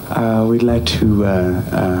We'd like to do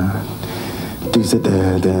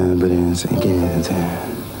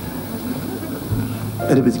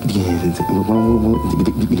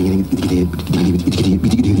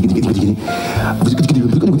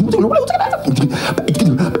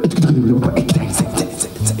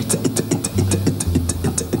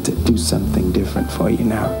do something different for you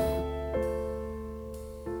now.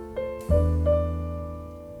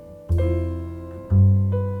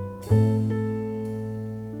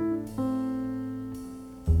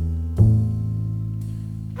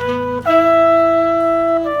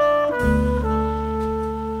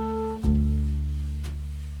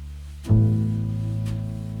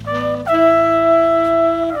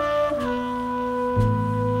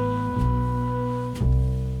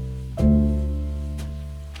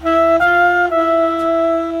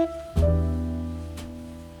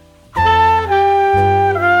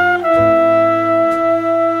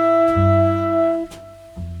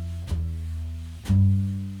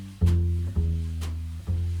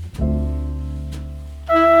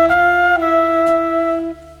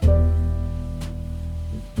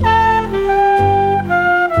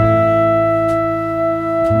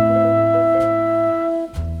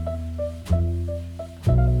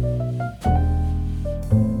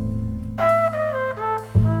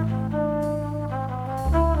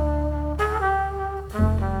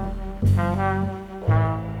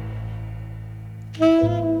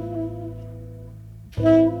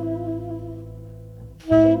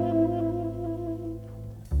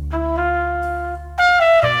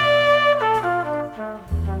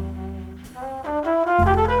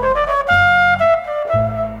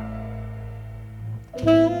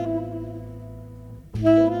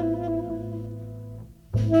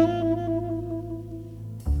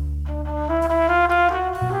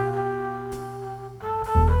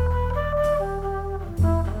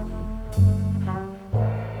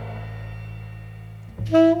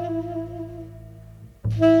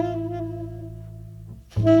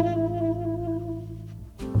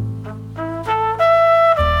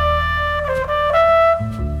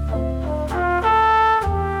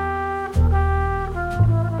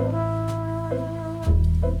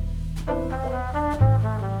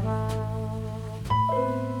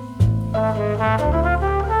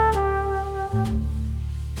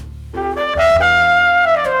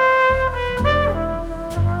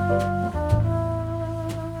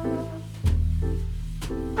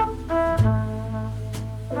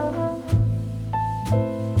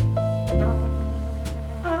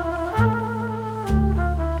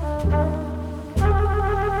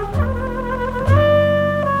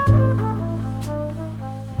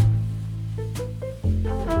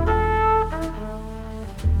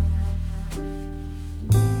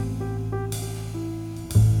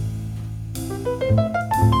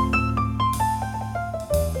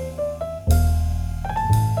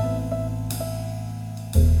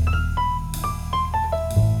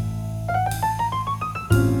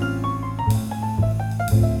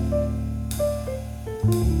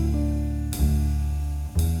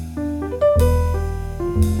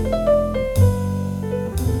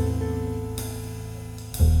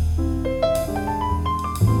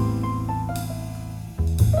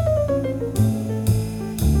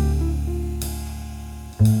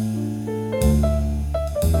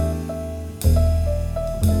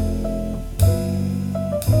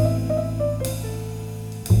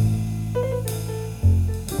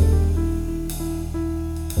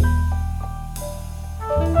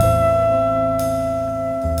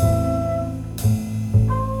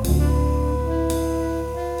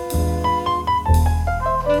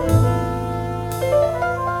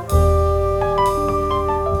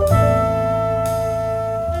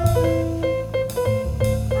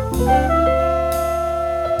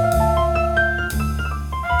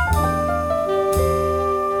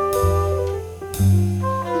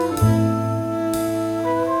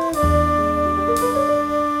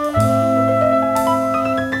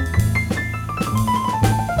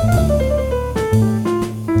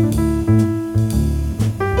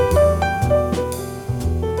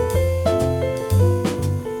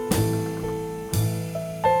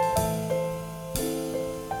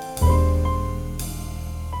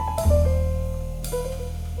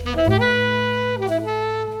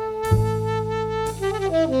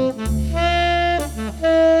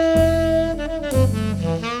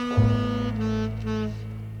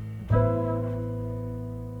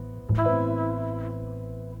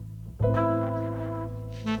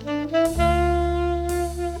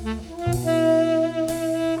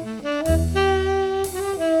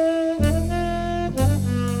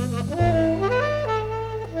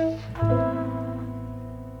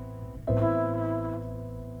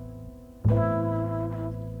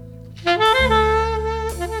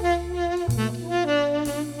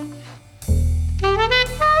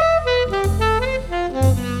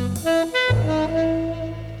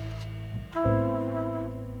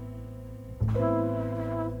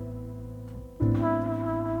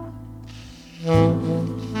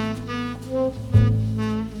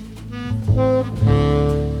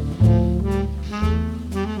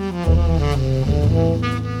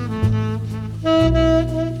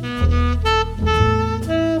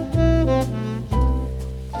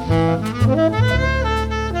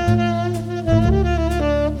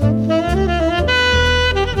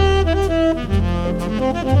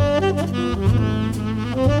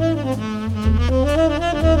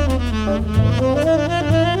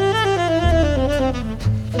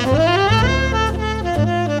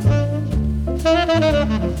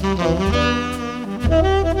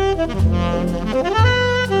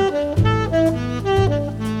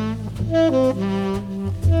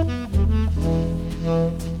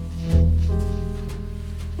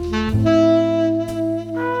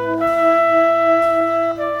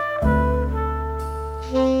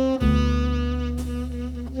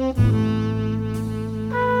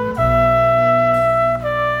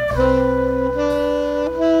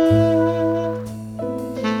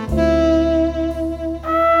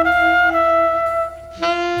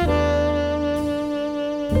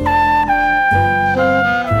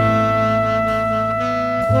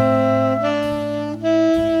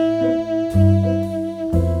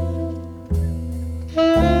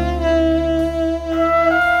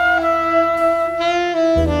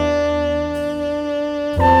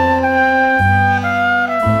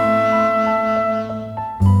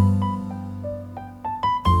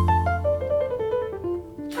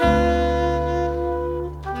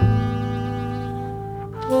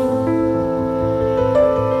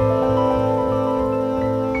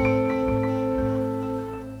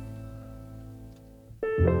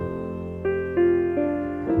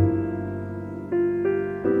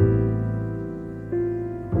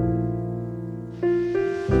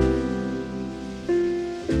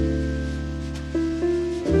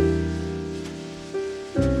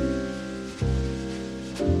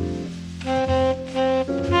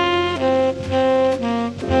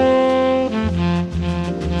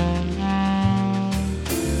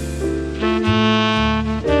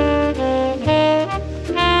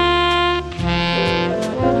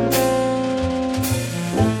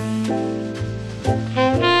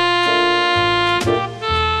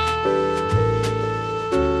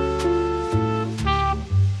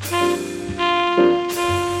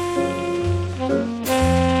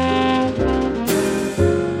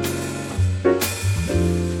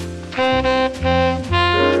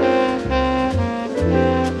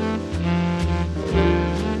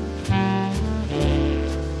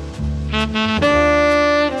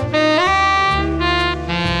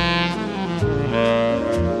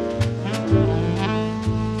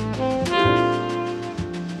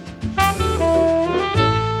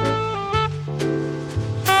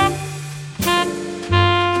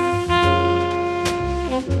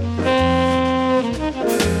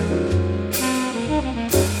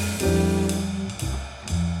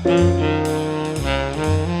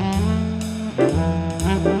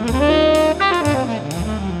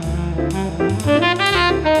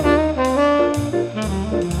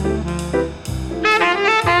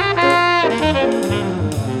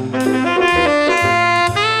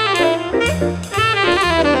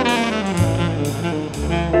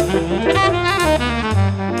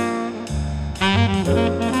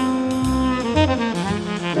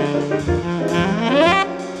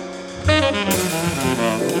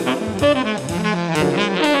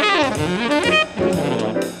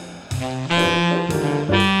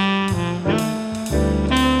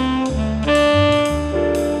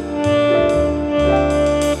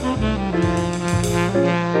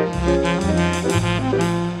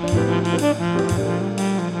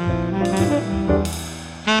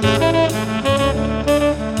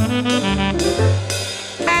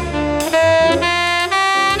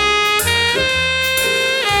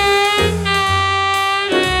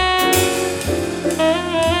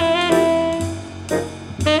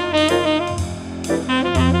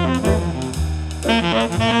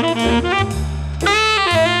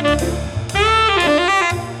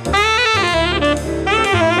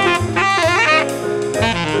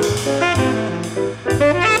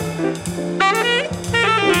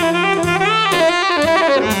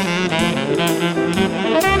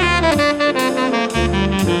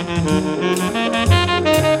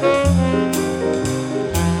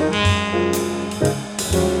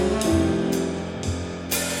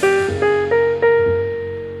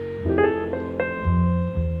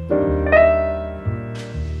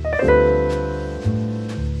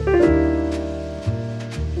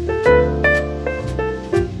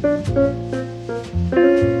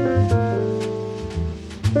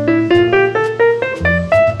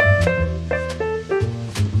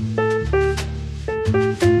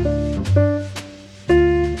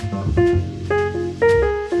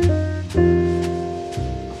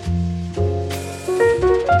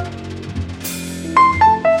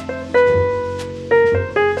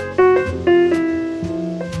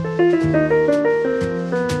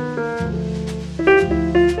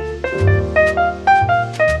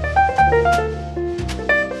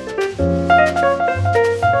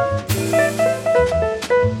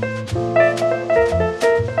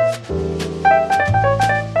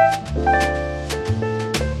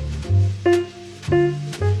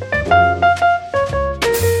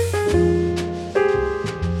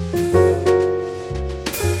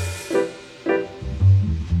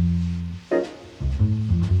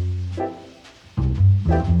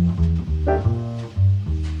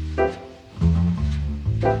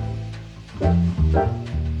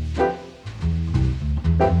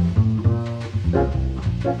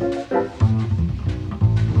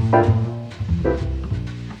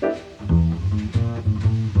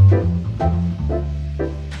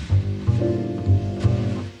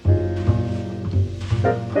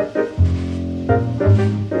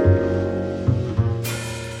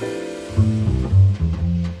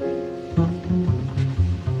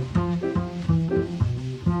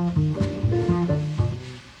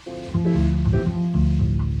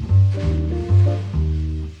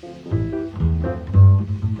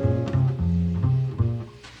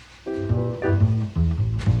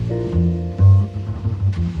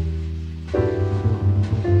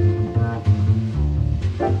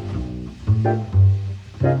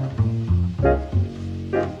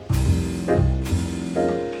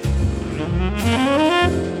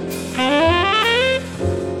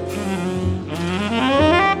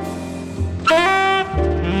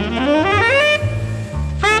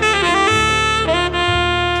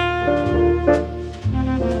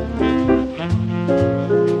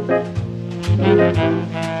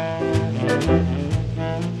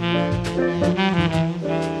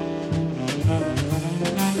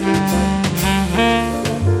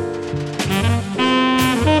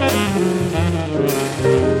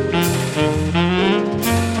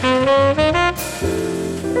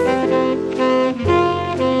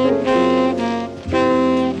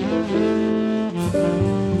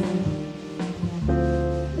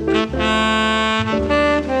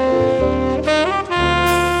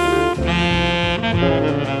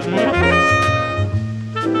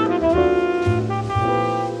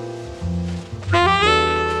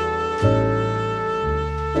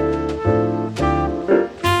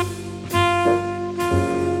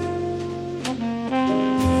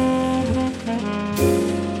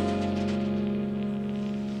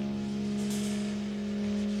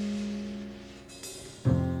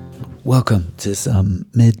 Welcome to some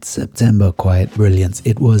mid-September quiet brilliance.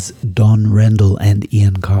 It was Don Rendell and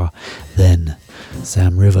Ian Carr, then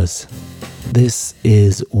Sam Rivers. This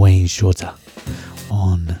is Wayne Shorter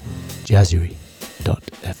on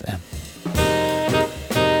Jazzery.fm.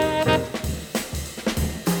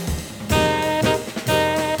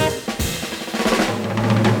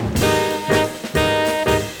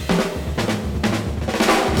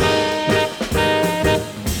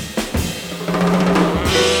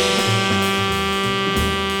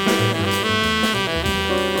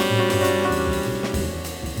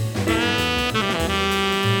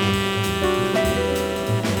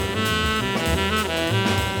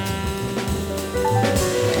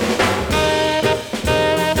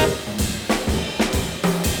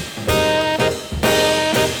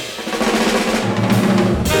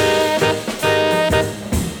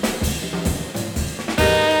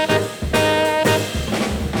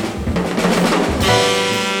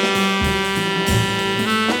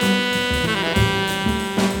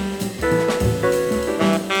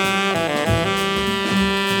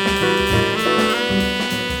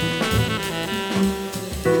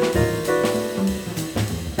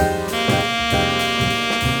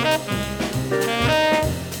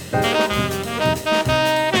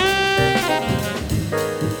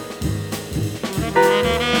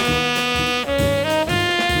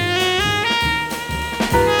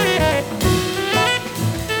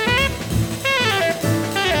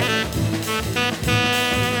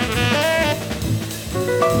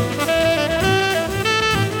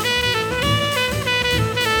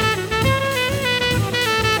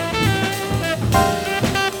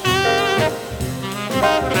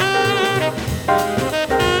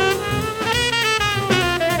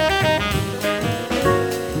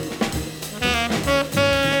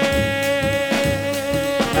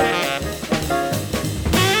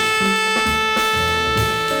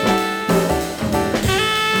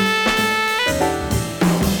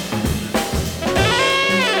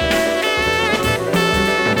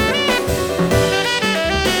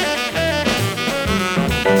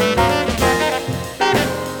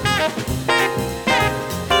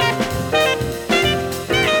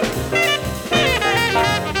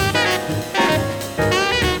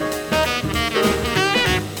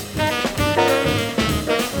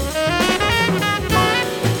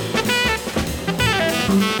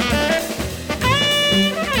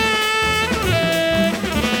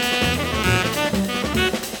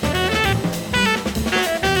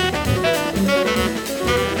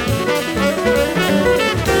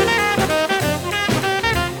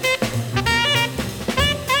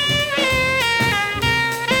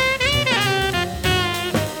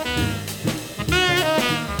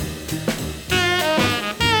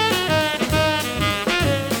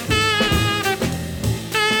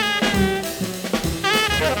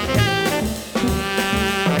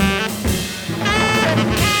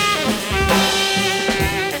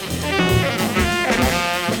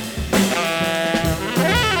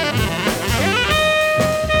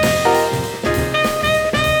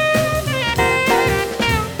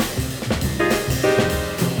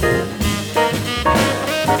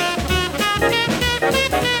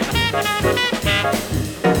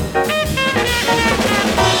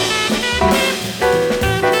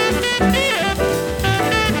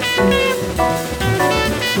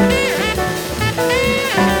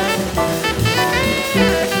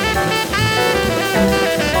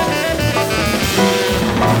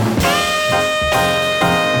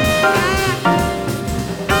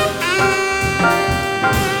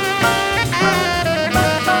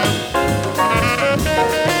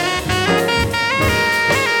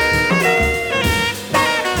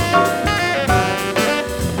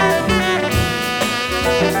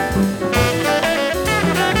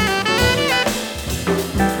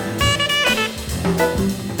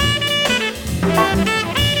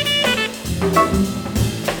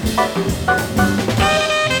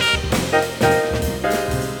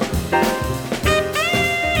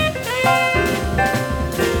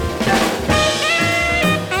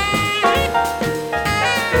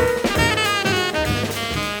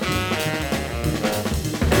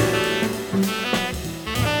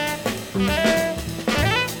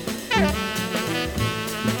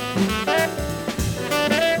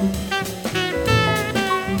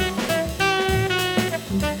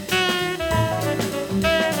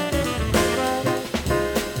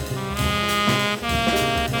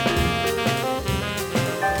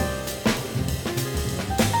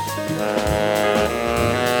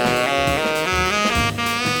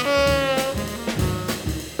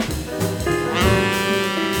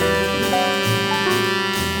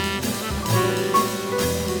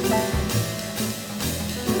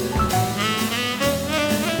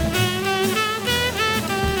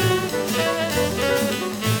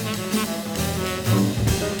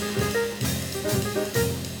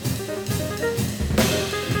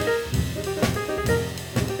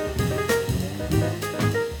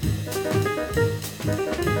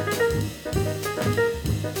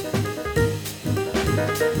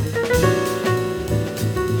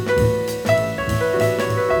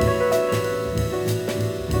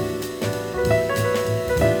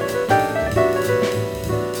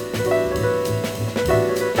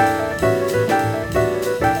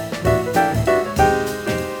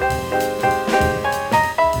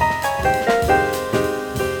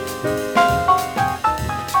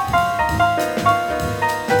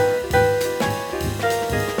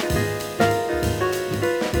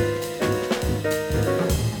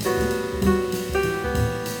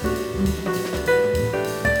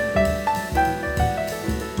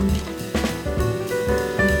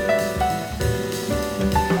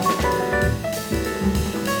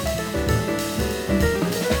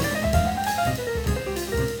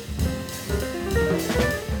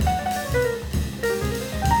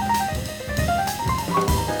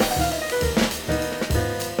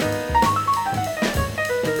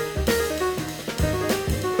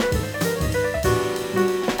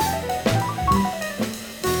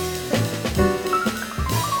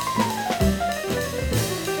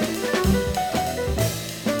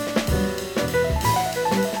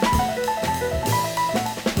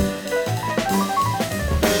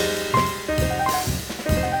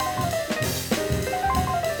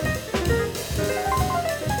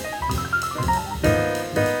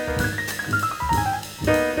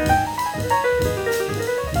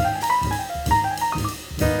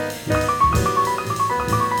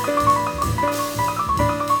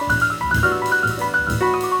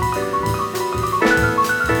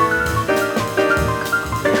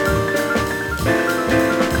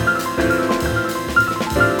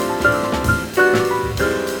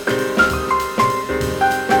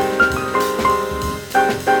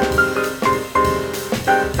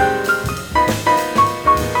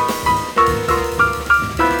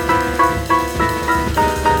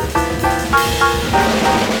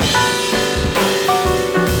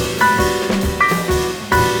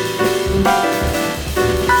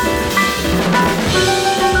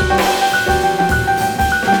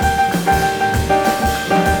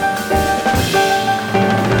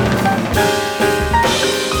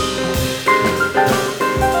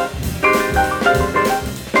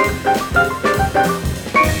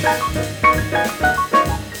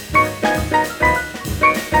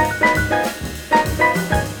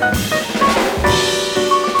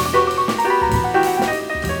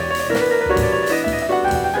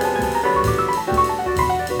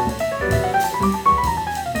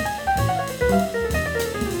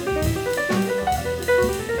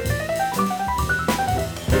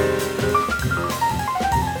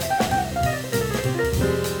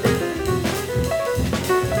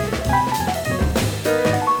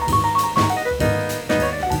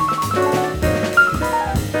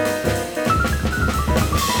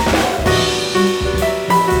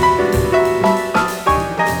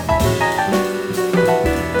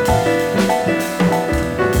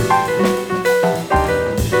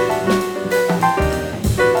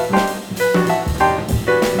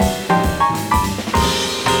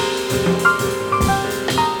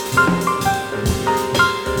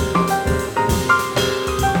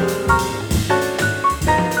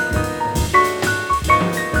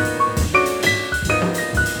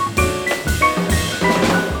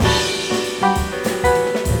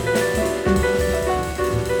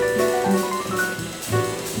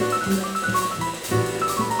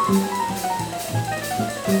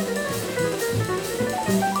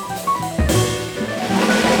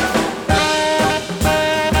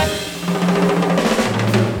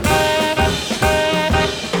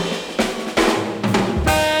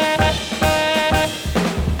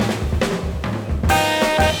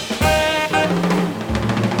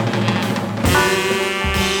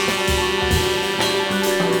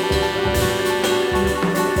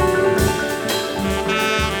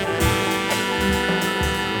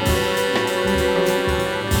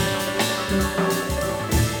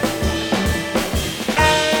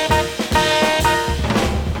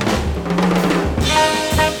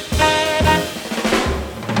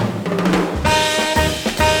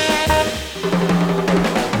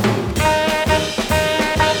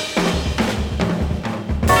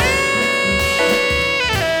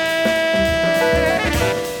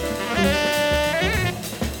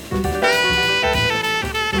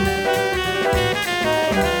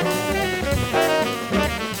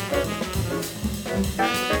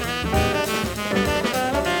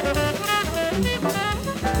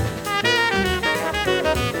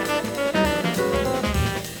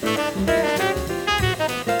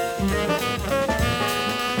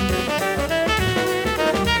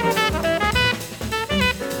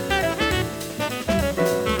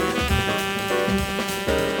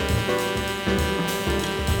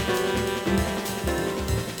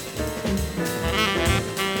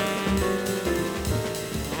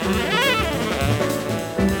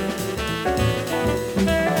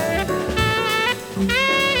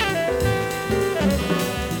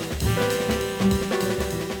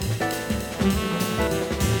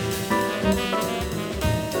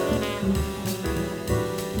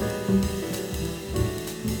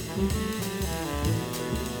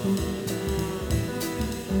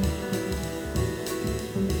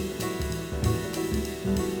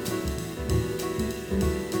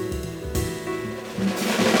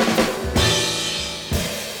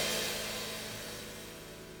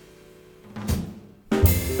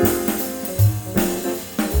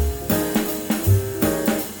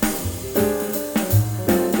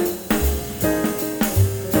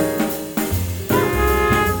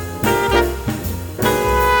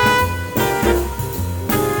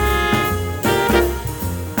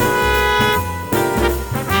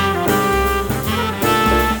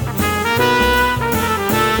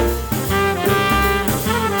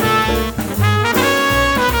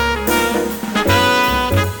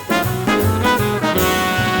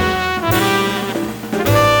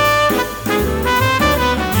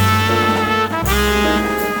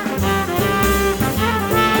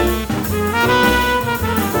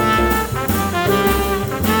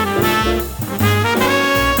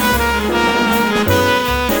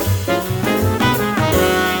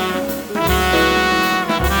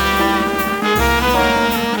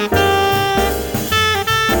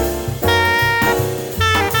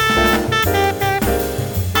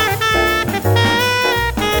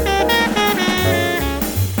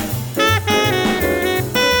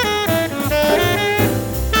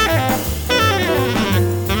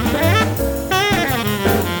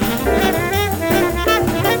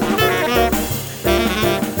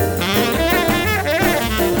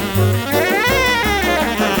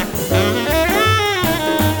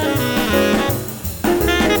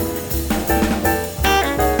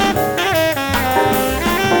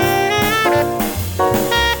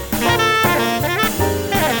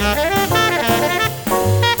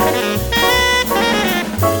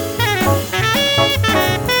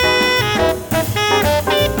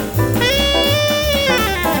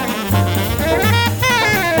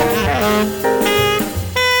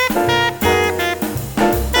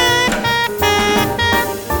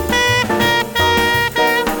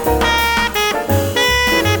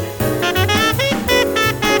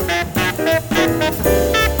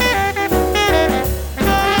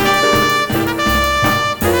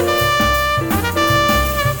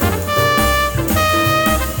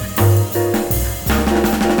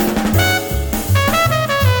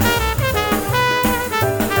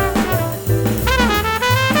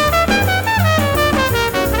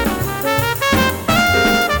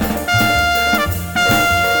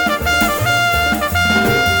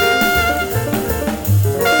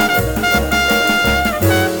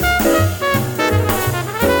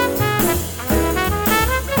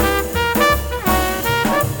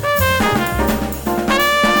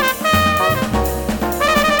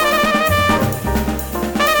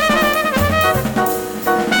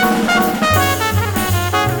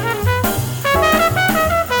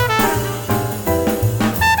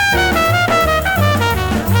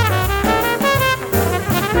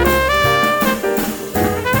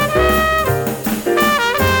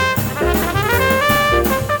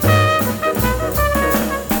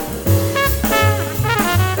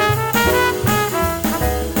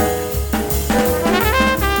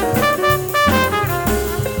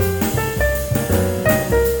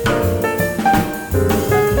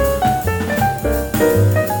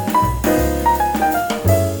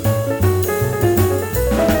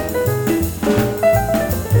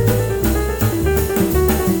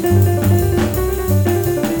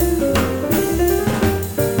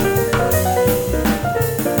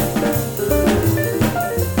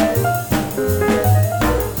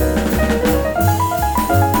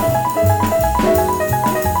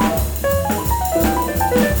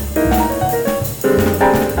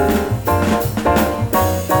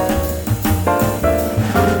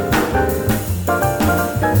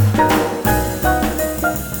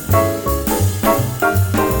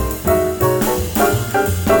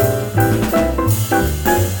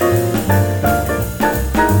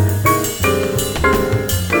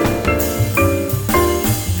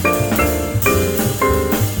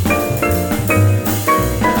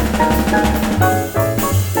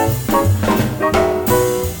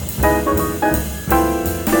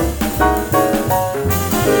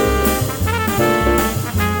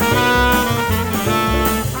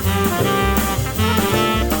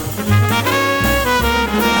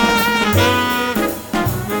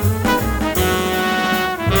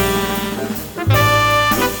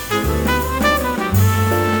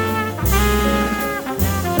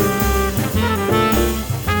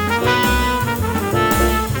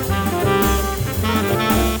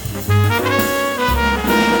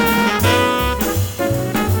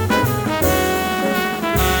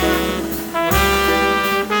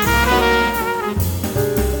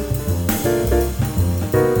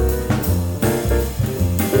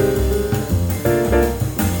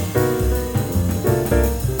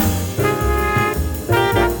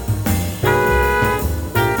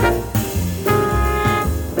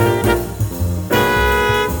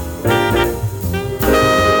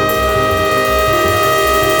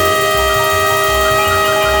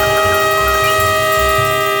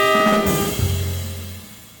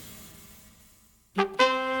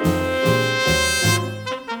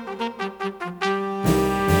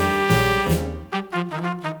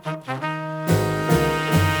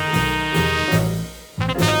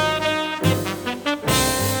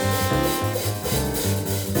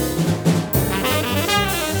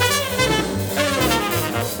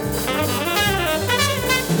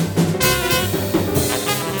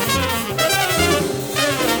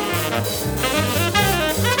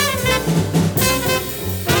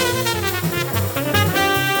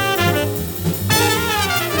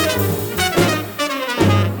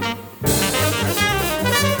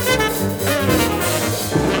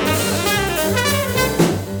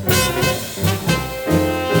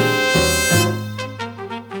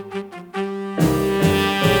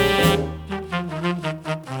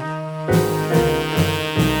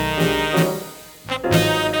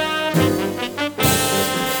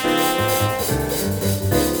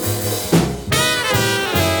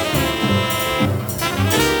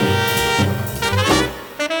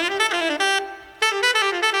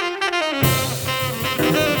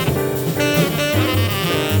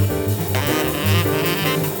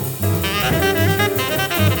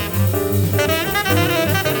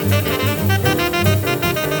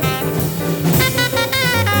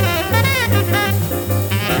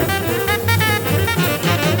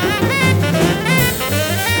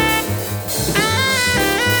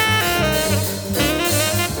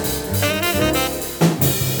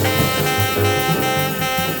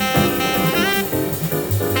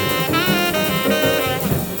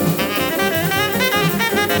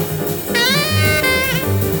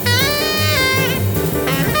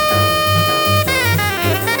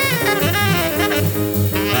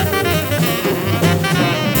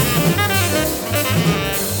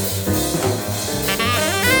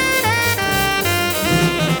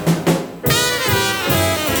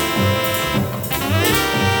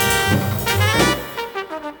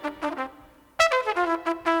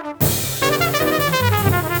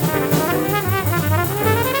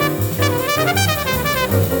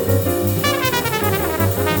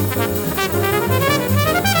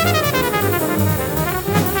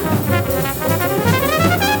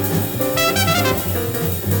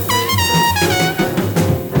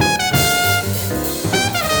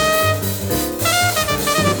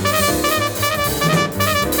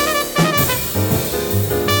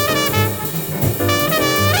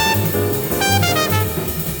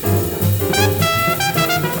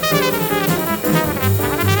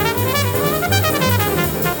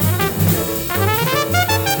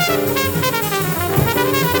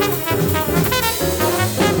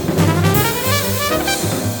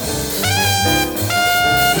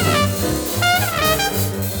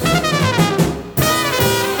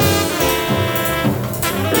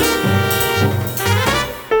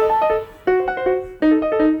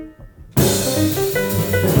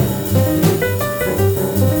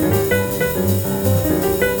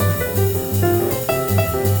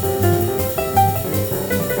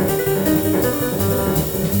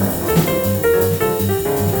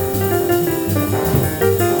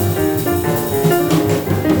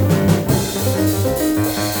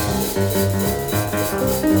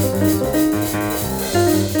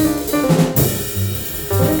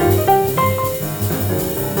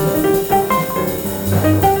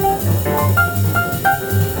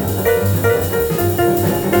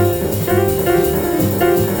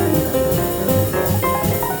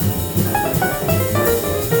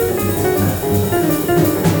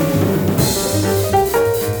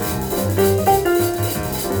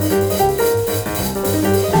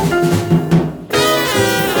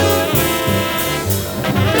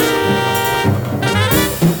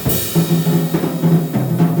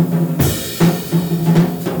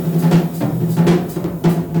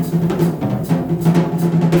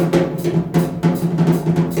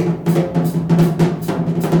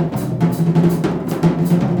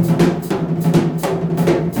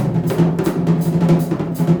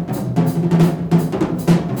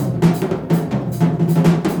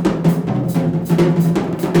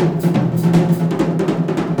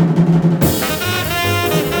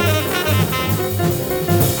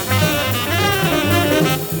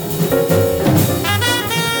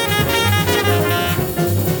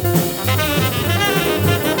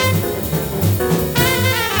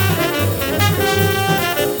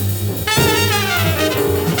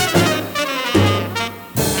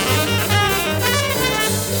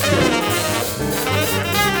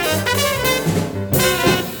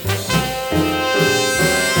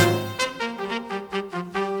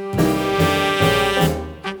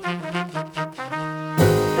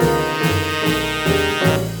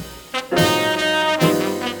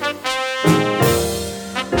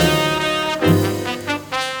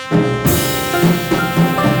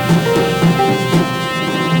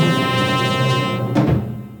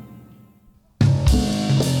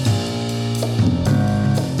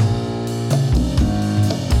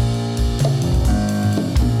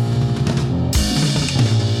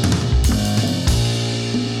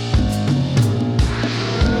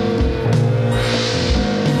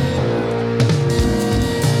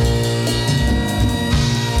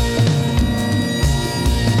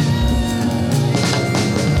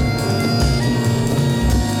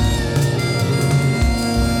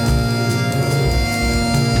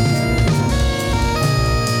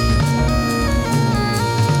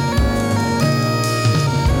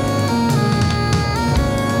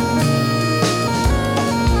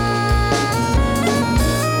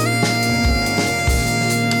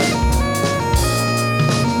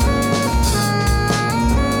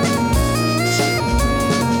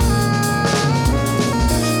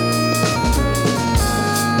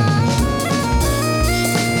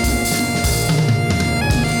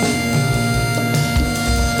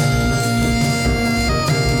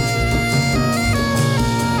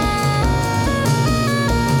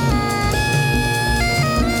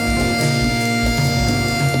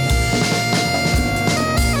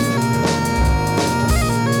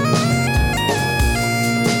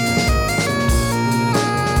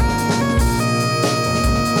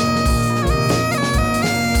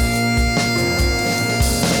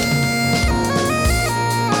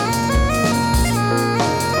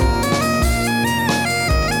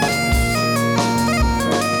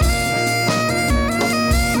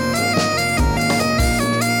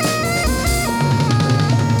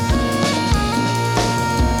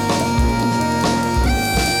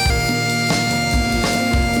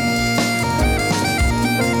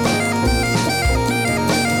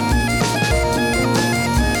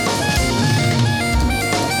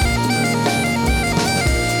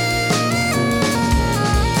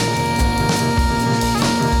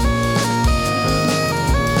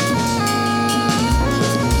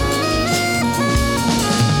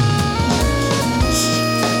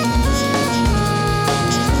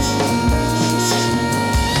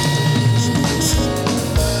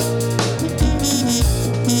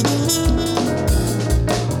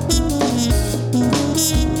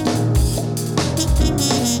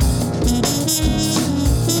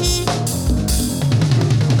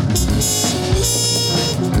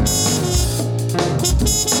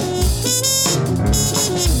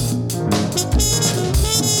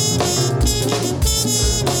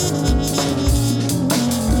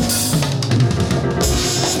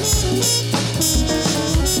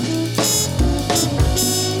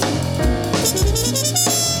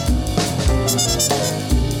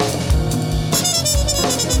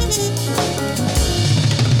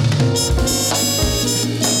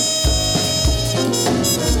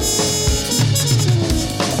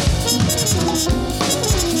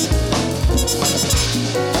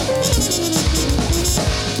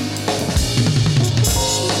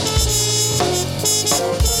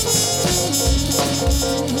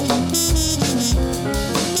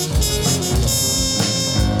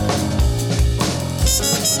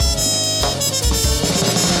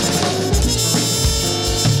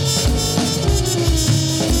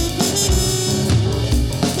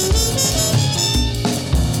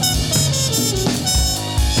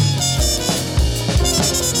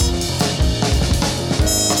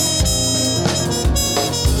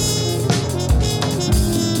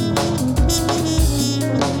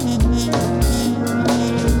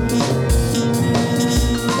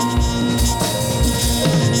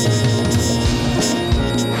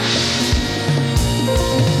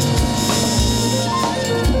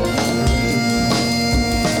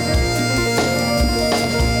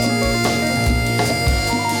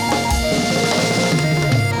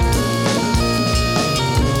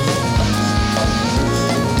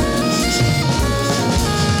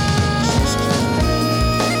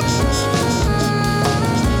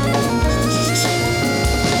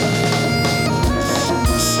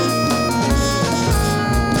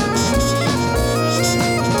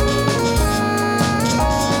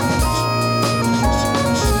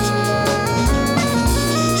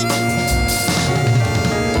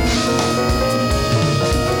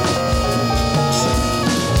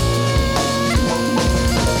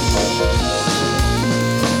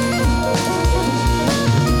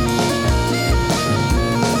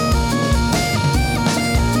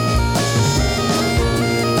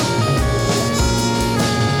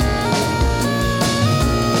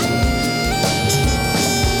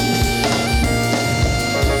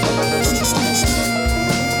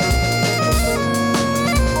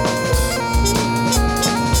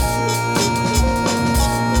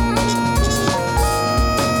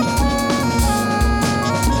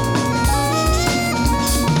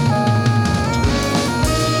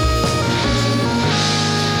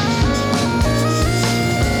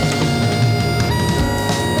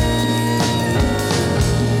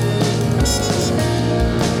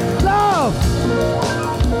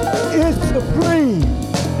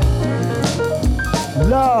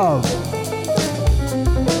 Love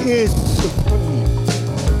is supreme.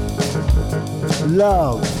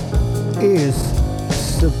 Love is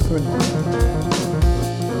supreme.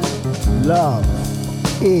 Love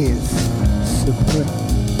is supreme.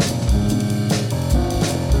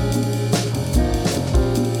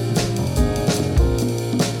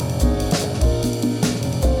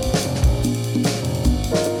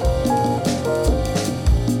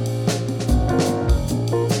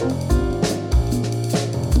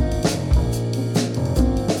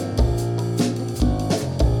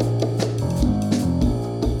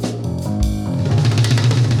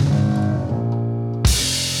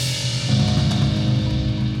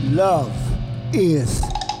 Love is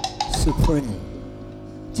supreme.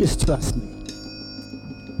 Just trust me.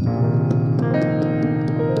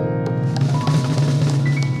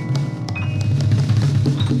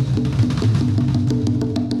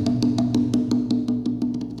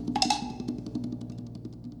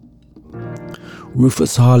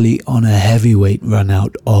 Rufus Harley on a heavyweight run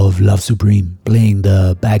out of Love Supreme, playing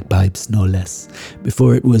the bagpipes no less.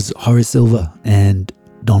 Before it was Horace Silver and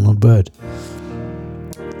Donald Byrd.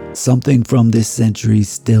 Something from this century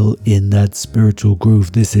still in that spiritual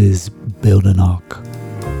groove. This is Build an Ark.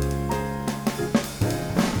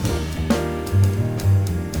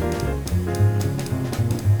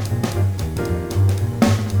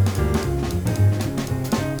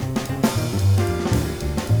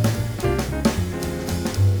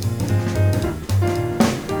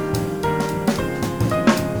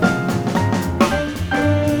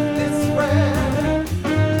 This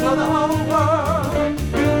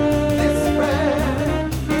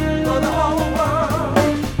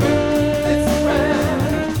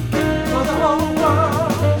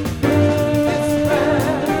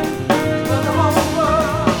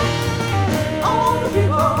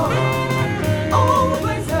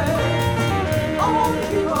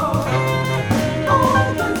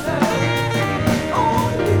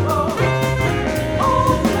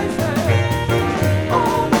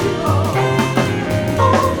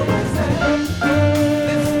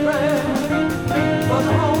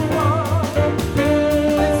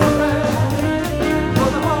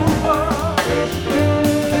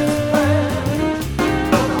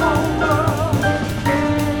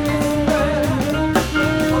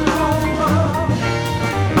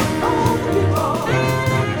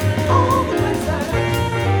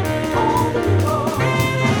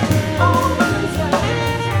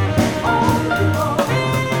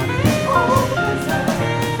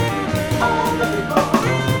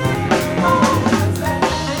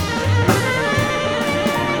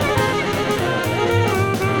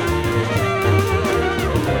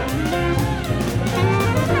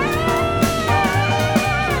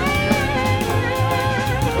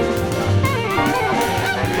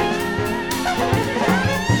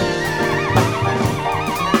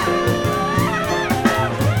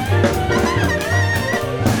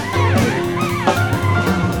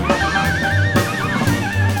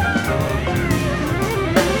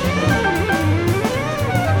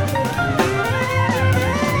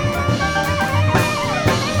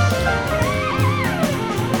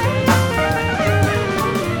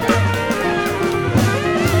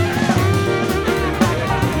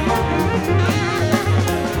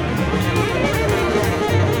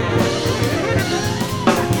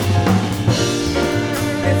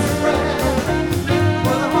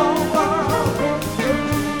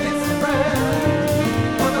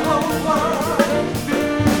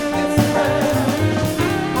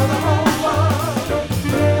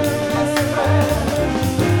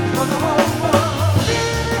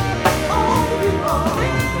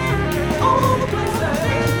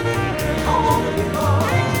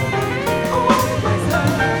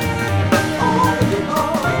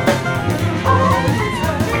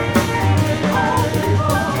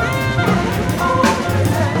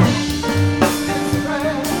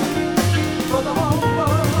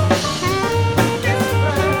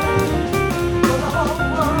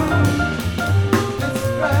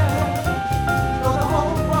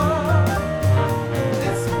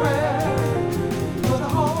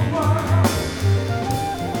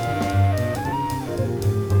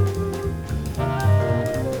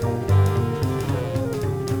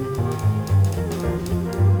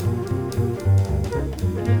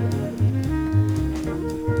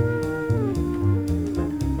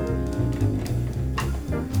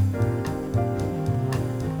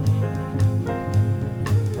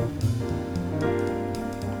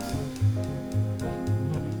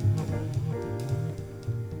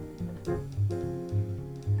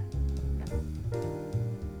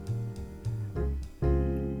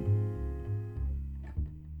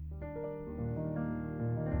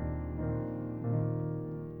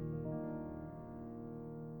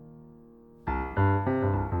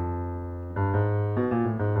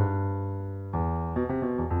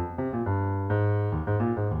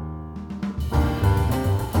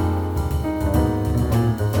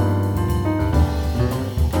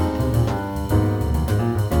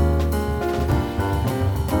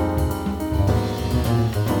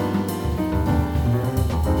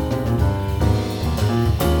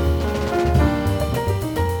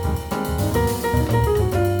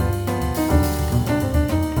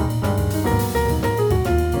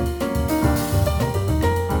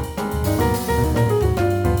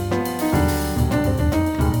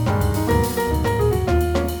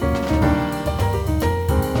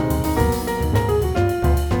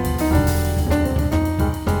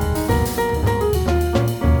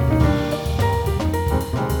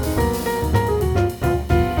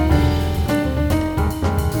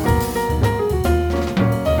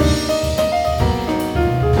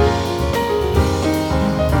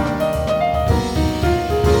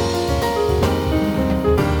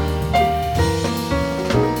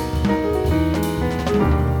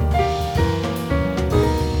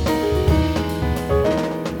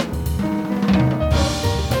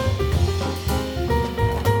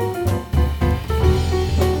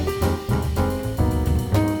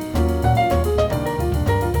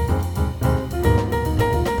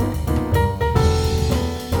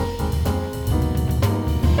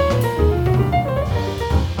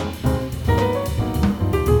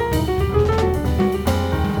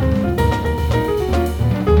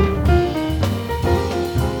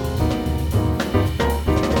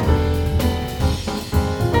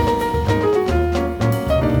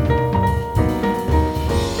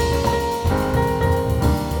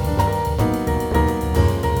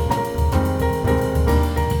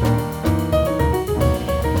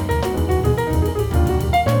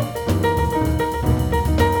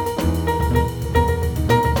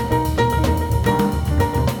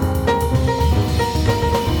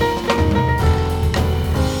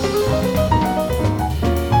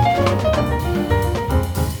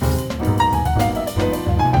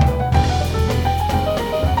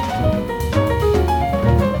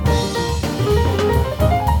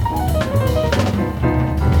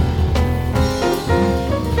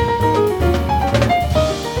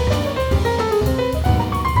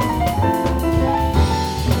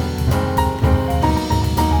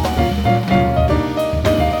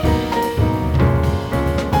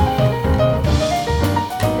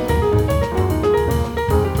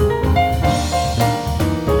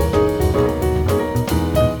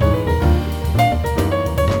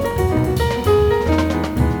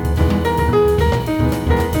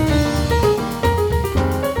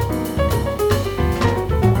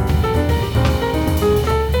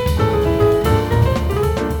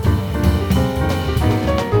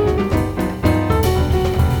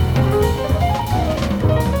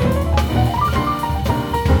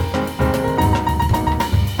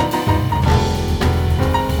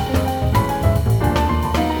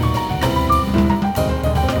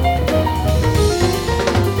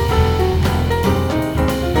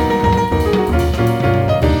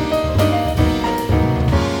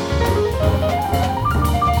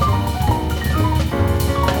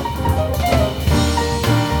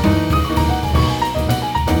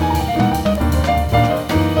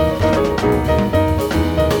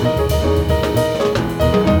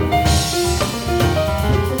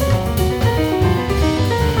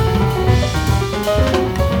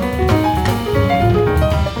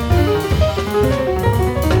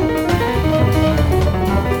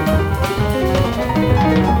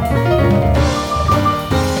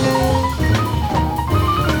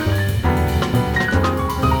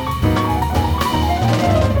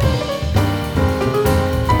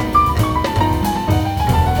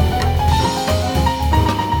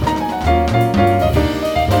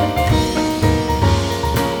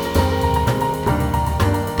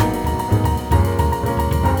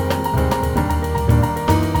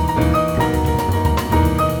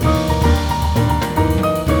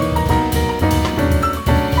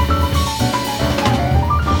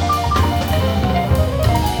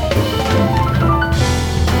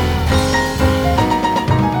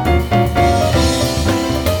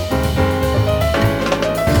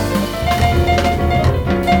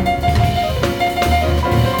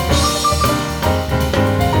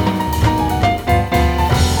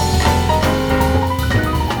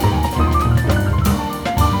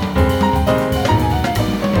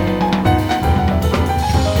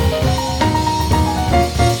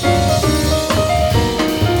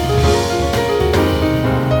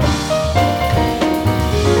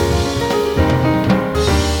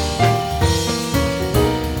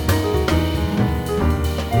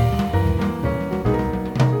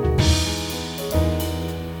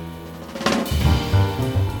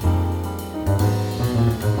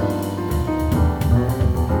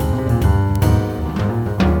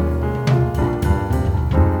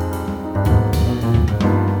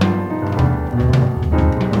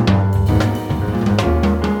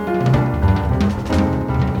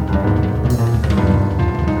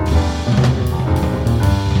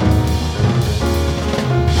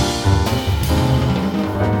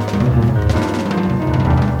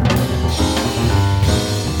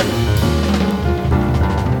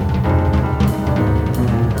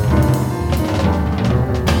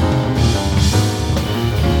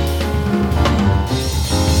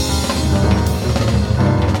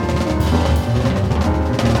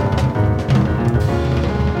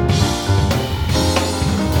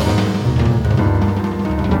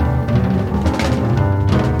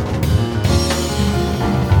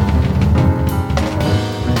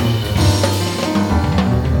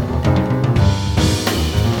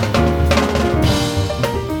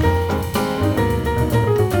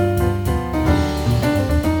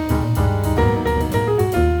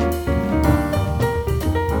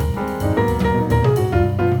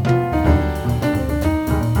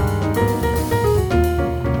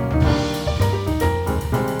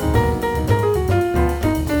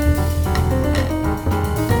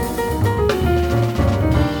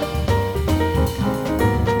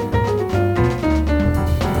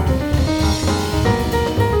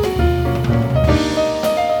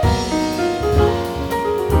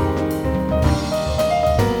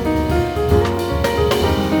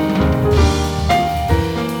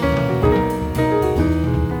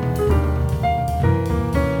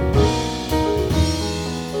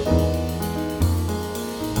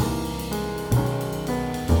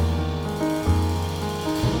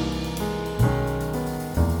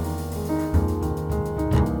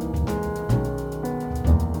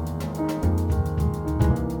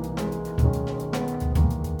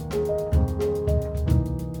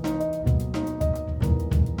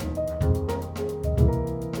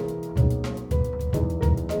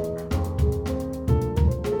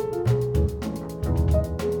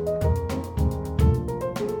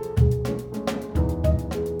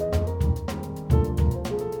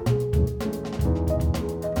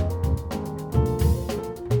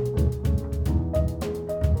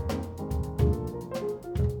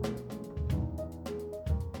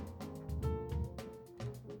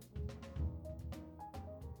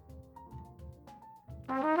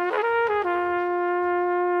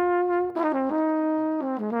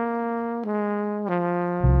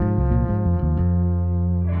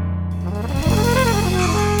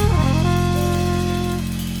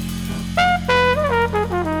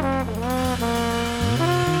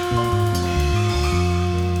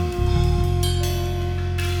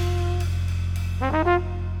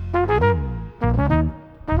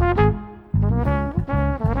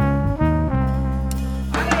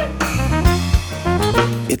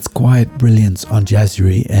It's Quiet Brilliance on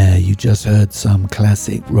Jazzuri. You just heard some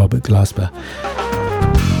classic Robert Glasper.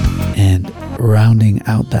 And rounding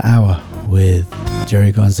out the hour with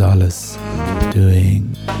Jerry Gonzalez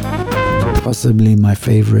doing possibly my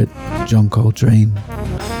favorite John Coltrane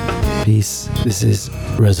piece. This is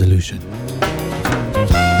Resolution.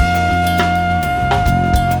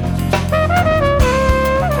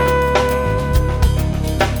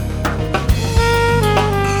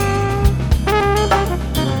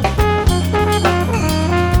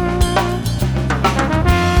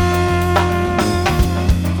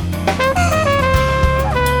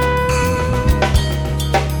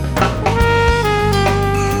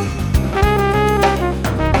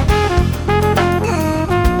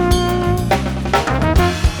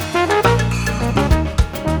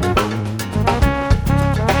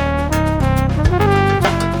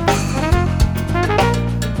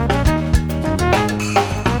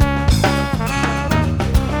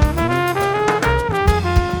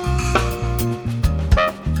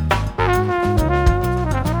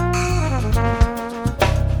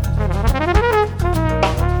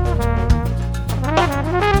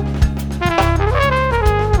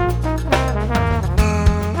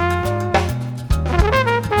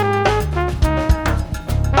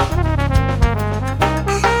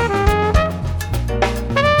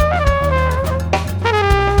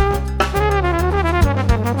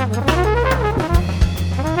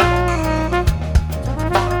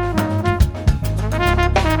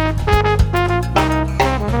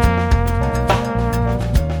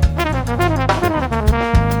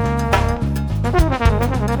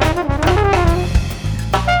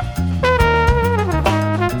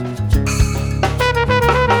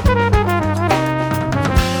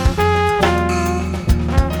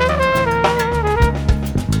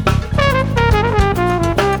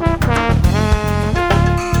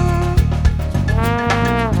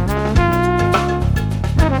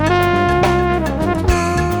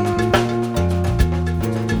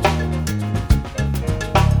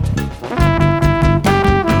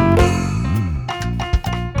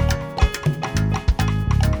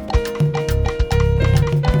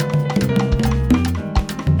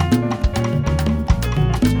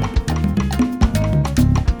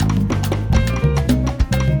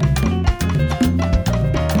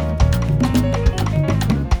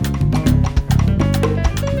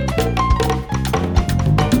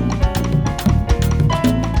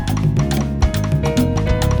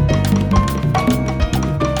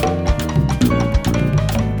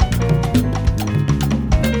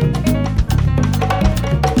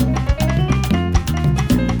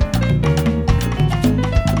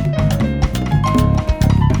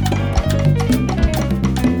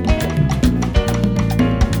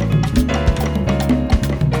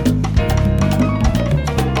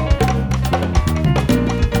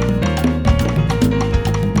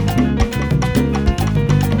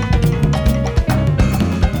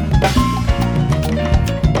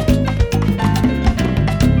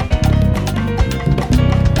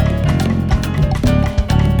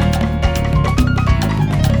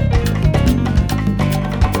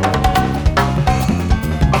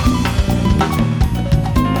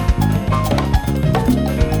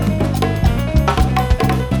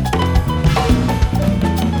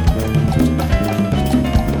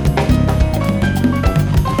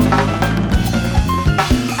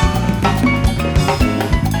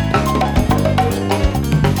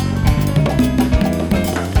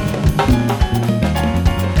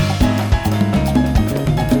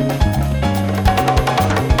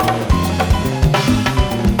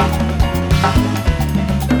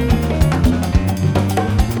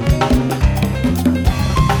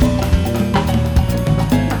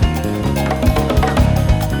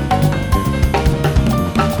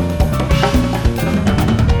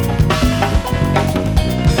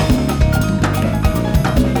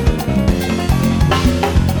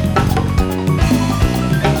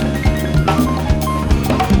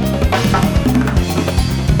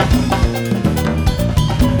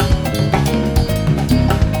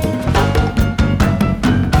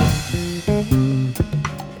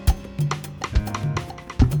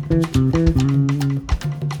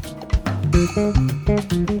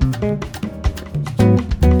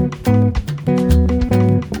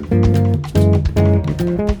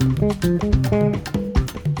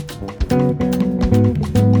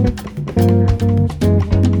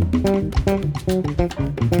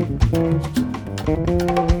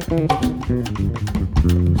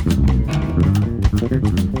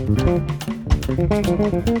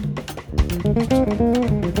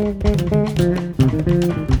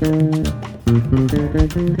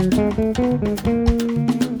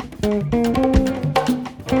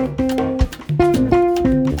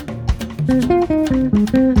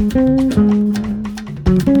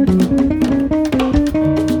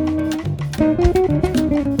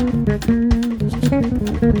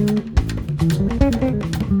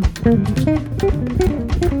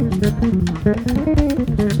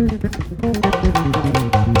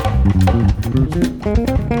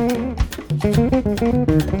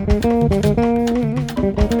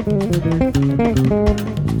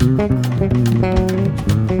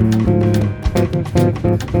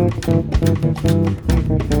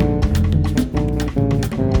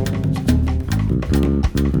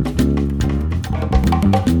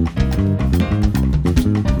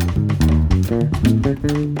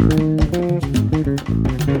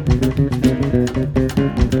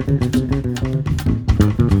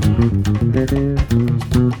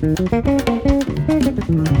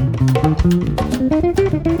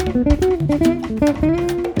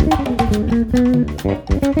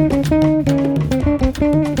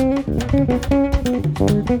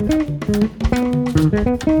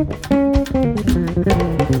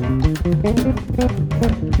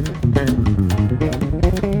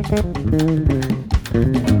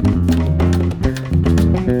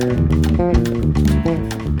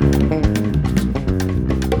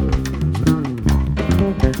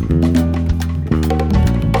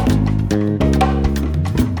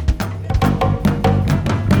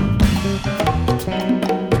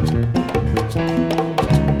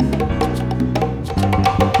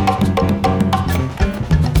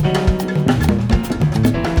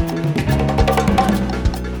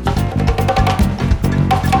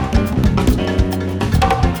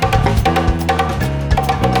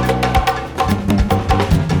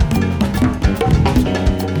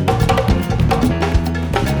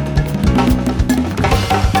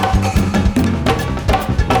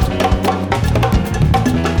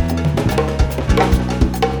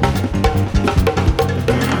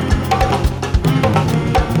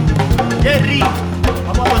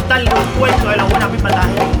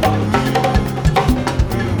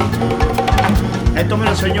 Esto me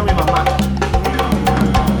lo enseñó mi mamá.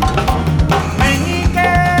 Meñique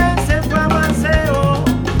se fue a paseo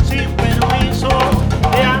sin permiso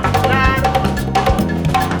de andar.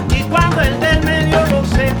 Y cuando el del medio lo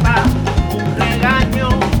sepa, un regaño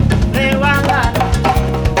le va a dar.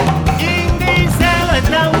 Índice lo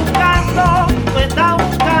está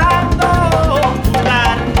buscando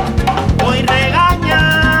jugar. Hoy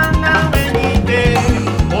regañan a Meñique,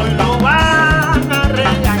 hoy lo van a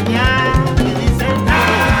regañar. Y dice,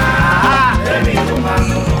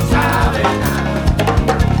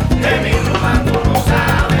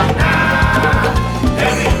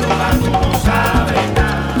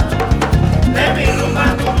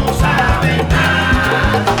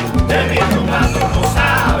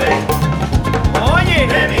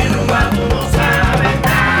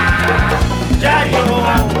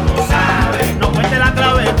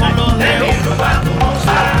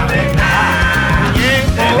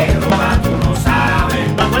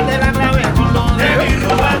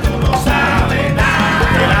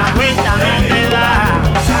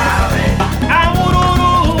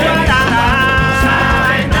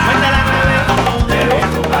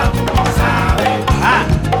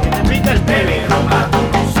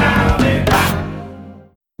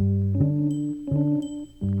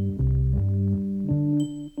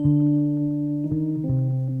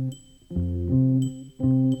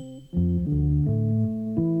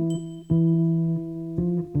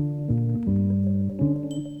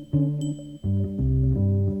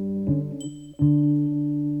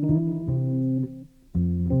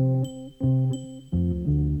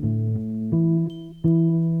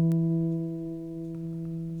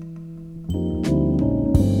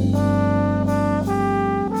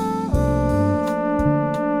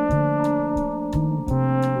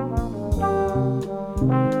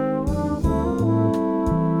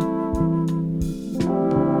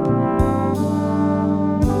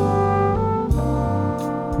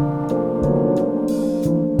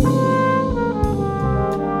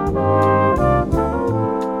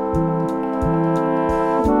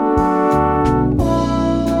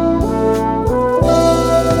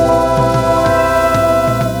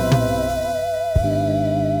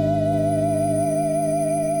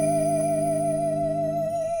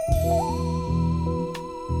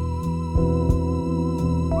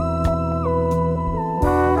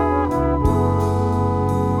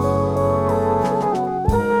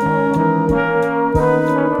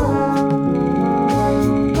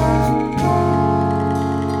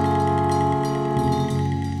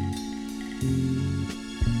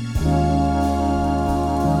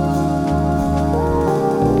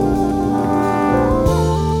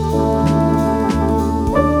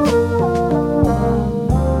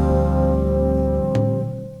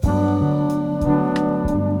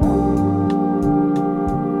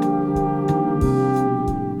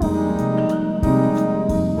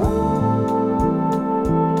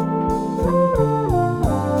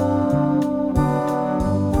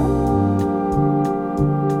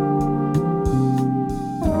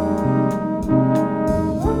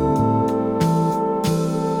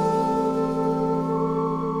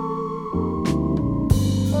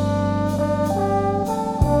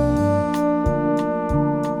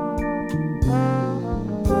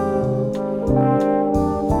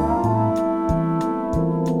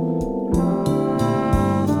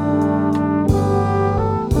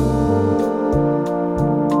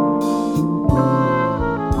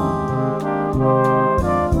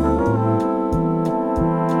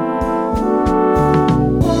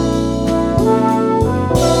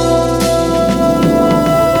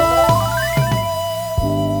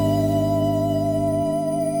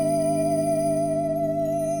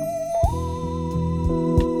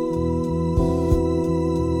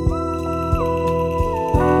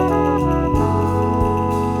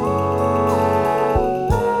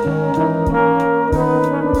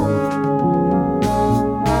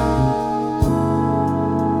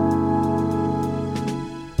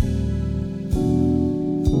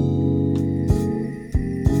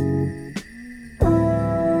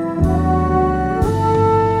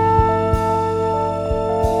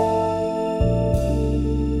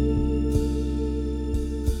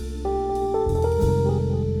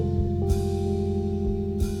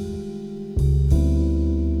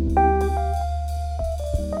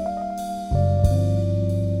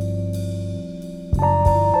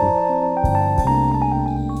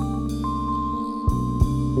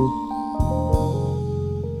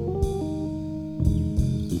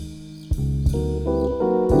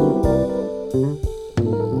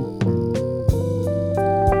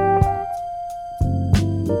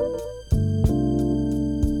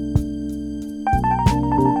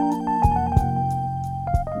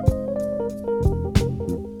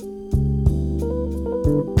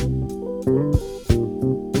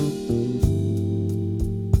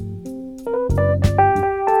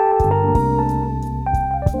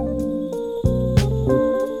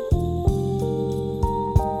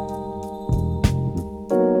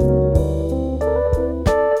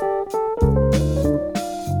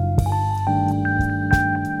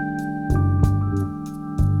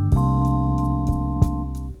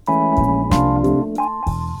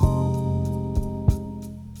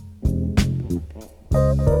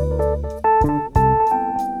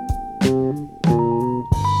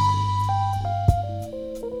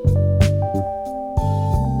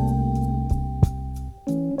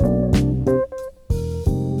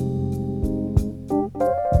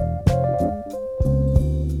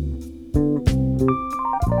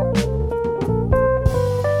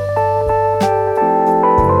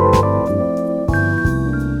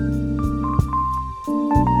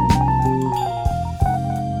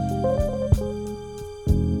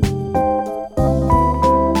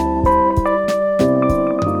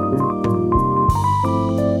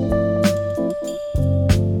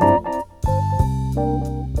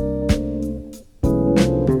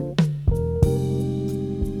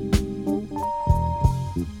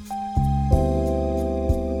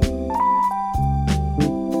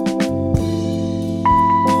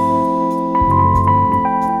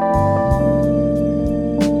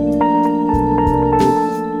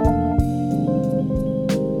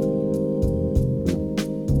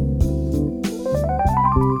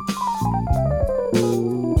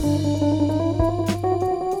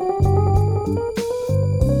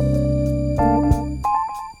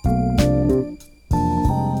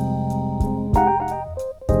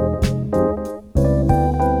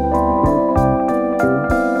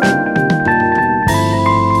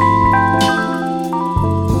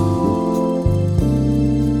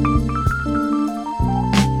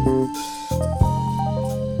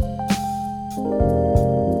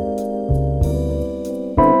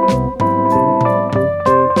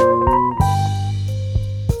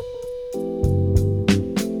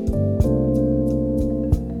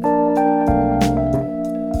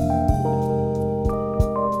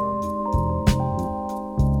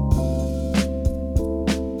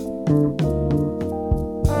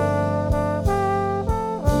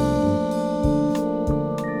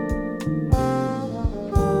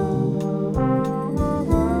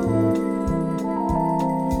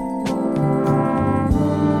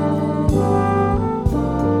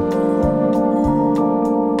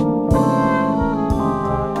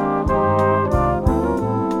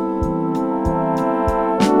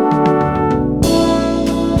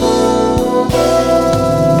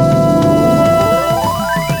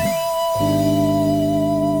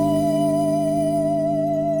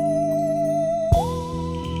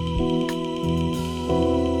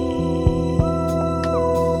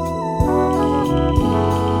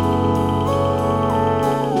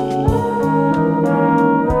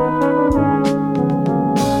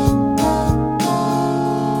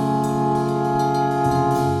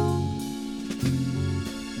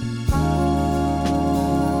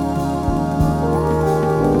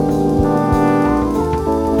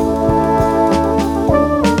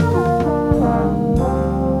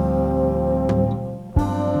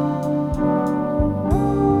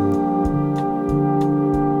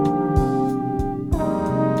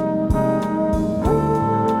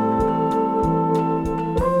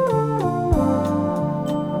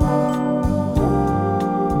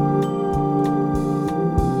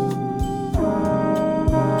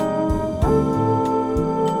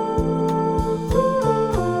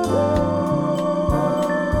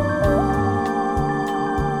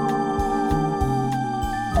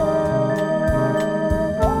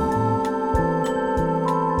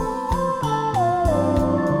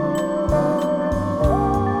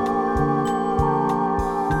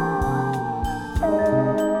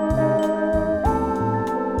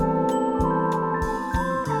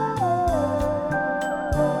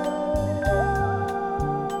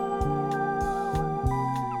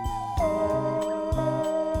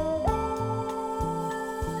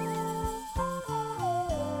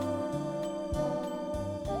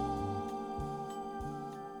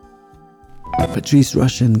 Patrice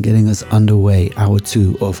Rushen getting us underway, hour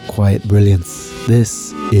 2 of Quiet Brilliance.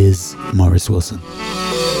 This is Maurice Wilson.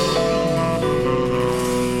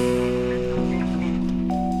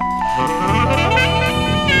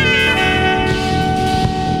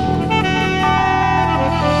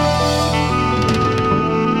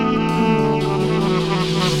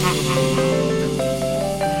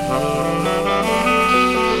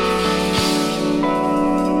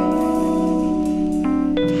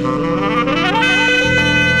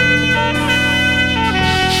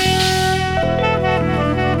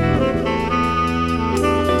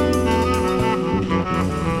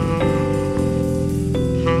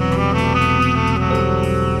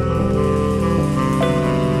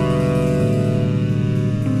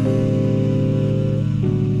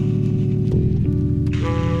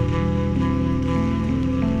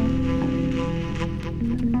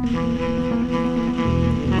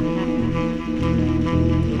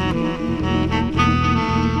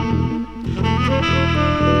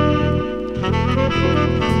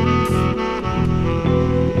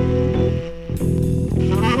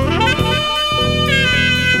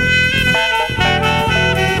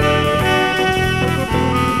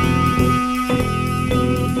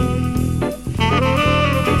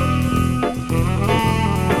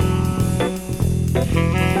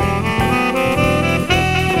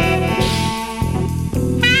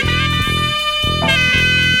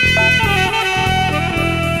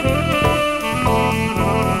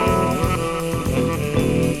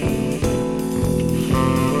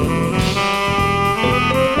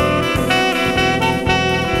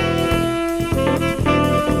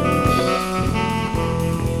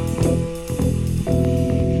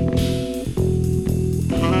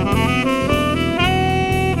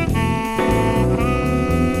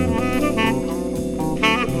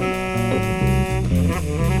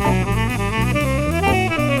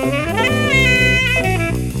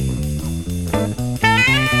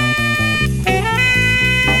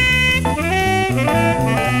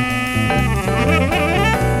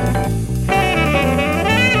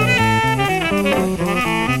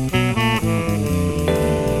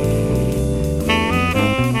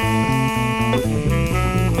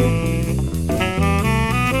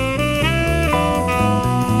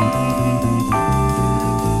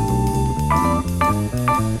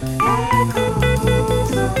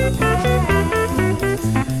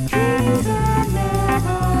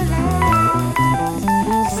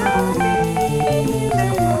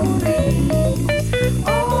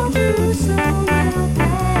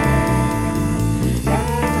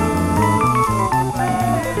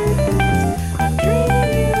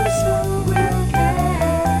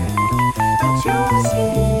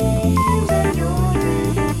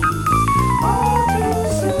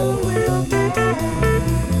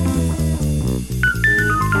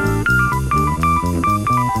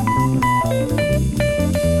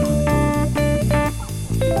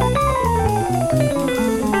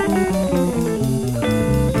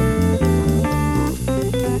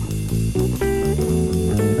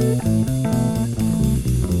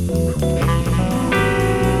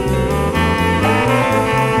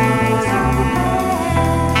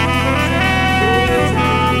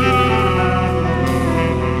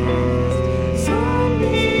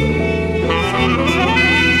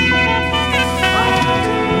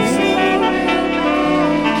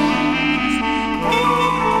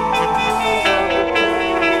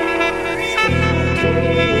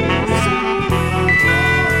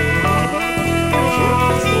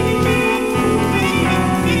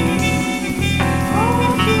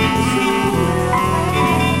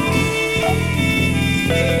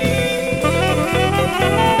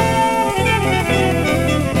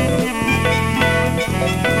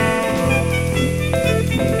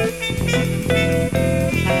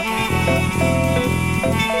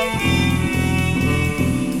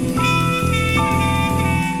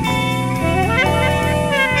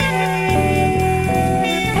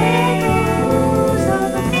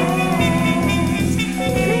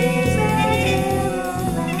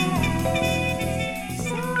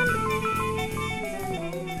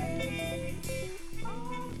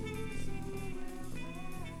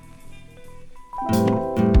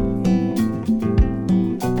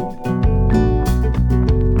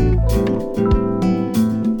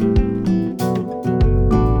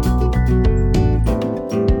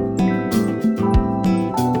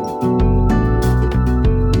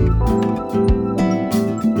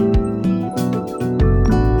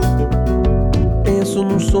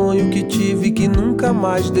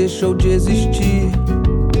 mais deixou de existir.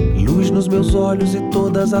 Luz nos meus olhos e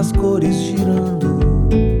todas as cores girando.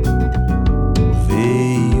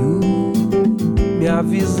 Veio, me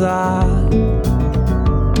avisar.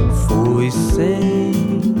 Foi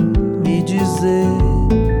sem me dizer.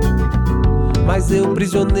 Mas eu,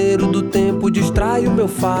 prisioneiro do tempo, distraio meu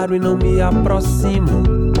faro e não me aproximo.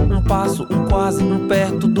 Um passo, um quase, um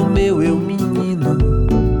perto do meu eu menino.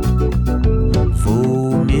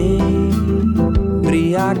 Vou me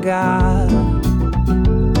embriagar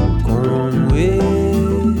com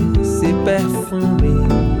esse perfume.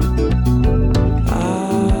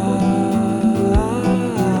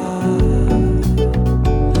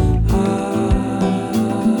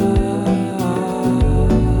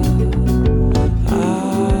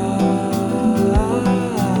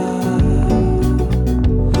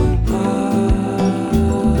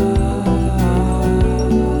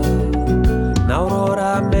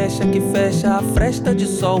 Que fecha a fresta de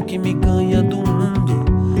sol que me ganha do mundo.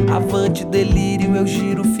 Avante delírio, eu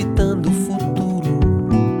giro fitando o futuro.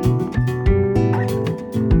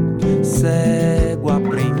 Cego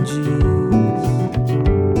aprendiz,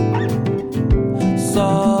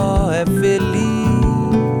 só é feliz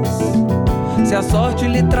se a sorte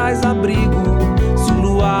lhe traz abrigo, se o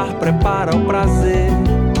luar prepara o prazer.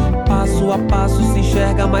 Passo a passo se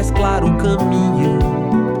enxerga mais claro o caminho.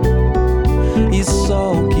 E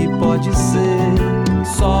só o que pode ser,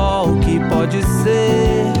 só o que pode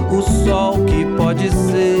ser, o sol que pode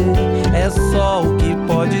ser, é só o que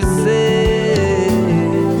pode ser.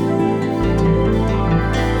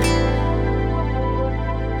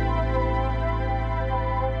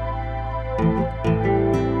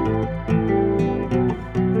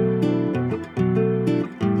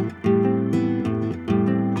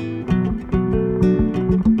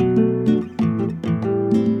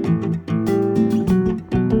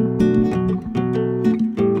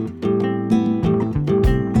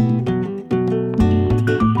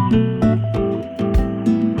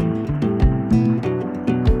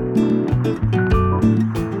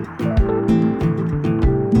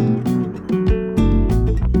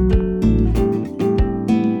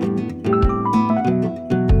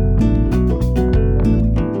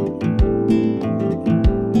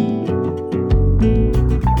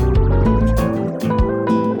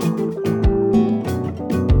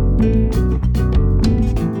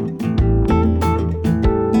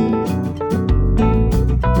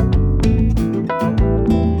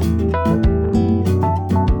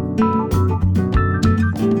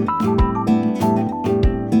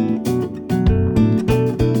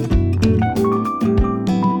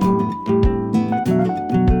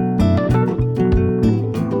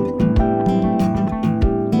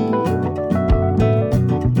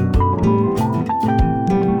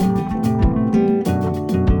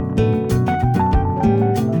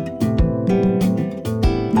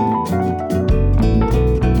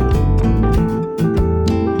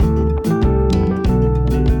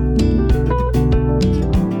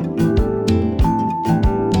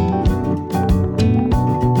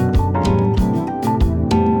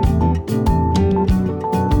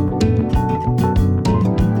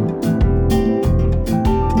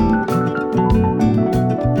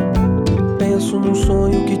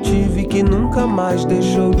 Mais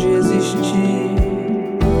deixou de existir.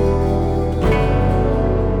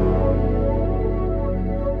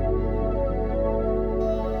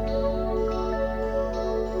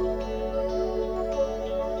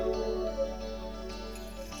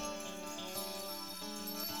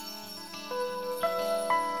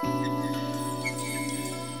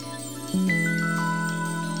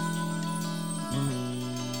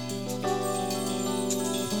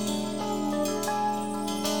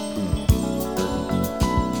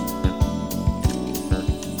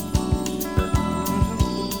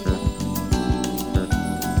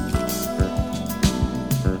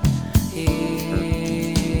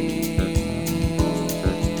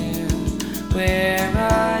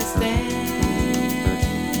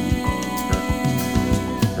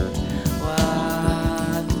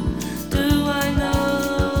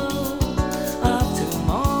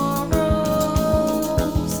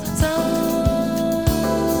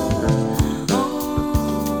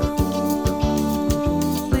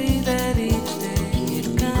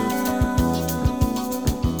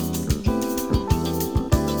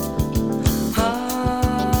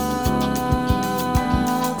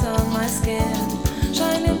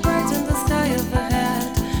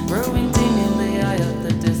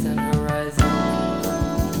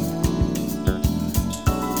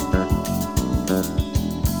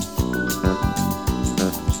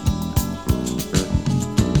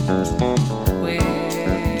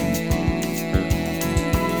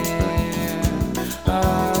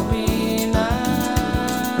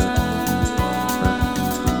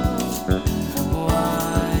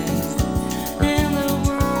 In the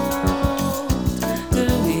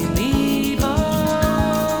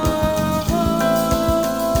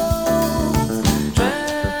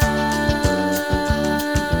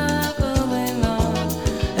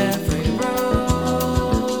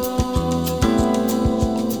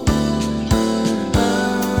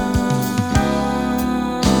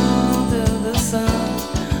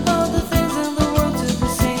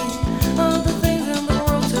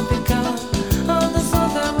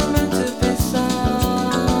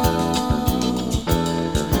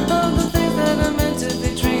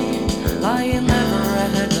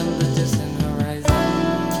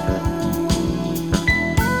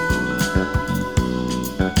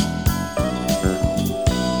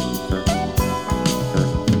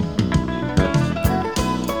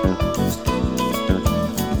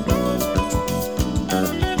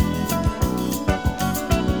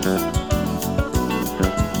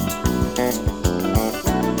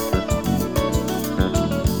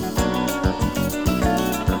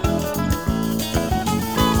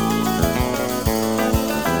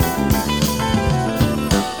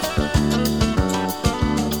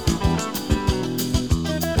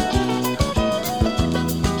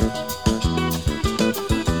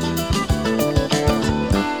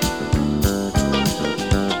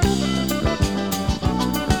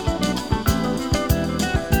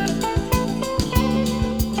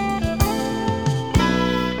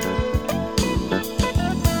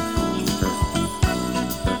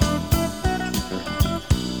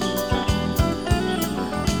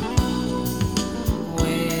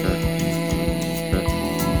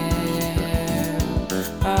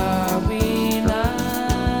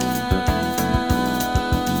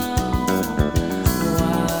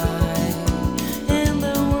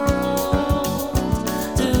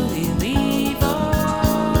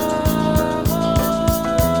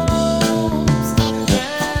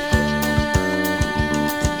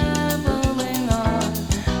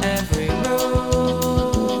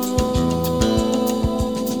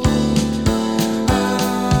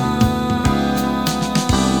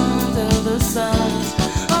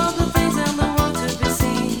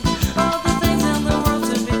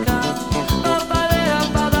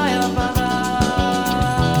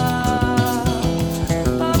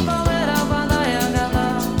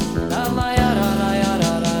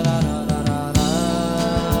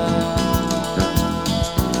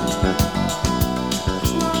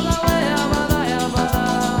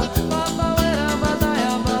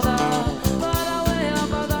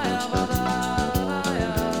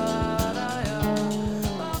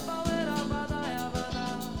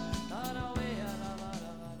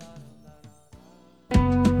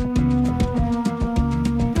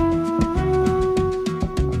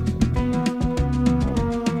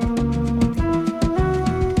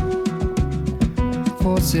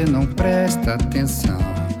presta atenção.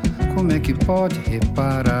 Como é que pode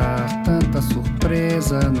reparar tanta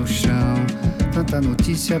surpresa no chão? Tanta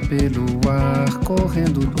notícia pelo ar,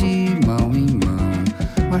 correndo de mão em mão.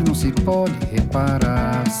 Mas não se pode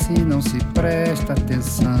reparar se não se presta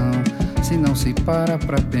atenção, se não se para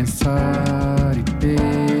pra pensar e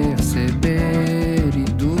perceber e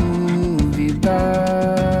duvidar.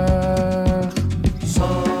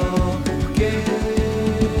 Só porque,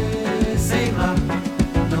 sei lá,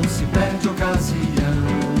 não se perde ocasião,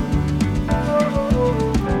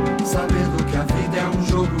 sabendo que a vida é um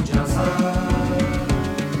jogo de azar.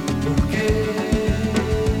 Porque,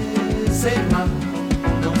 sei lá,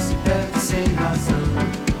 não se perde sem razão,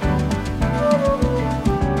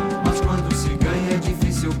 mas quando se ganha é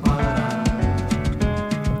difícil parar.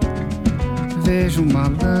 Vejo um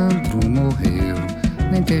malandro morreu,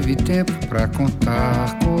 nem teve tempo pra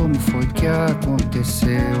contar como foi que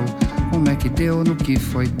aconteceu, como é que deu no que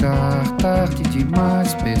foi dar, tarde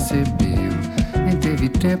demais percebeu. Nem teve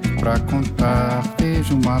tempo pra contar,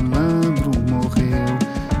 vejo um malandro morreu.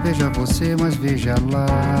 Veja você, mas veja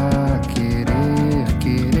lá, querer,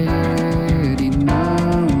 querer e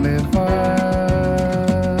não levar.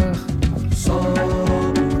 Só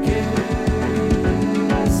porque,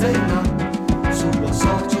 sei lá, sua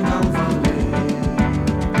sorte não valer.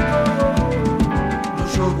 No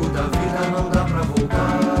jogo da vida não dá pra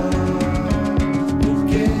voltar.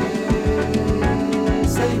 Porque,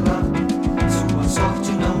 sei lá, sua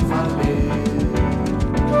sorte não valer.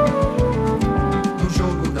 No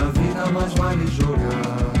jogo da vida mais vale jogar.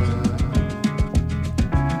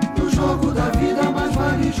 No jogo da vida mais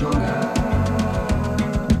vale jogar.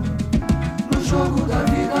 No jogo da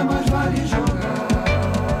vida mais vale jogar.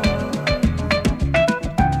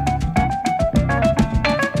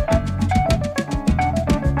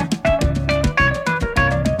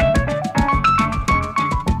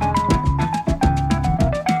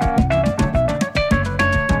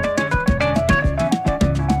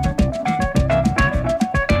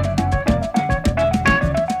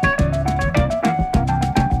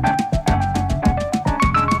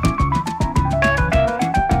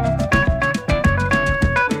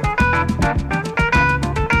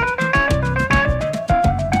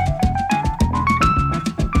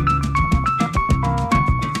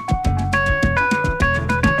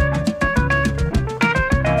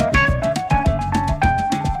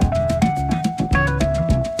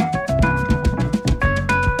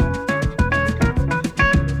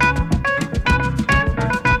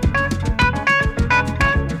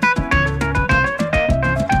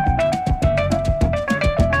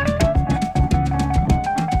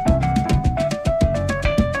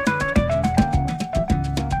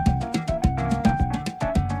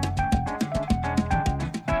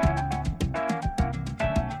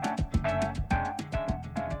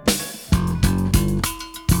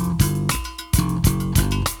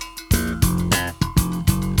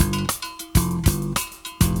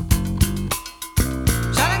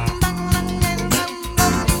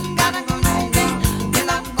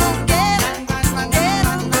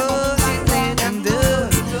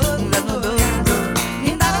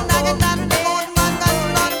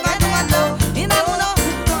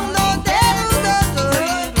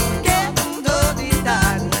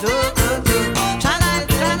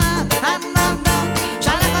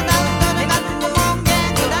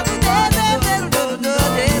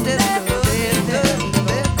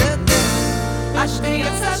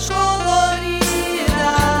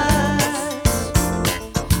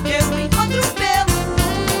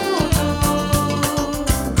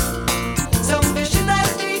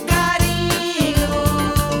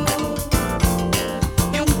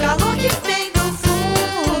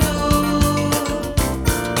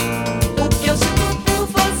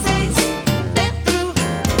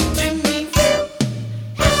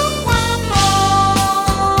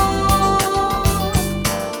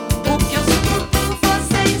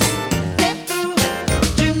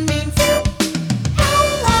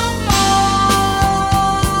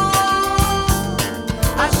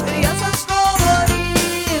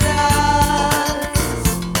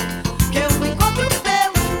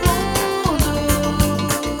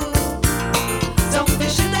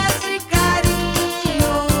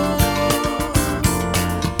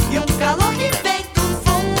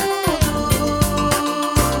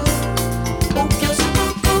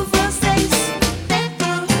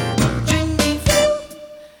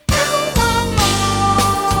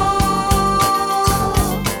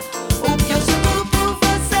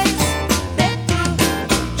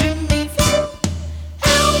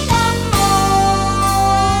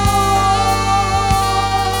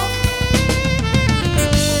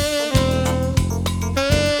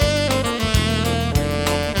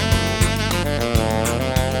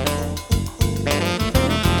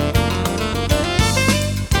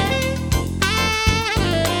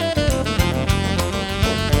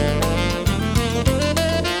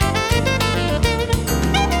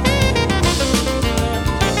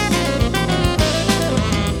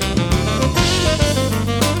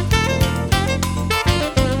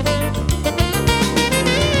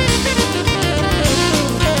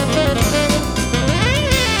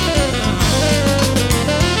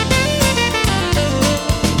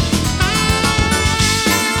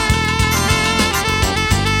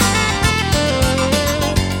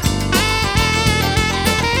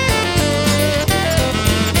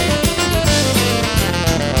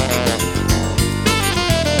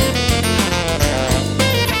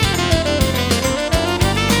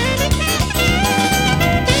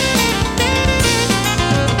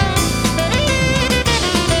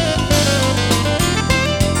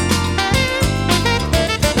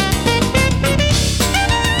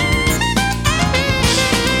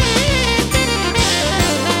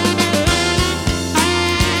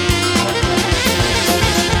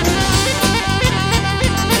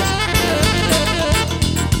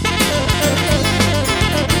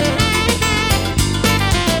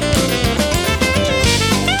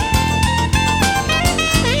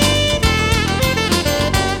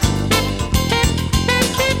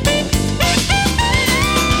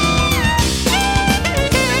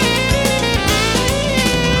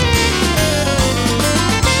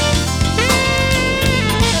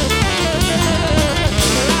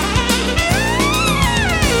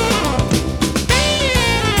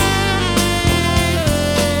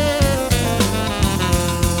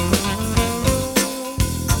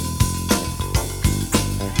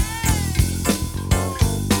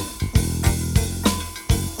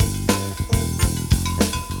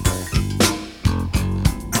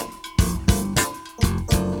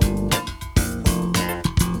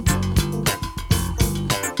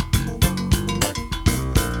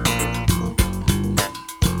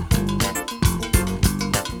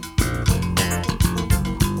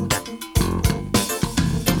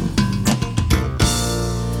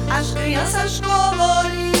 crianças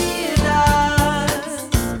coloridas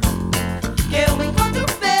que eu encontro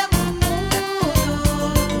pelo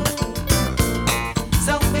mundo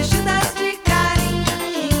são vestidas de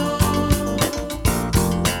carinho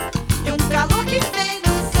e um calor que vem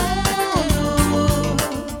do fundo.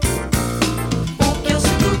 O que eu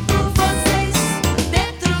sinto por vocês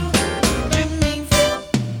dentro de mim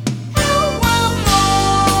é o amor.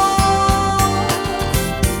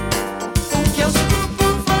 O que eu sinto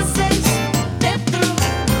por vocês dentro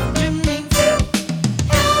de mim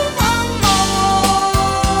é o amor.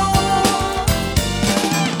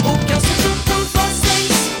 O que eu sinto por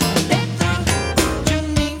vocês dentro de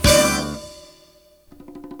mim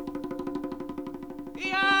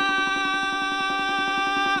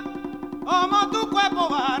Como tu cuerpo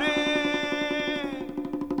vare,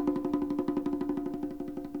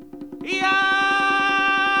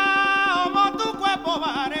 como tu cuerpo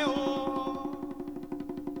vare,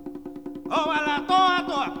 ojalá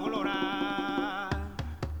toda colorada,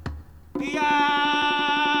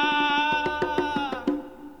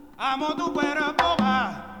 amo tu cuerpo va,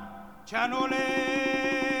 chanole,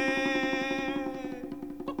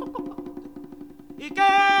 y que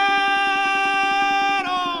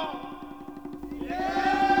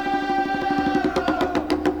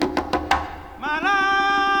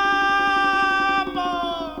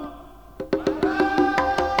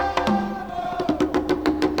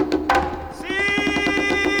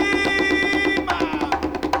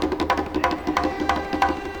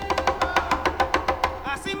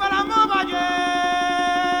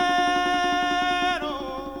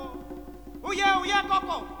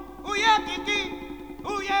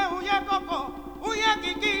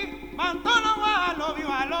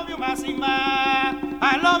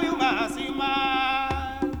I love you, Massima.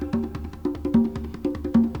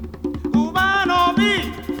 Cubano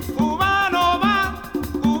vi, cubano va,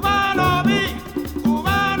 cubano vi,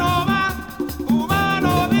 cubano va,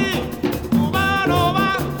 cubano vi, cubano va,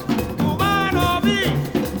 cubano vi,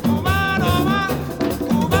 cubano va,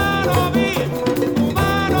 cubano vi,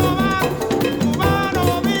 cubano va,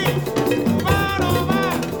 cubano vi, cubano va,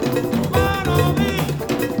 cubano vi,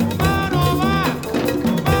 cubano va,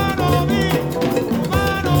 cubano vi.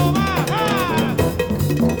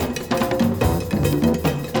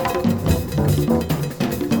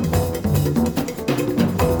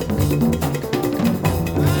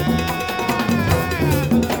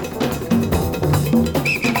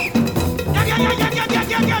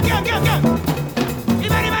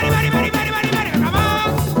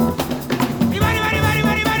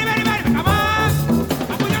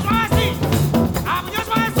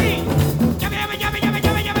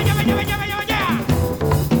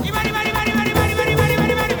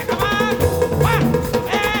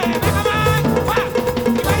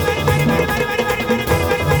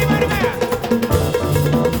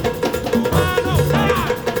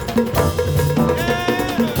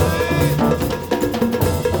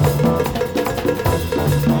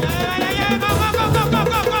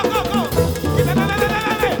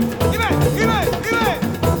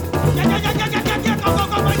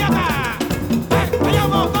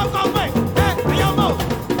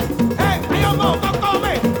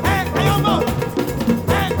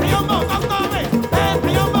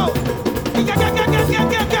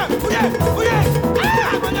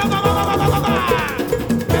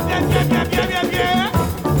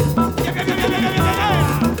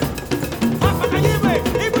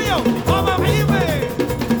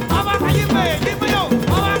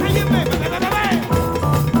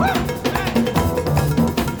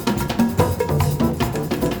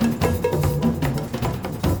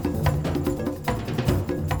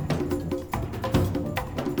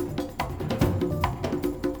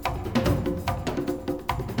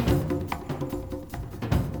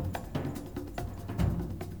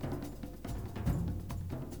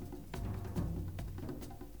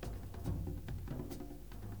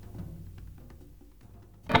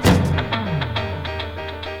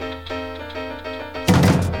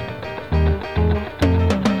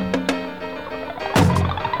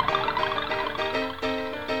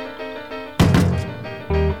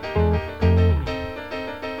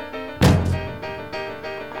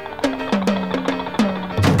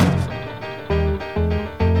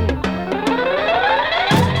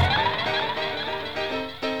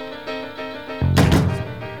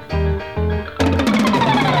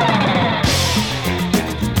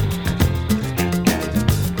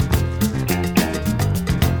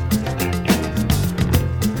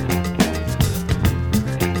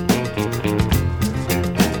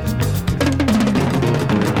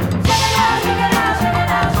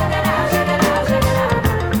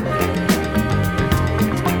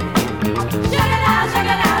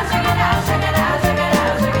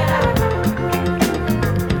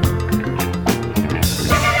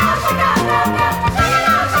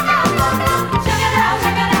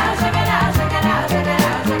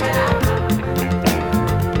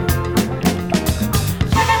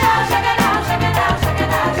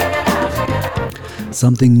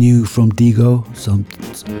 Something new from Digo,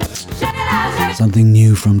 something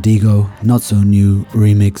new from Digo, not so new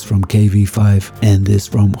remix from KV5, and this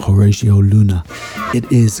from Horatio Luna.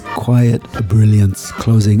 It is Quiet Brilliance,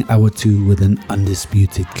 closing hour 2 with an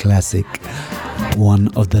undisputed classic, one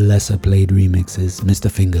of the lesser played remixes, Mr.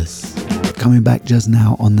 Fingers. Coming back just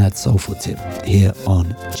now on that soulful tip here on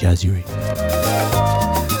Jazzury.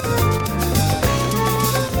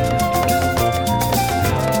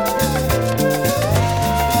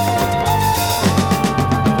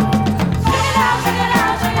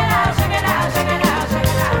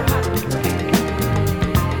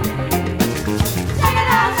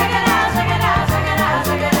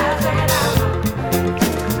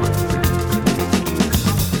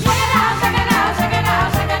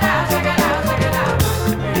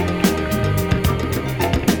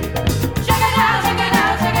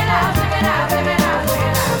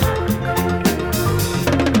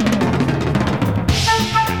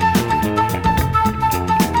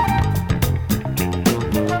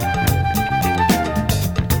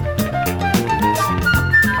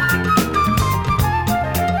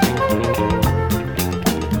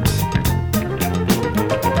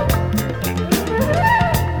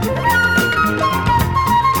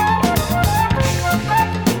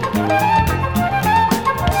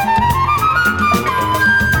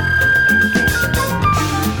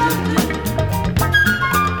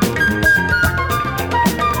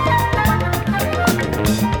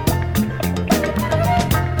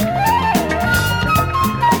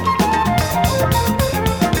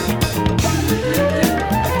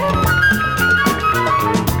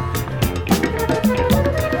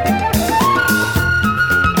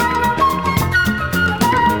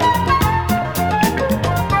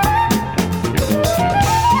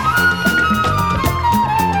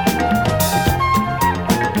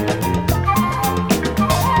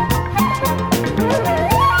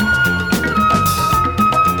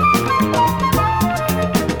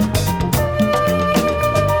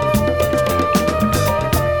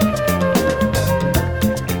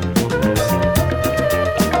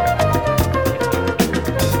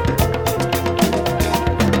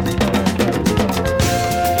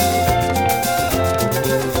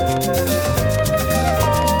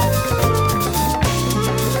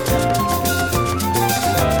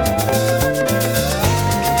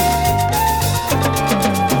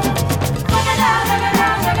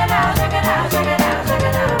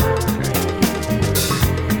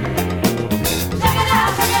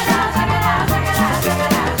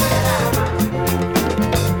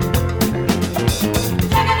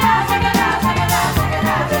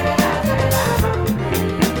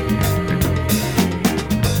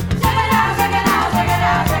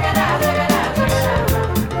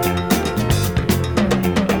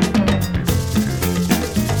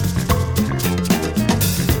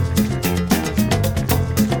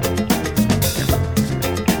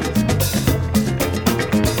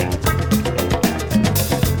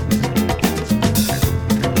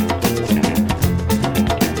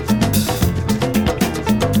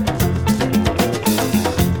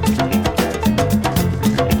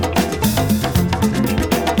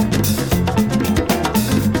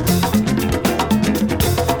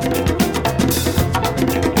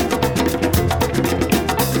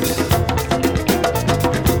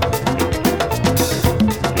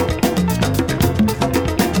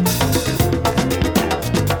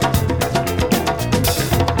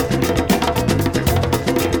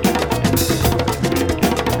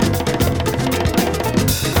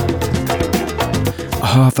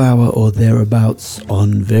 Half hour or thereabouts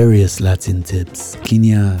on various Latin tips.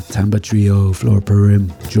 Kenya, Tamba Trio, Flora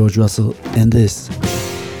Purim, George Russell, and this,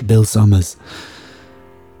 Bill Summers.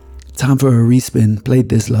 Time for a respin. Played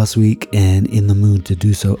this last week and in the mood to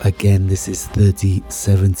do so again. This is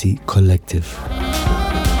 3070 Collective.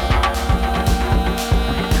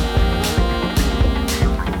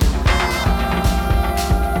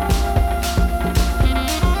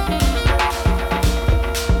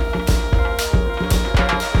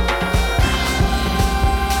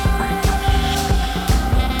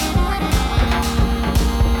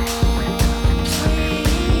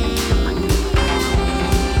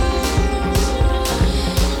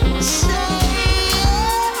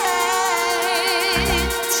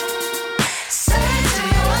 Say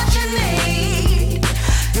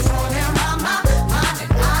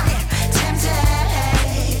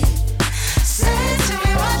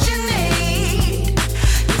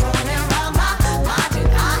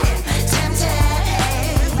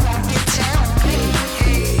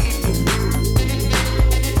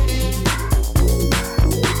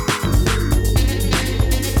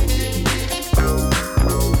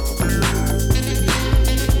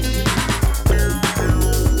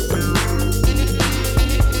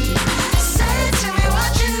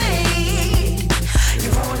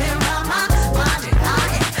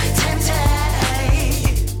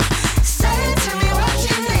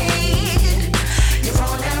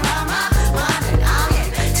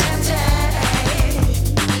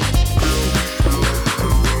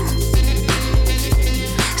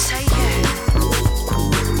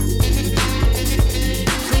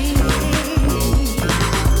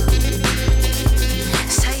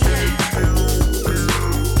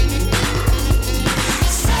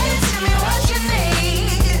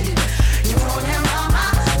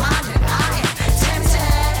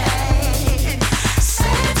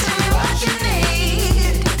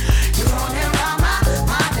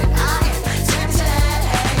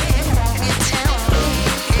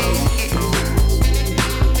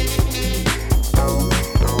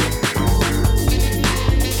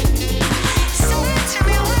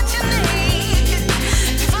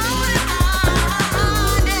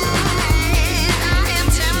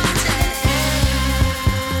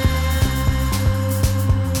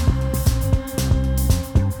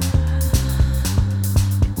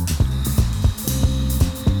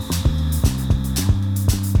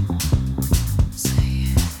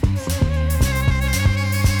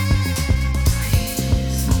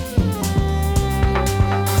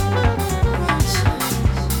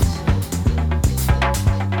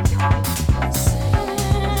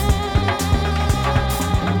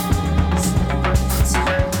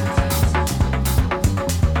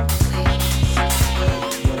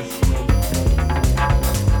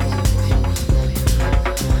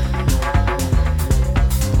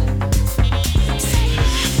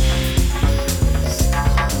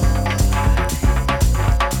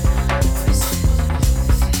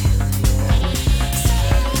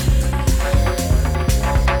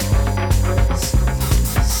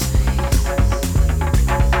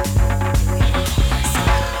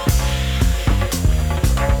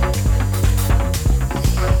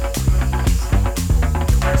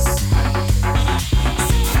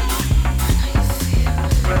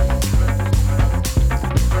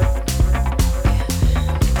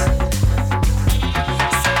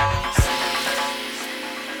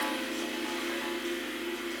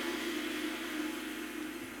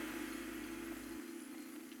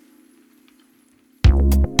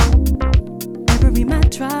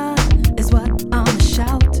try is what I'ma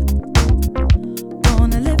shout.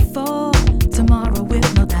 Gonna live for tomorrow with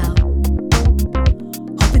no doubt.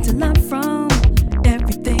 Hoping to learn from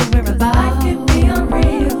everything we're about. Life can be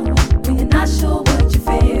unreal when you're not sure what you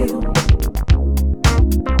feel.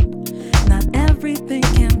 Not everything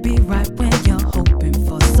can be right when you're hoping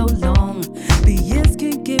for so long. The years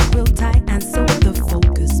can get real tight, and so the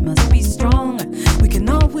focus must be strong. We can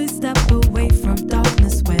always step away from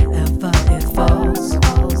darkness wherever it falls.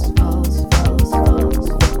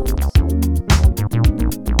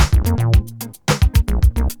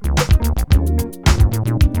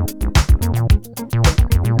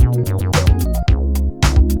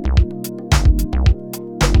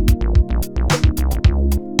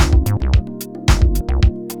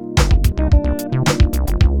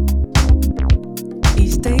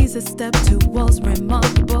 Each day's a step towards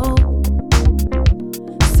remarkable.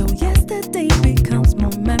 So yesterday becomes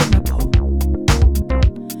more memorable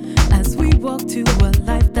as we walk to a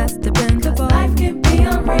life that's dependable. Life can be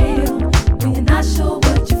unreal when you're not sure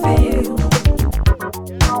what you feel.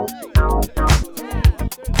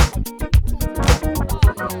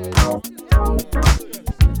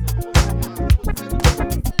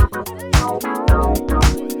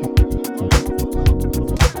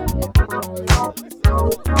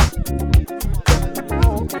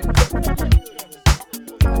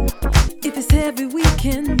 If it's heavy, we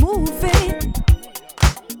can move it.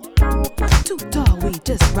 Too tall, we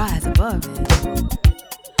just rise above it.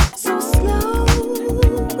 So slow,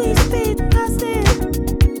 we speed past it.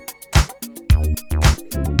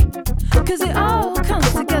 'Cause it all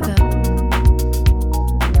comes together.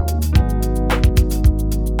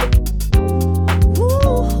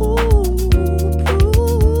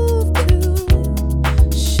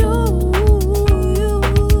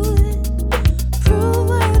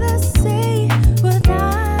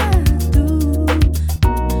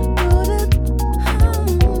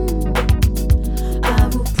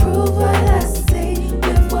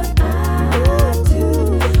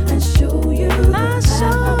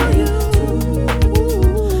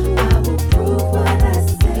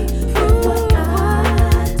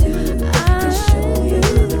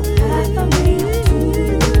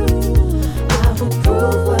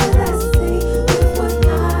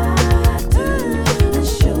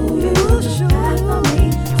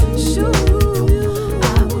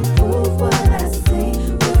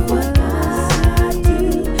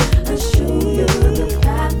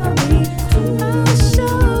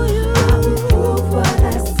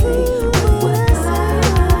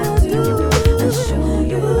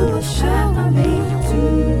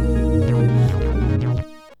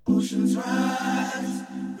 Oceans rise,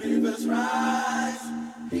 rivers rise,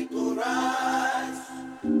 people rise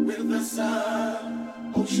with the sun.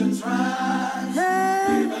 Oceans rise,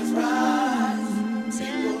 rivers rise,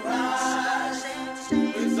 people rise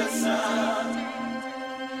with the sun.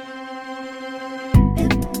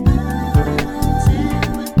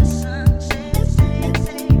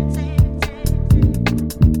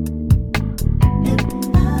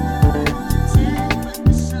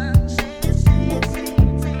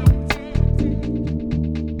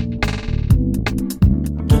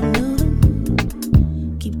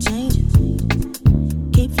 Keep changing,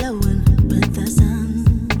 keep flowing with the sun.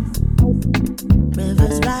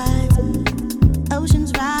 Rivers rise,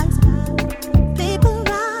 oceans rise, people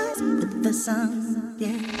rise with the sun.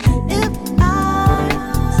 Yeah. If I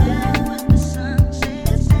could set the sun,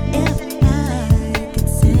 if I could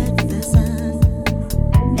set the sun.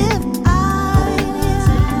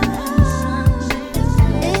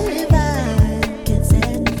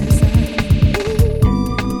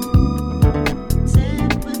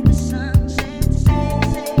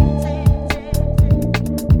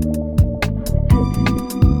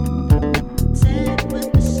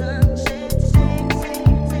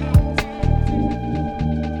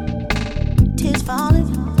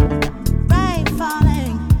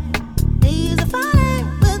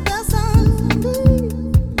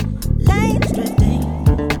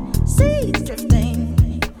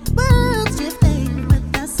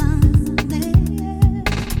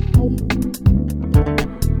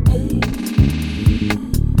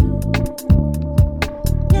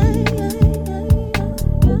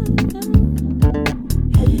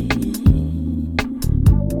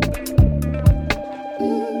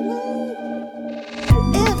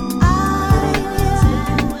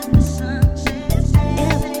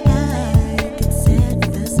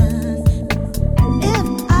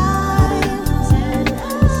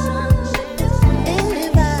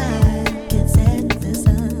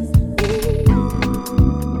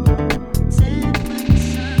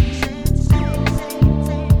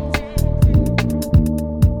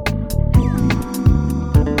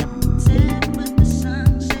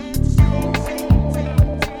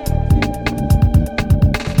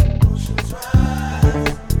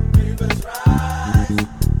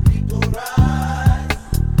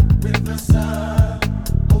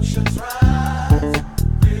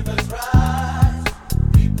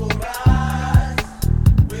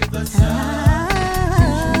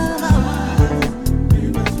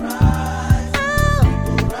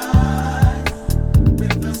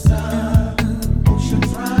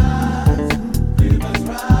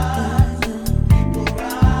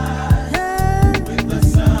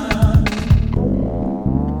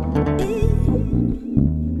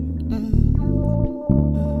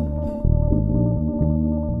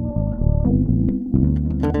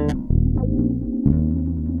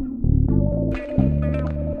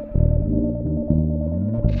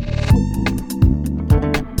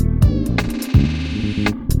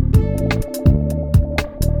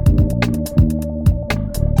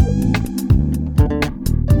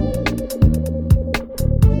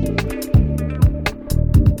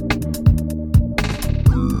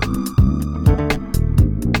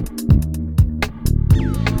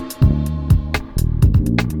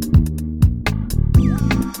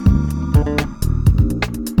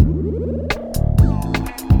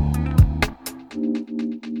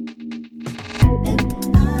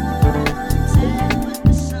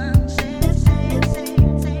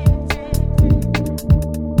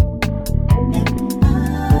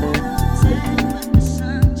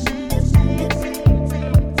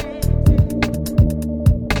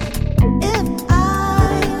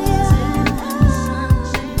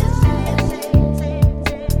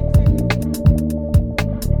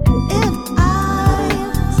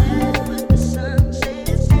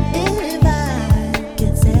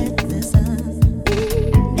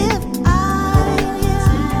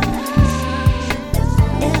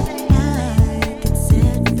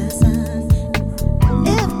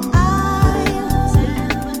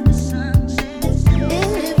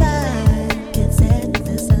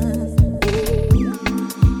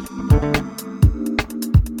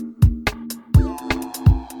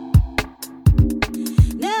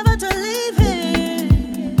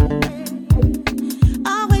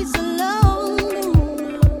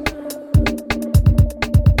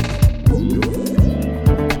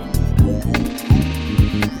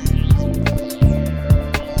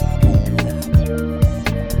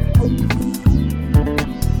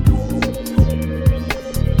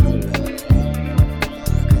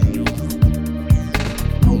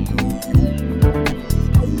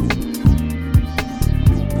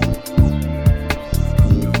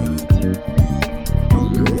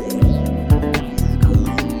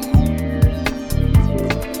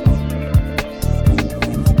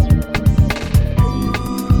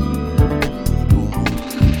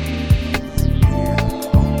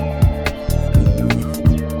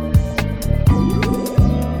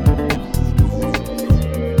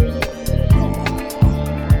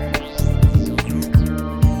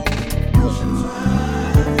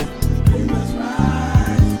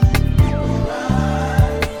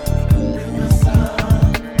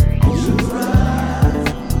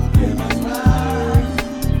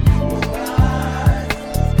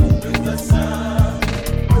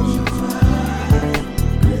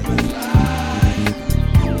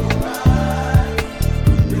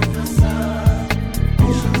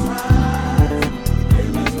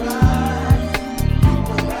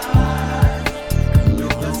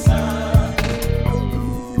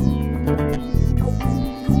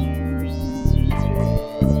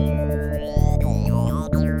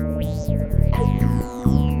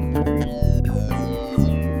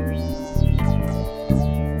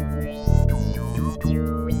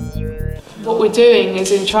 we're doing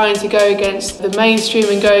is in trying to go against the mainstream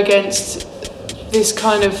and go against this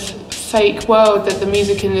kind of fake world that the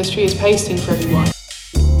music industry is pasting for everyone.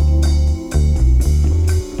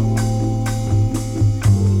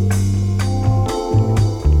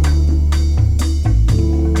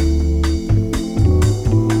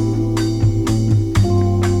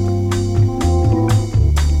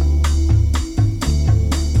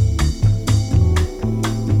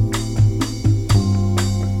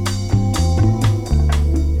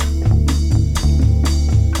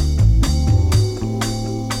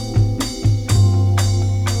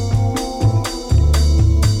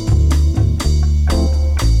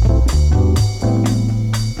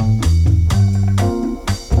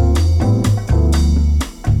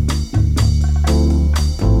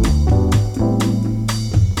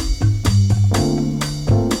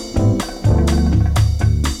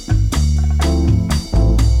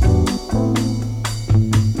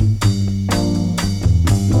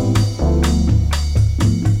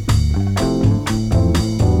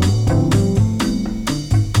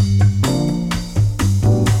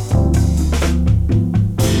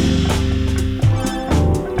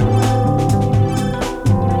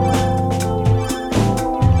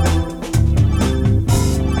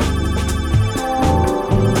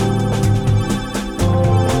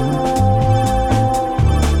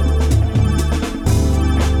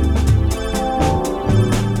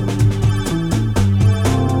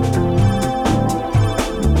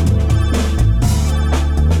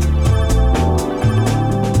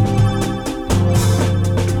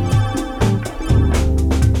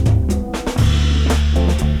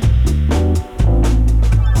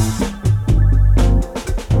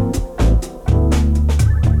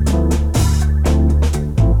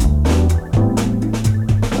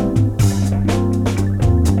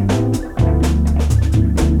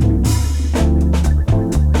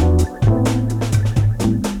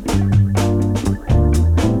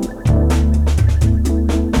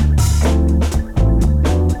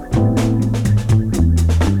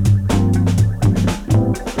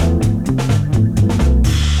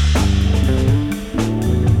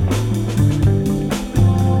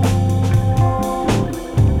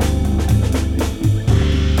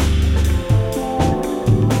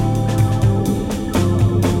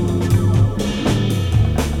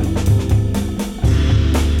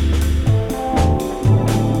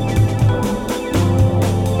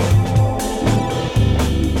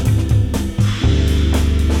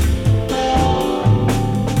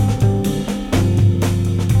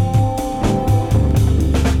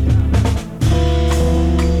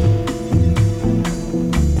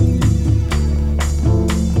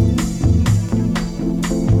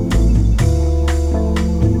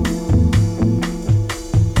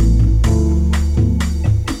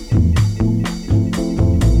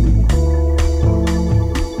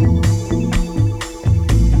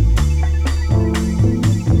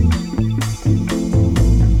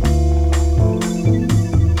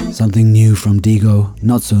 Something new from Digo,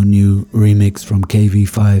 not so new remix from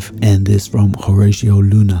KV5, and this from Horatio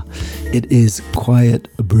Luna. It is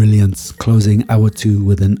Quiet Brilliance, closing hour 2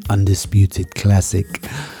 with an undisputed classic.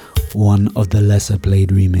 One of the lesser played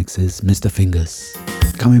remixes, Mr. Fingers.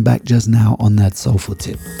 Coming back just now on that soulful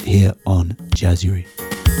tip here on Jazzury.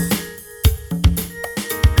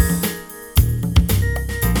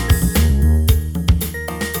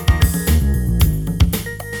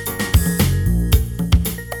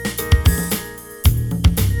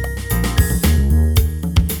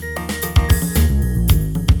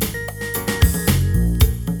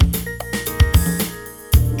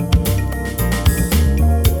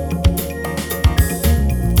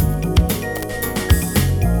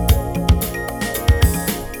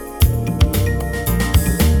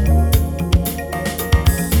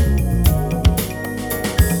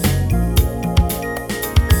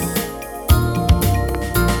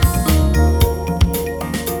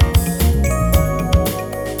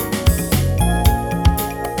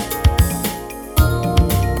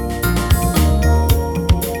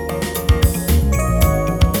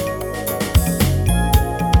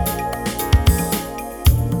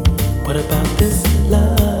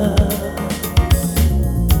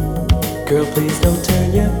 Girl, please don't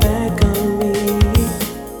turn your back on me.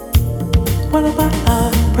 What about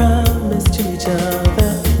our promise to each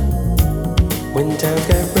other? When times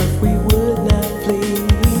got rough, we would not flee.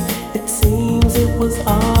 It seems it was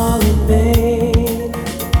all in vain,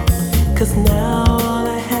 'cause now all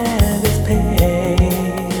I have is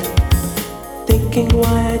pain, thinking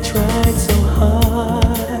why I tried so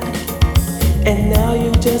hard, and now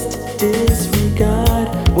you just disregard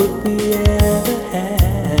what we ever had.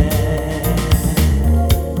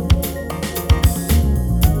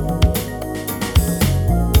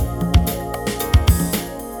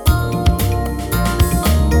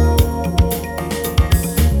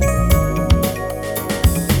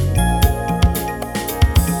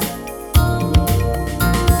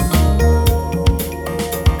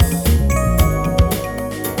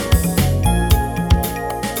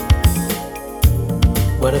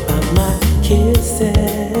 my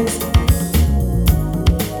kisses,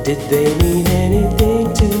 did they mean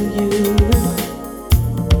anything to you?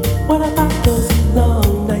 What about those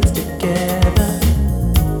long nights together?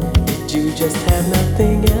 Did you just have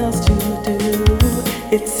nothing else to do?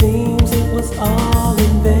 It seems it was all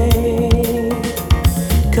in vain,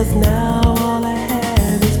 'cause now all I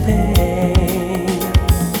have is pain,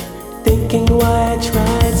 thinking why I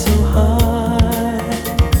tried so hard,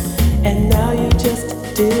 and now you just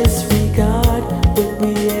disregard what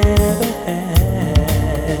we ever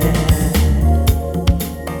had.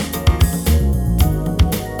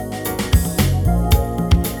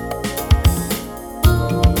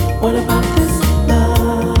 What about this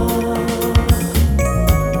love?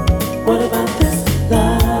 What about this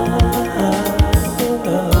love?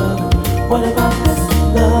 What about this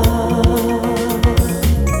love?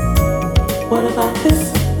 What about this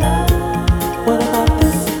love? What about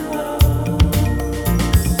this love?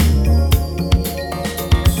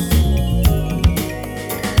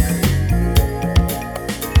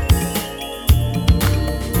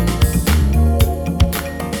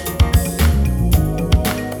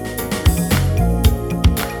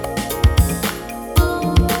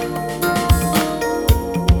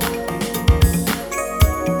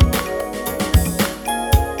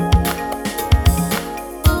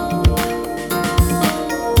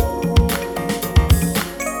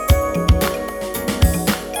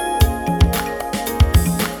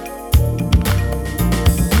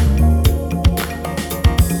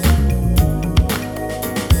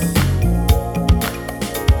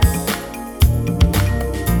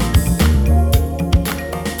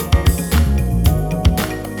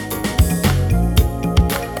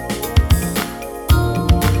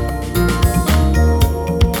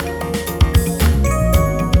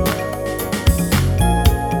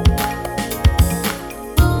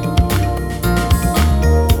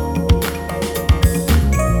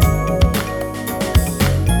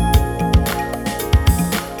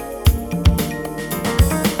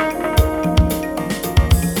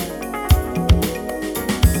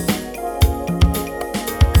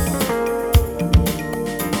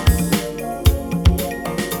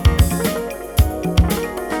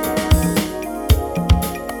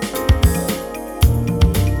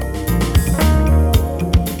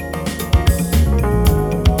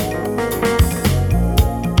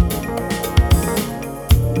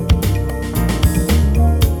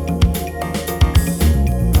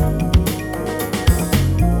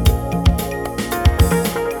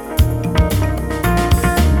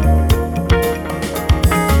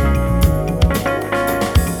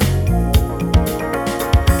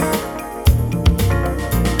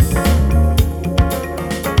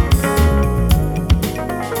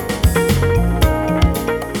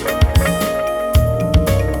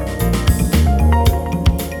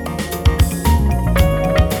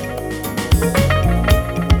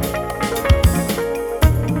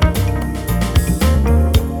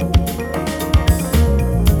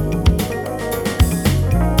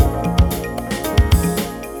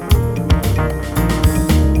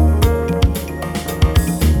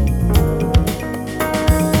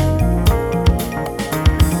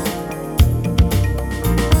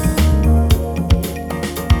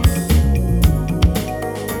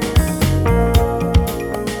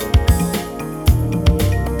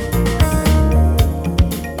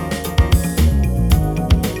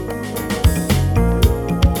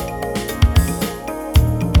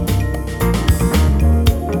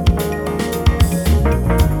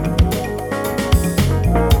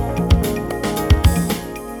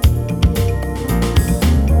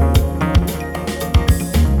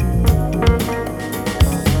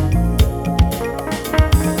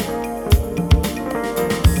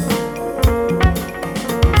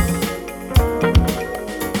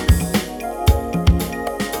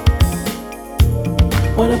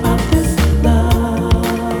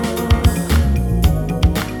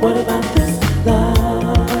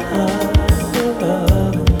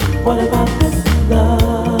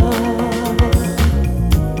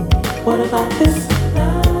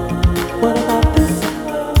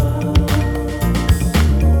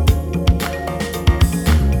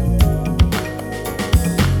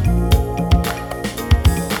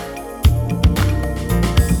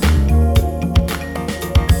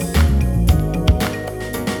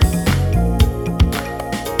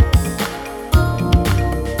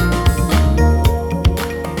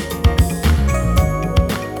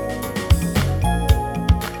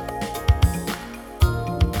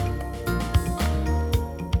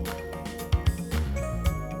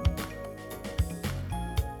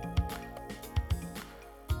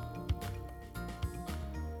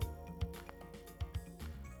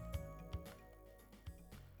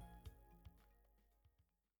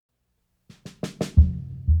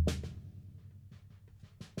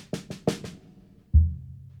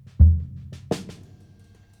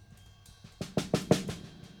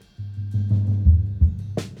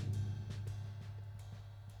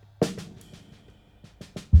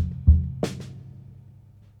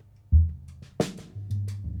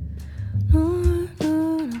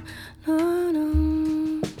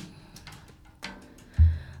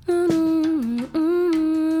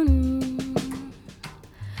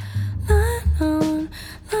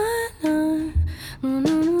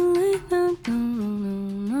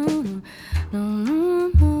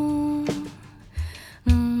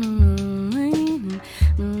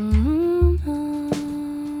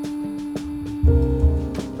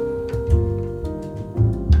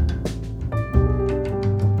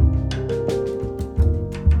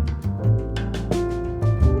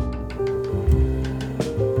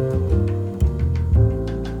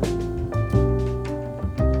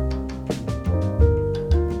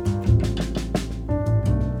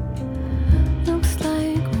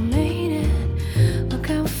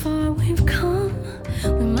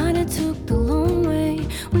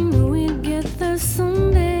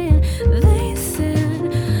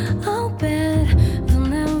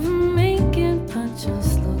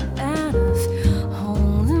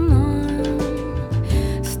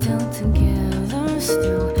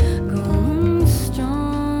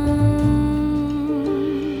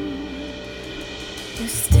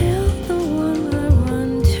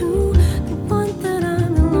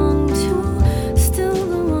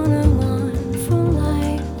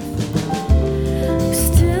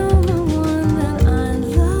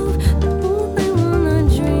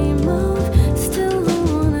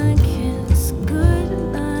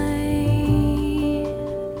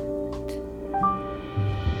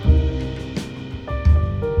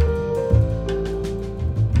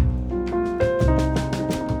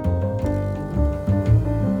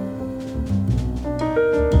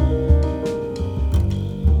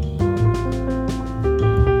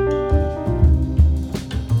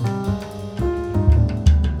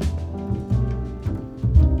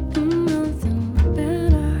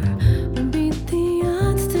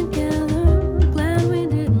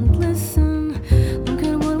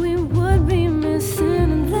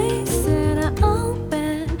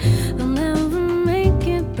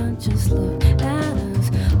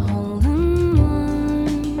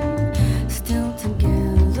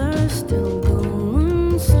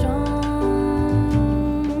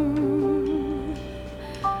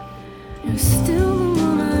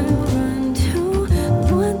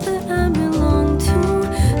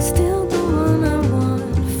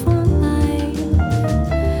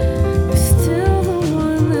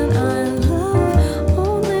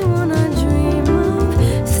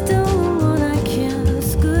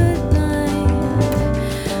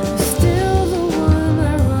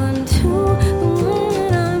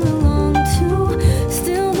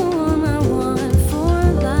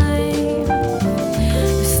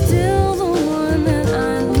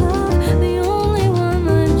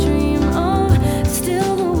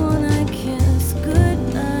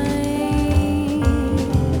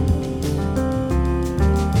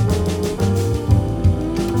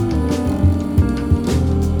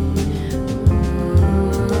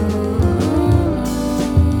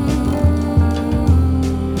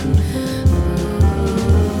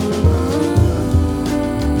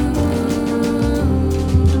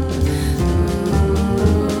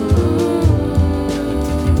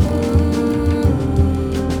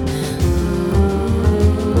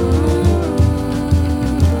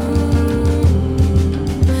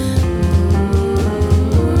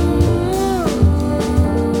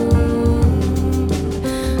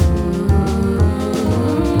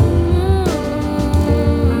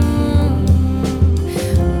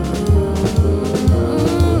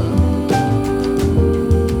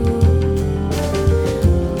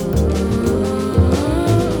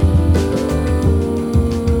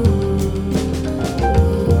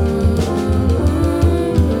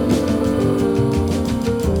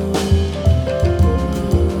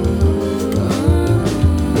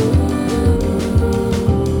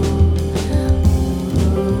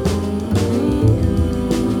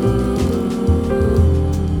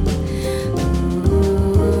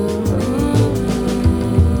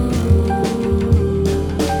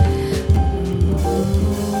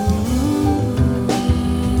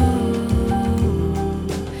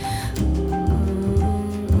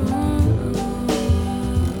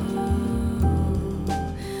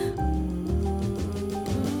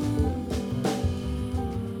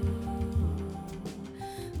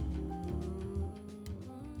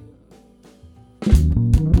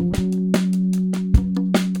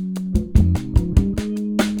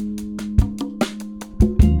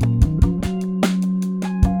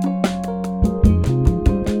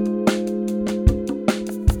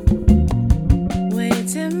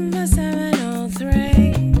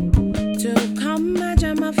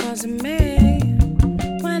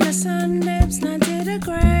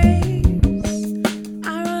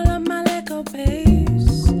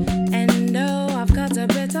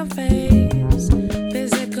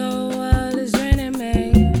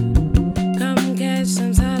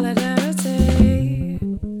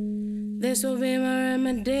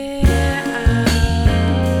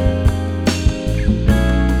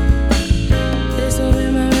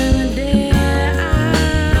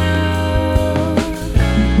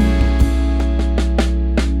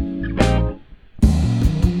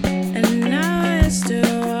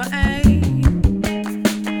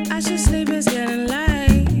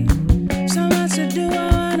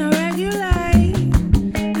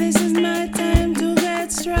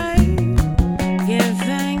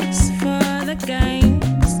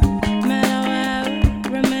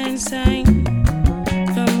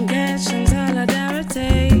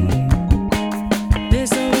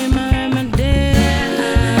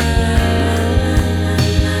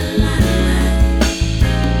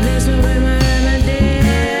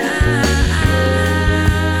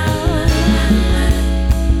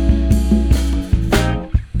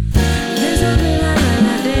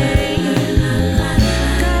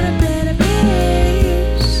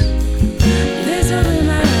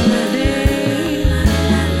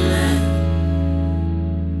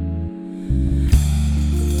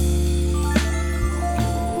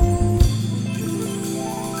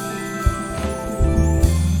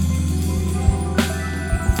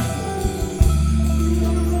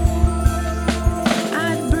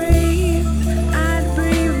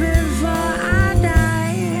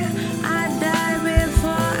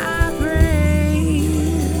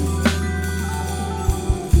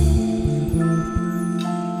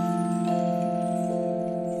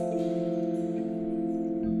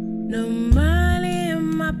 no money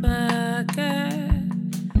in my pocket.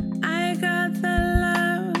 I got the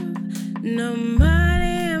love, no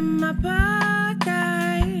money in my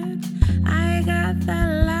pocket. I got the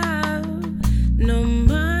love, no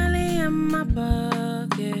money in my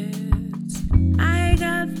pockets. I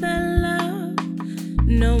got the love,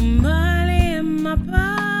 no money in my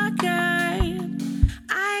pocket.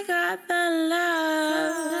 I got the love.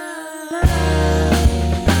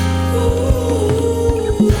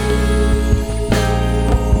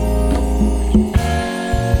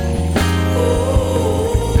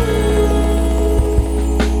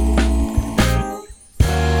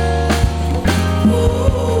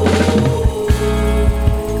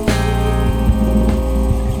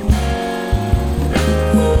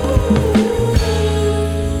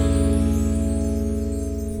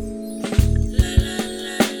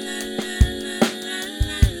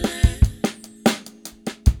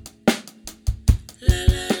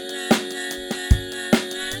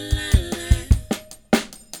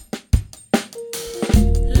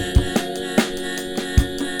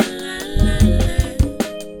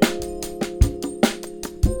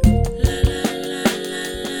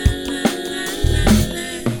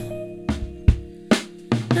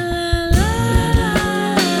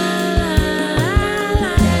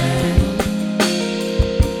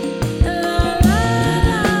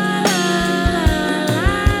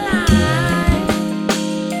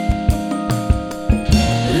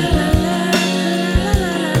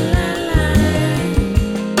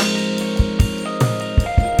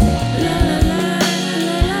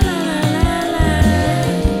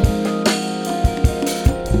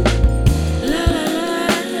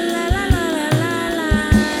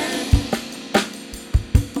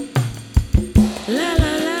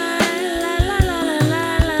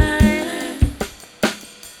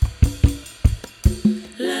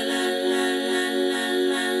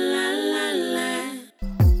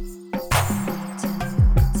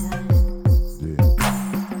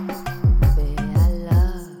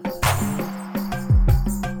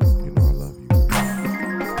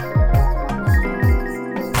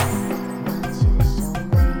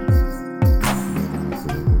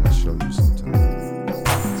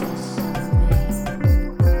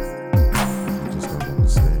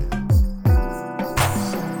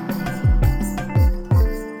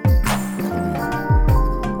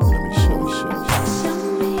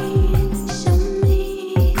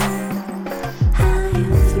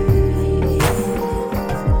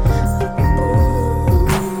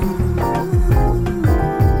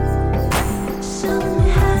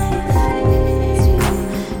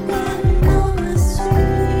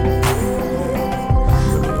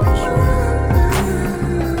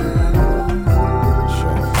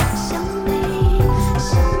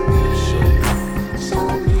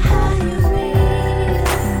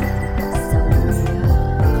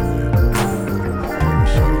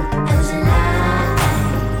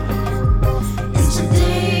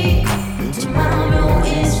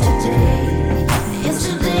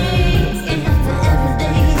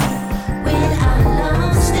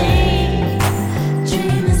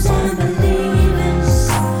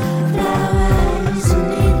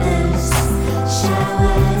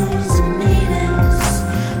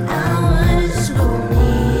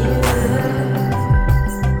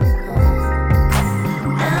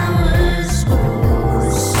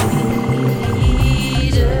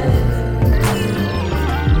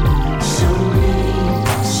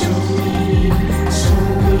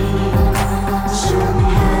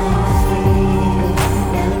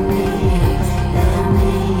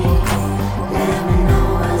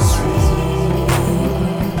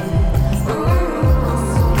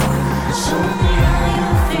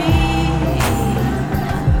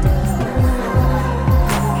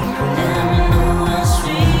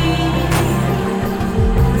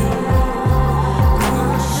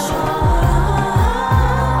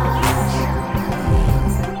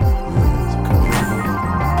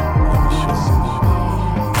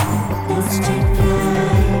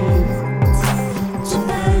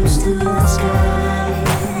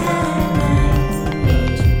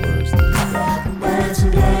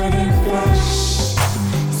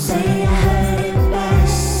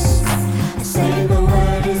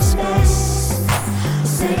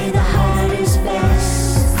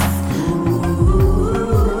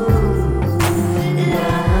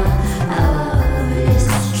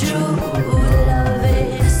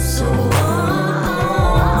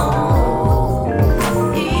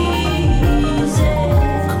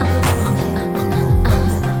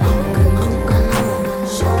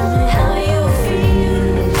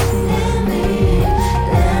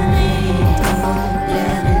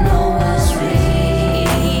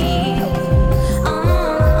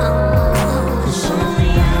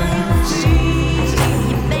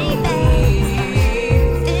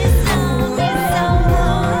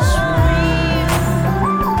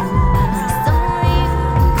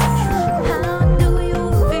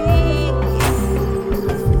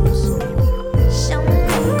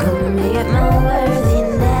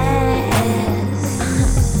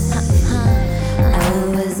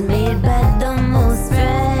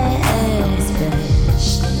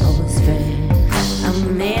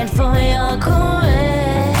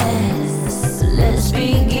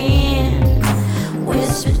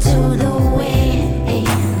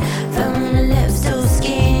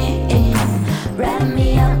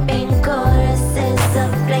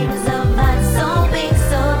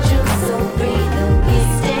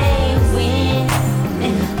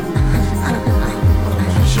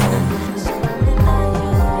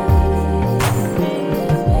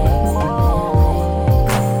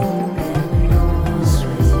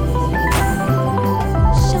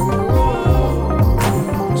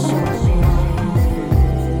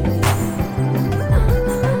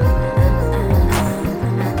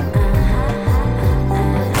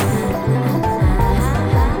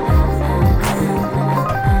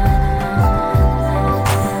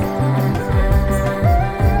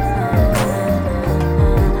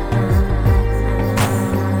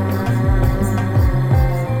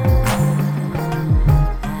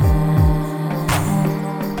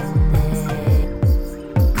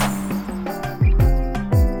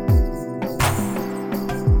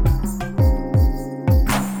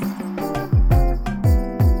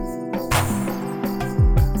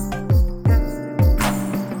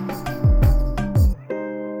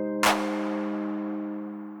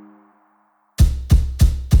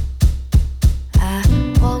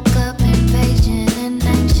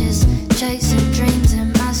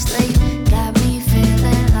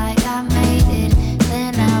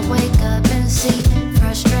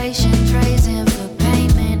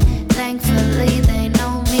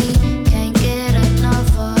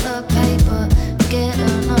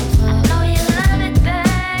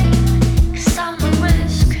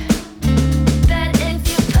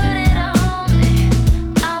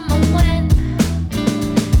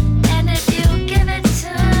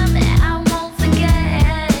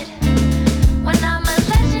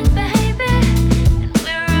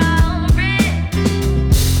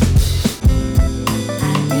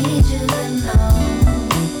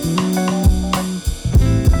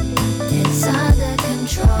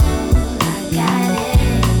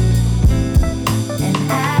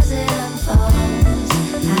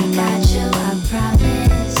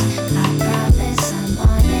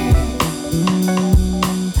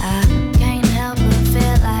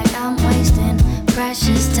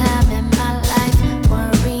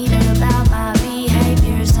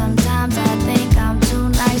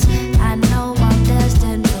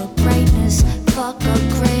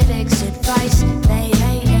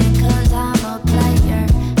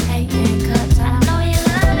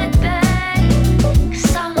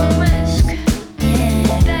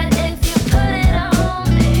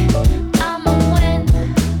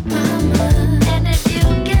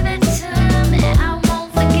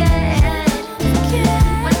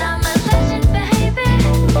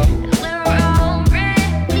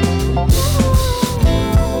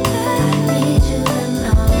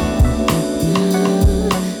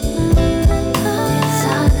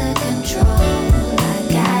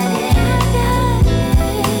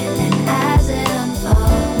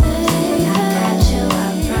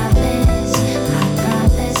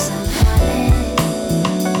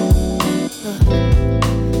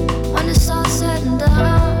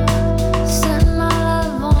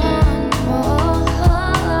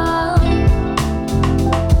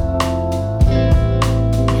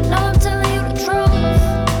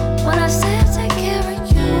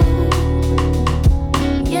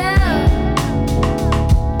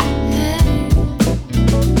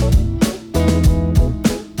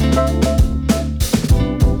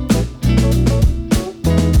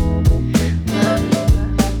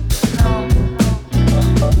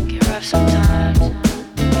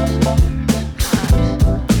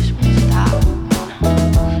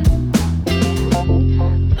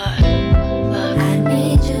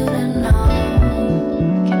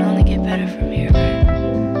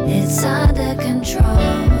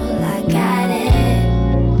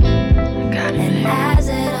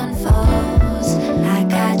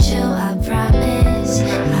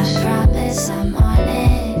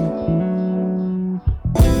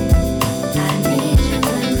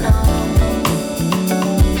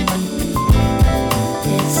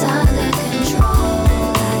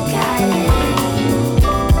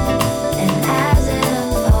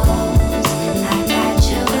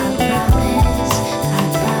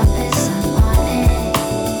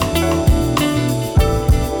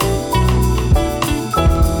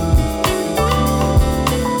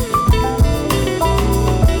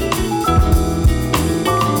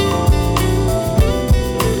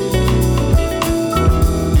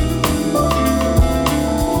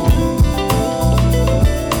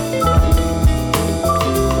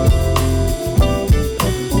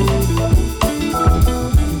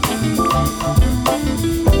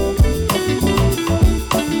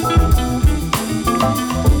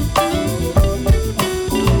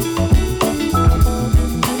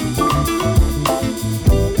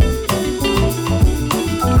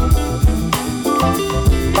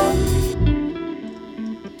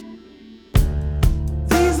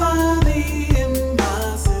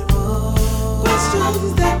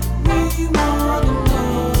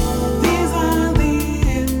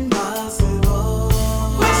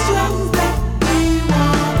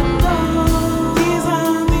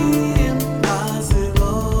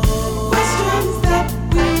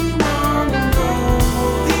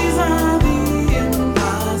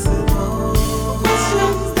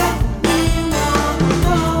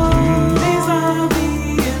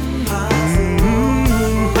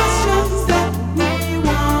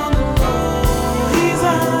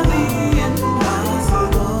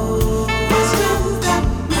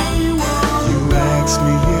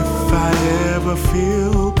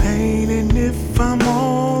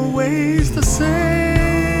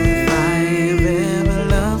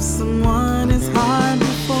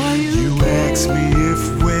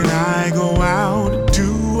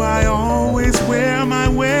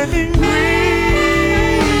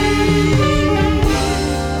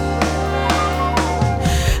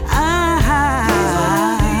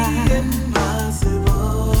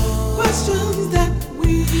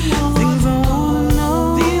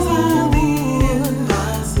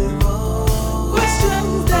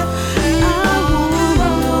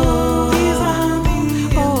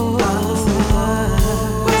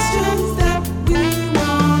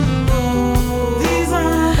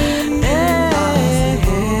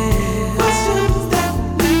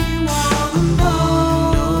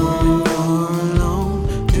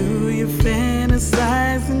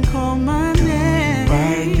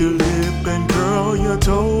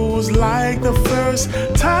 first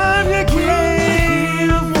time you came.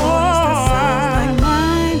 Like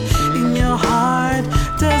mine in your heart,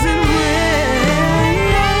 does it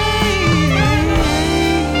ring?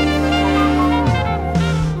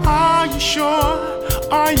 Are you sure?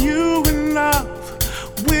 Are you in love?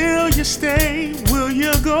 Will you stay? Will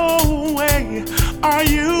you go away? Are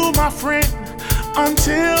you my friend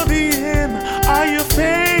until the end? Are you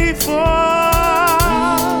faithful?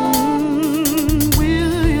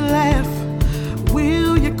 Will you laugh?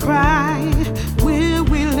 Will you cry? Will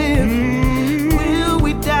we live? Will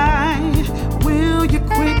we die? Will you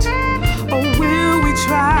quit? Or will we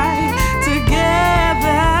try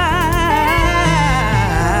together?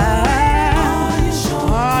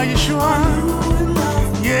 Are you sure?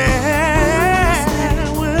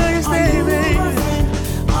 Yeah. Will you stay, baby?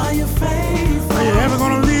 Are you faithful? Are you ever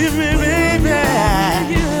gonna leave me, baby?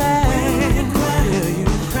 Will you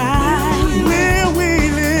cry? Will we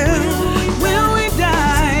live? Will we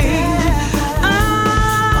die?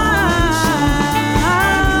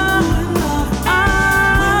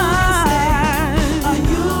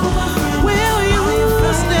 Will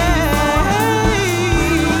you stay?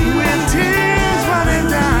 When tears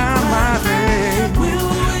running down my face,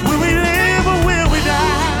 will we live or will we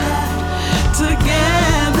die?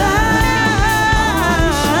 Together.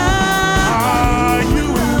 Are you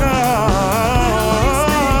in love?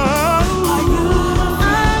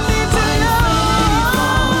 I need to know.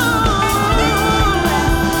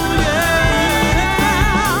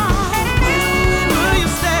 Will you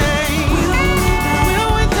stay? Will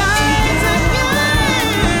we die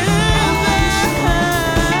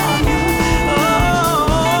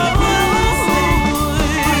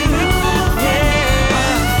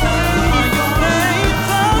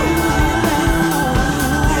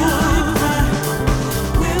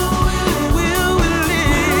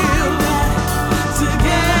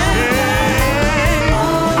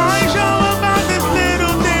Are you sure about this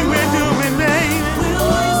little thing we're doing, babe?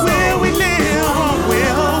 Will we live or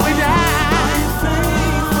will we die?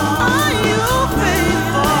 Are you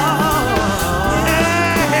faithful?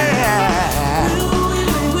 Yeah.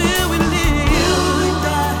 Will we live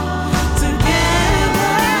together?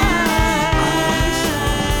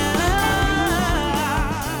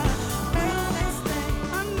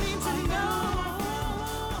 I need to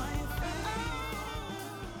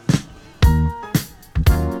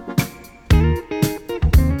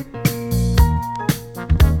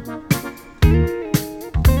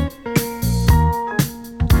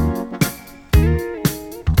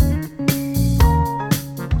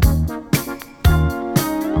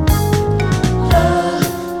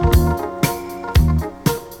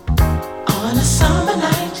On a summer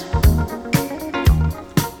night,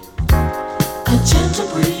 a gentle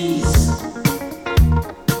breeze.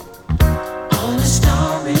 On a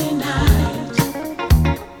starry night,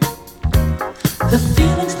 the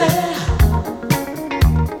feeling's there.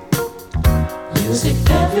 Music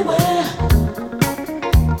everywhere.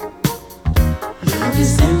 Love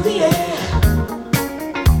is in the air.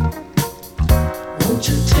 Won't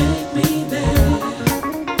you take me there?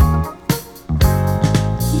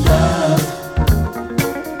 Love,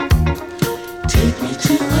 take me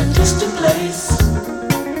to a distant place,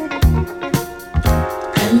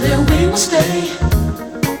 and there we will stay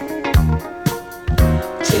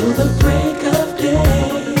till the break of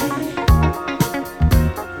day.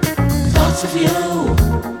 Thoughts of you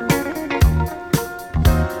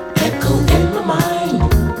echo in my mind,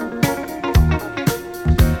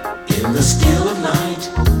 in the still of night,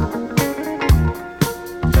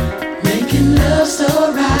 making love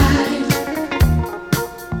so right.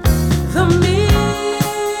 The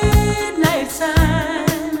midnight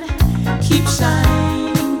sun keeps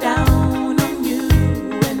shining down on you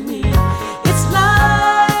and me. It's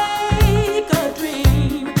like a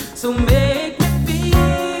dream, so make me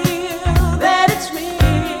feel that it's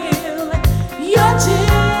real. Your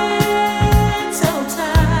gentle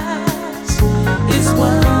touch is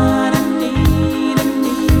what I need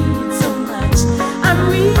so much. I'm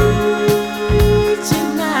reaching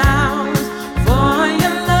out for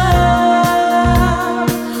your love.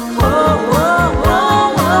 Oh, oh,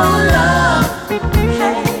 oh, oh, love.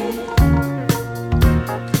 Hey,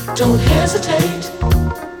 Don't hesitate.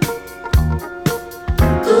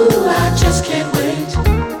 Ooh, I just can't wait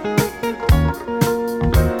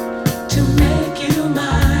to make you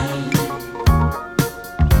mine.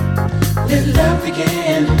 Let love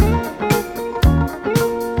begin.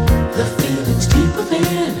 The feeling's deep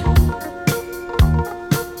within.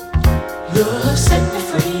 Love set me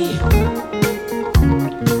free.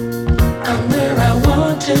 I'm where I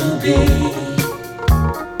want to be.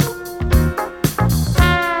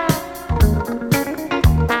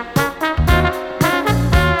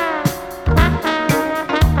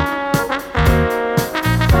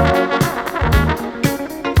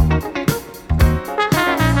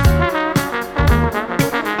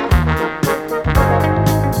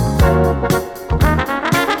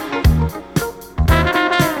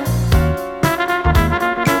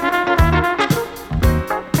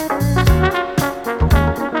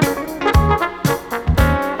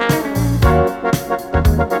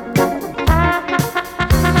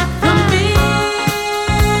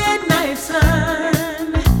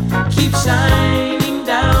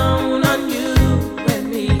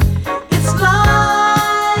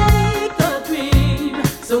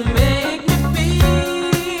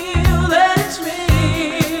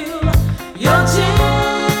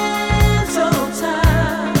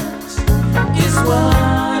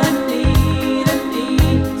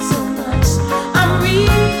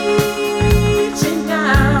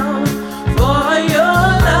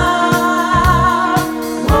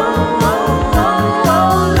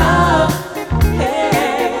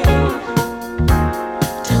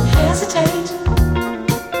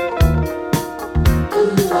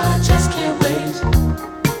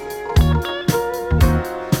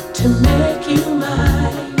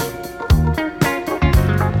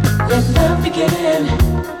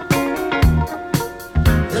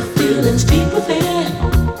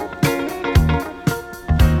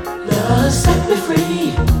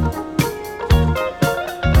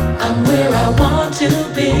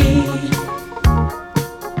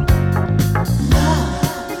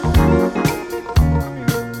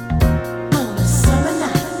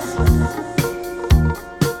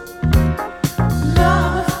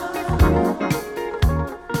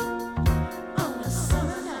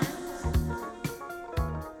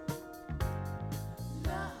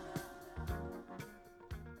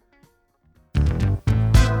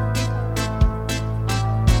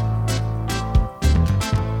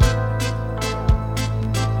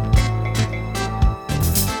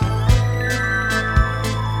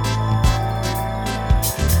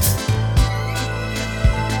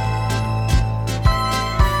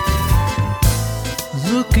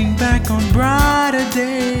 on brighter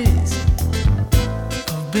days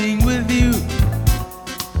of being with you.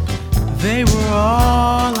 They were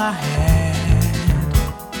all I had.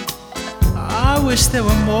 I wish there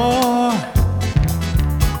were more.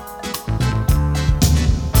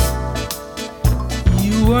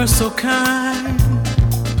 You were so kind.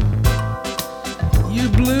 You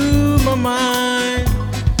blew my mind.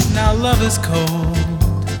 Now love is cold,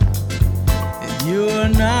 and you're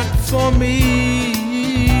not for me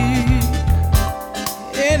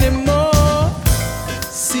anymore.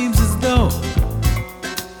 Seems as though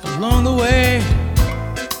along the way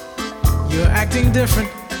you're acting different.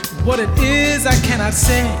 What it is I cannot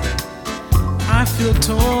say. I feel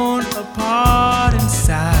torn apart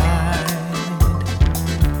inside.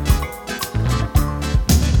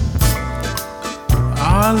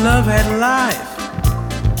 Our love had life,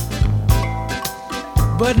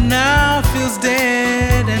 but now feels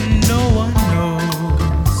dead, and no one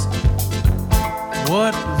knows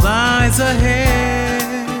what lies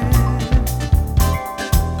ahead.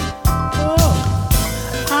 Oh,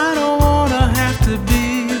 I don't wanna have to be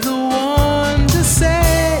the one to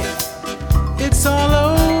say it's all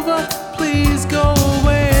over, please go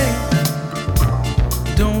away.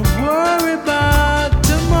 Don't worry about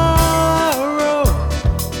tomorrow,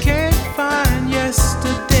 can't find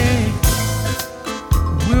yesterday.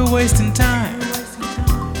 We're wasting time.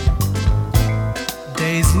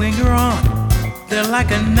 Days linger on, they're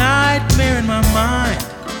like a nightmare in my mind.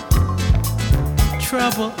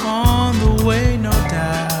 Trouble on the way, no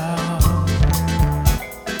doubt.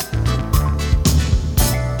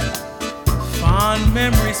 Fond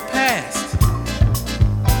memories past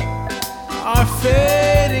are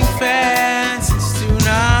fading fast. Soon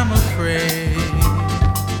I'm afraid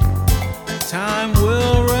time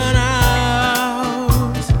will run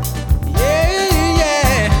out. Yeah,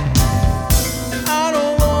 yeah. I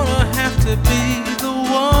don't wanna have to be the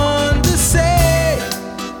one to say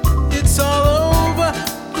it's all over,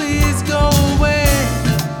 please go away.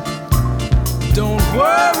 Don't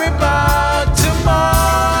worry about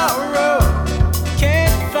tomorrow,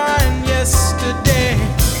 can't find yesterday.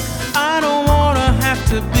 I don't wanna have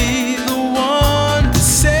to be the one to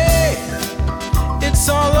say it's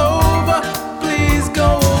all over, please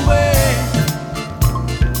go away.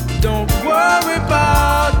 Don't worry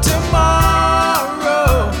about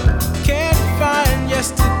tomorrow, can't find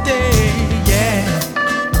yesterday, yeah.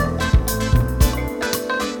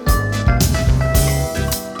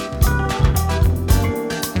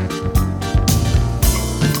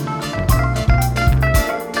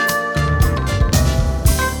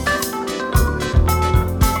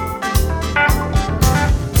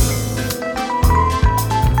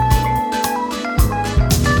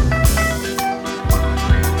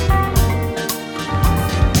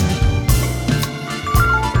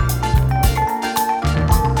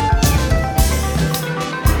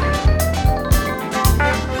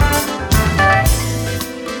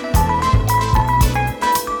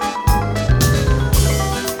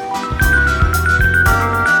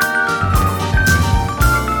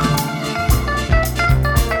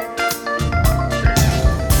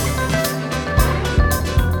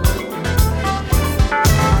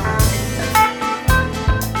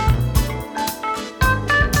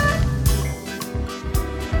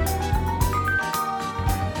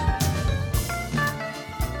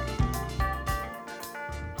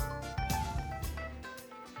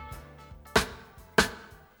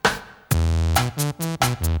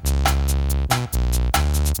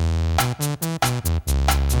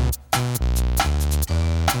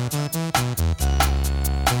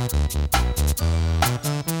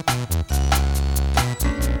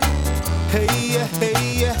 Hey, yeah, hey,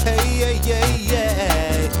 yeah, hey, yeah, yeah,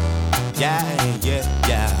 yeah. Yeah, yeah,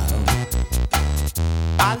 yeah.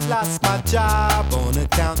 I lost my job on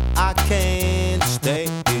account I can't stay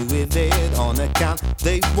with it. On account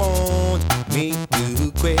they want me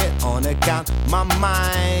to quit. On account my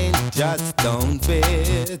mind just don't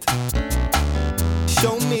fit.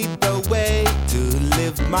 Show me the way to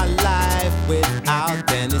live my life without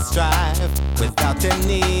any strife, without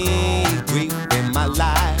any grief in my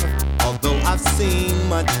life. Although I've seen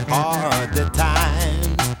much harder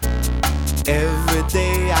times, every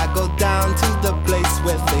day I go down to the place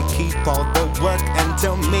where they keep all the work and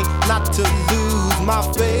tell me not to lose my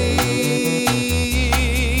faith.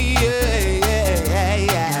 Yeah, yeah,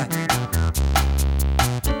 yeah.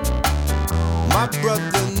 My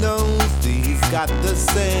brother knows he's got the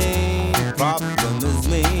same problem as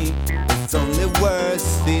me. It's only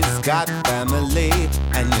worse, he's got family,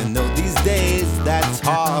 and you know these days that's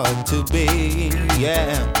hard to be,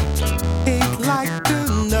 yeah. He'd like to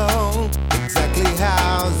know exactly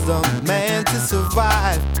how the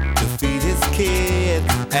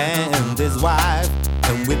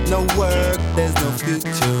there's no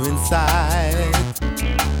future inside.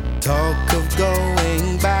 Talk of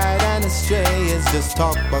going bad and astray is just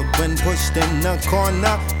talk, but when pushed in a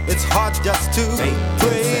corner, it's hard just to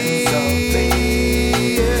pray.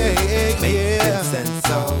 Making sense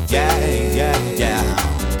of it. Yeah.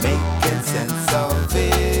 Making sense of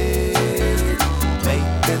it.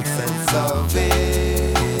 Making sense of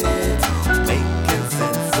it. Making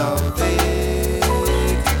sense of it.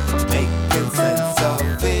 Making sense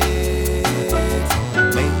of it.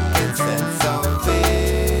 Making sense of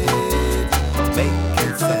it.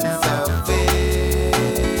 Making sense of it.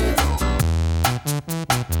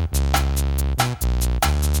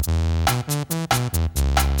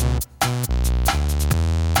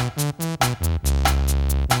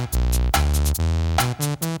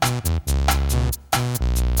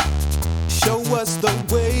 Show us the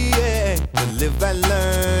way to live and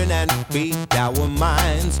learn and feed our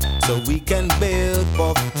minds so we can build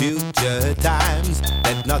for future times.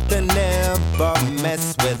 Let nothing ever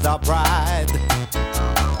mess with our pride.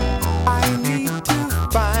 I need to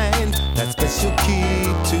find that special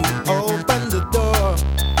key to open the door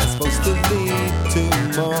that's supposed to lead to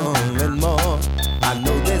more and more. I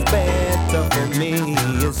know there's better for me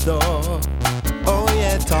in store. Oh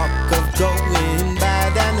yeah, talk of going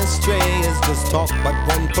bad and astray is just talk, but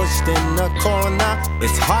when pushed in a corner,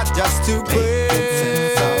 it's hard just to pray. Making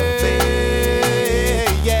sense of it.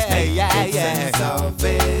 Yeah. Sense of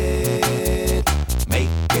it.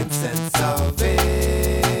 Making sense of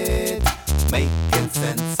it. Making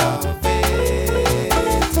sense of it.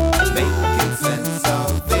 Making sense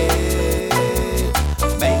of it.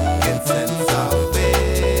 Making sense of it.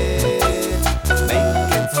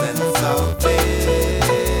 Making sense of it.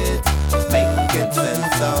 Making sense of it. Making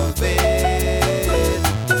sense of it.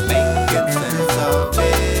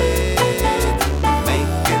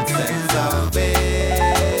 Making sense of it.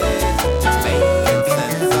 Making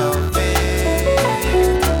sense of it.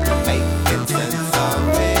 Making sense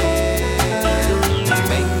of it.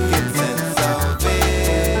 Making sense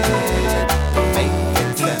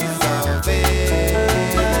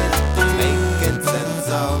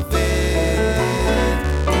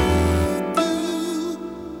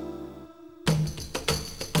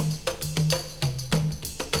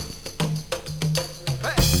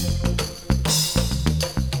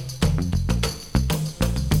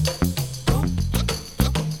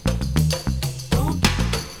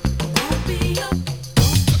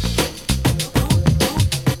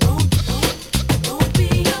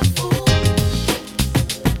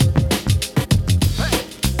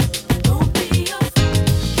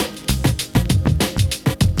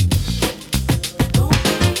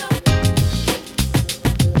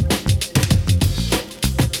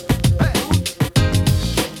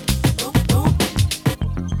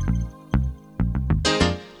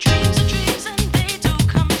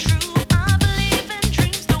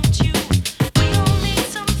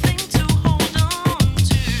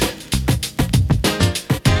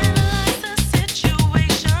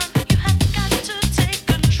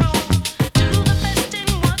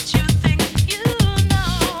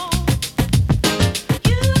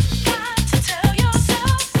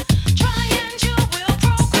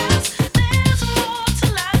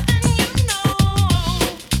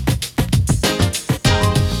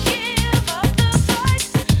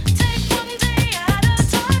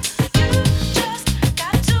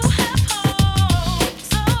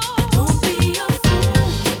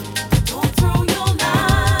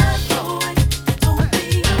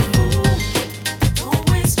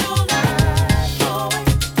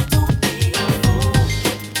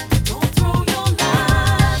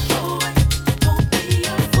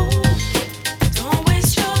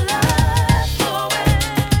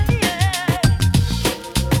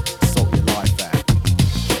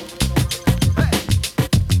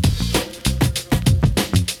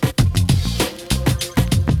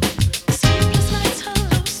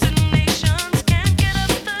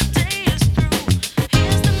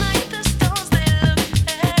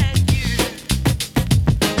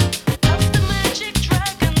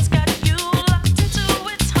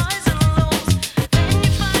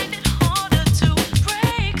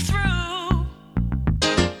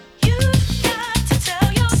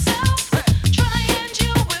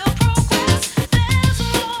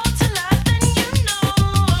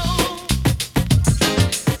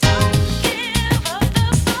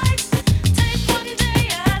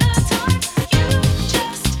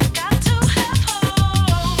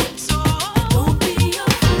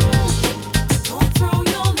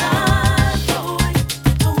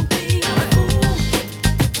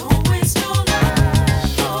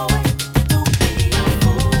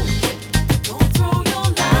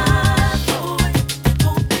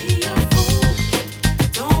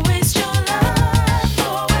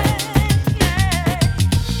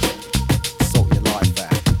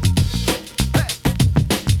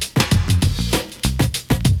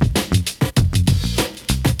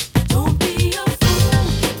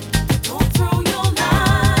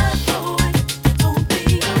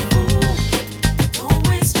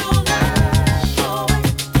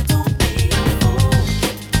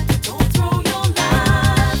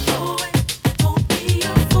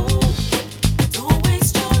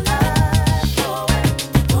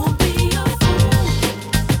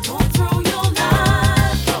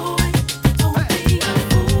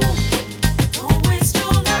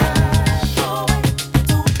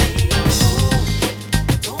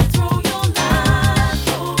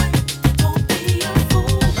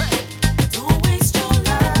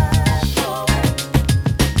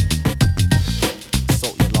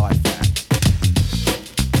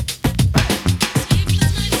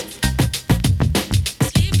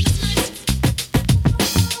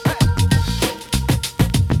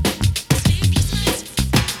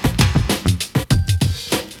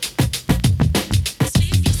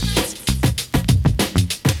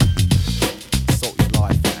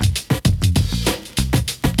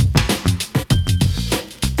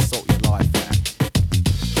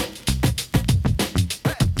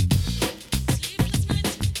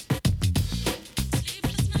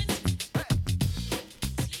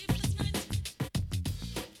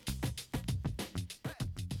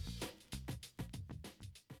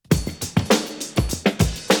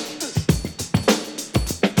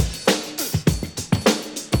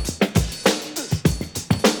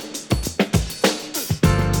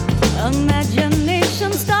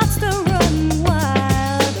Imagination starts to run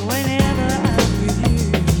wild whenever I'm with you.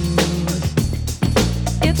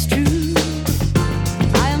 It's true,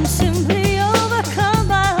 I am simply overcome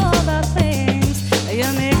by all the things you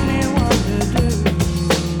make me want to do.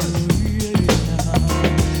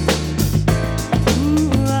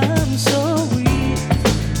 Ooh, I'm so weak.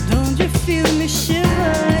 Don't you feel me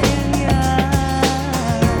shiver in your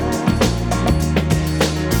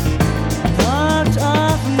knocked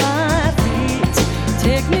off my feet?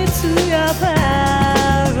 Take me to your paradise.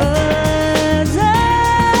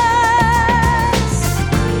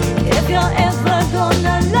 If you're ever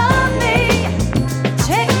gonna love me,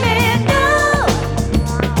 take me now.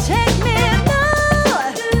 Take me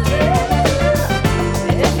now.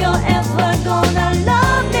 If you're ever gonna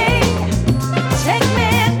love me, take me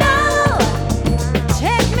now.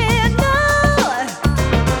 Take me now.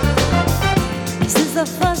 Since the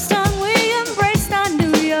first time we embraced, I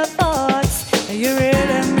knew your thoughts. You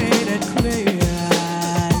really made it clear.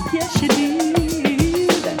 Yes, you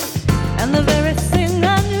did. And the very thing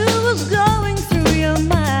I knew was going through your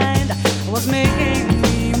mind was making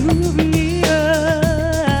me move near.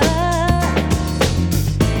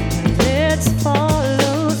 Let's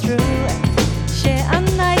follow through, share a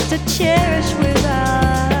night to cherish with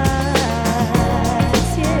us.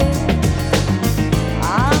 Yeah.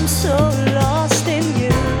 I'm so lost in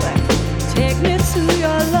you. Take me to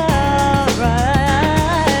your love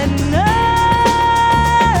right now.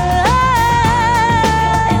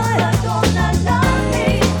 Ever gonna love me?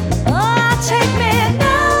 Oh, take me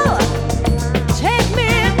now. Take me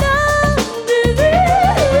now.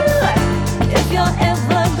 If you're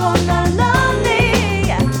ever gonna love me,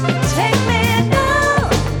 take me now.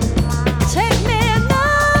 Take me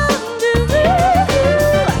now.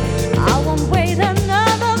 I won't wait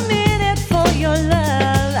another minute for your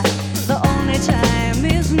love. The only time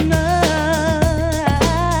is now.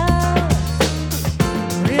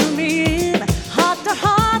 Reel me in, heart to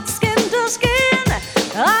heart, skin to skin.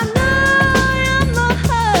 I know you're the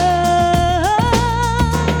heart.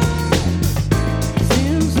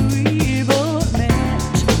 Since we both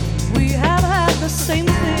met, we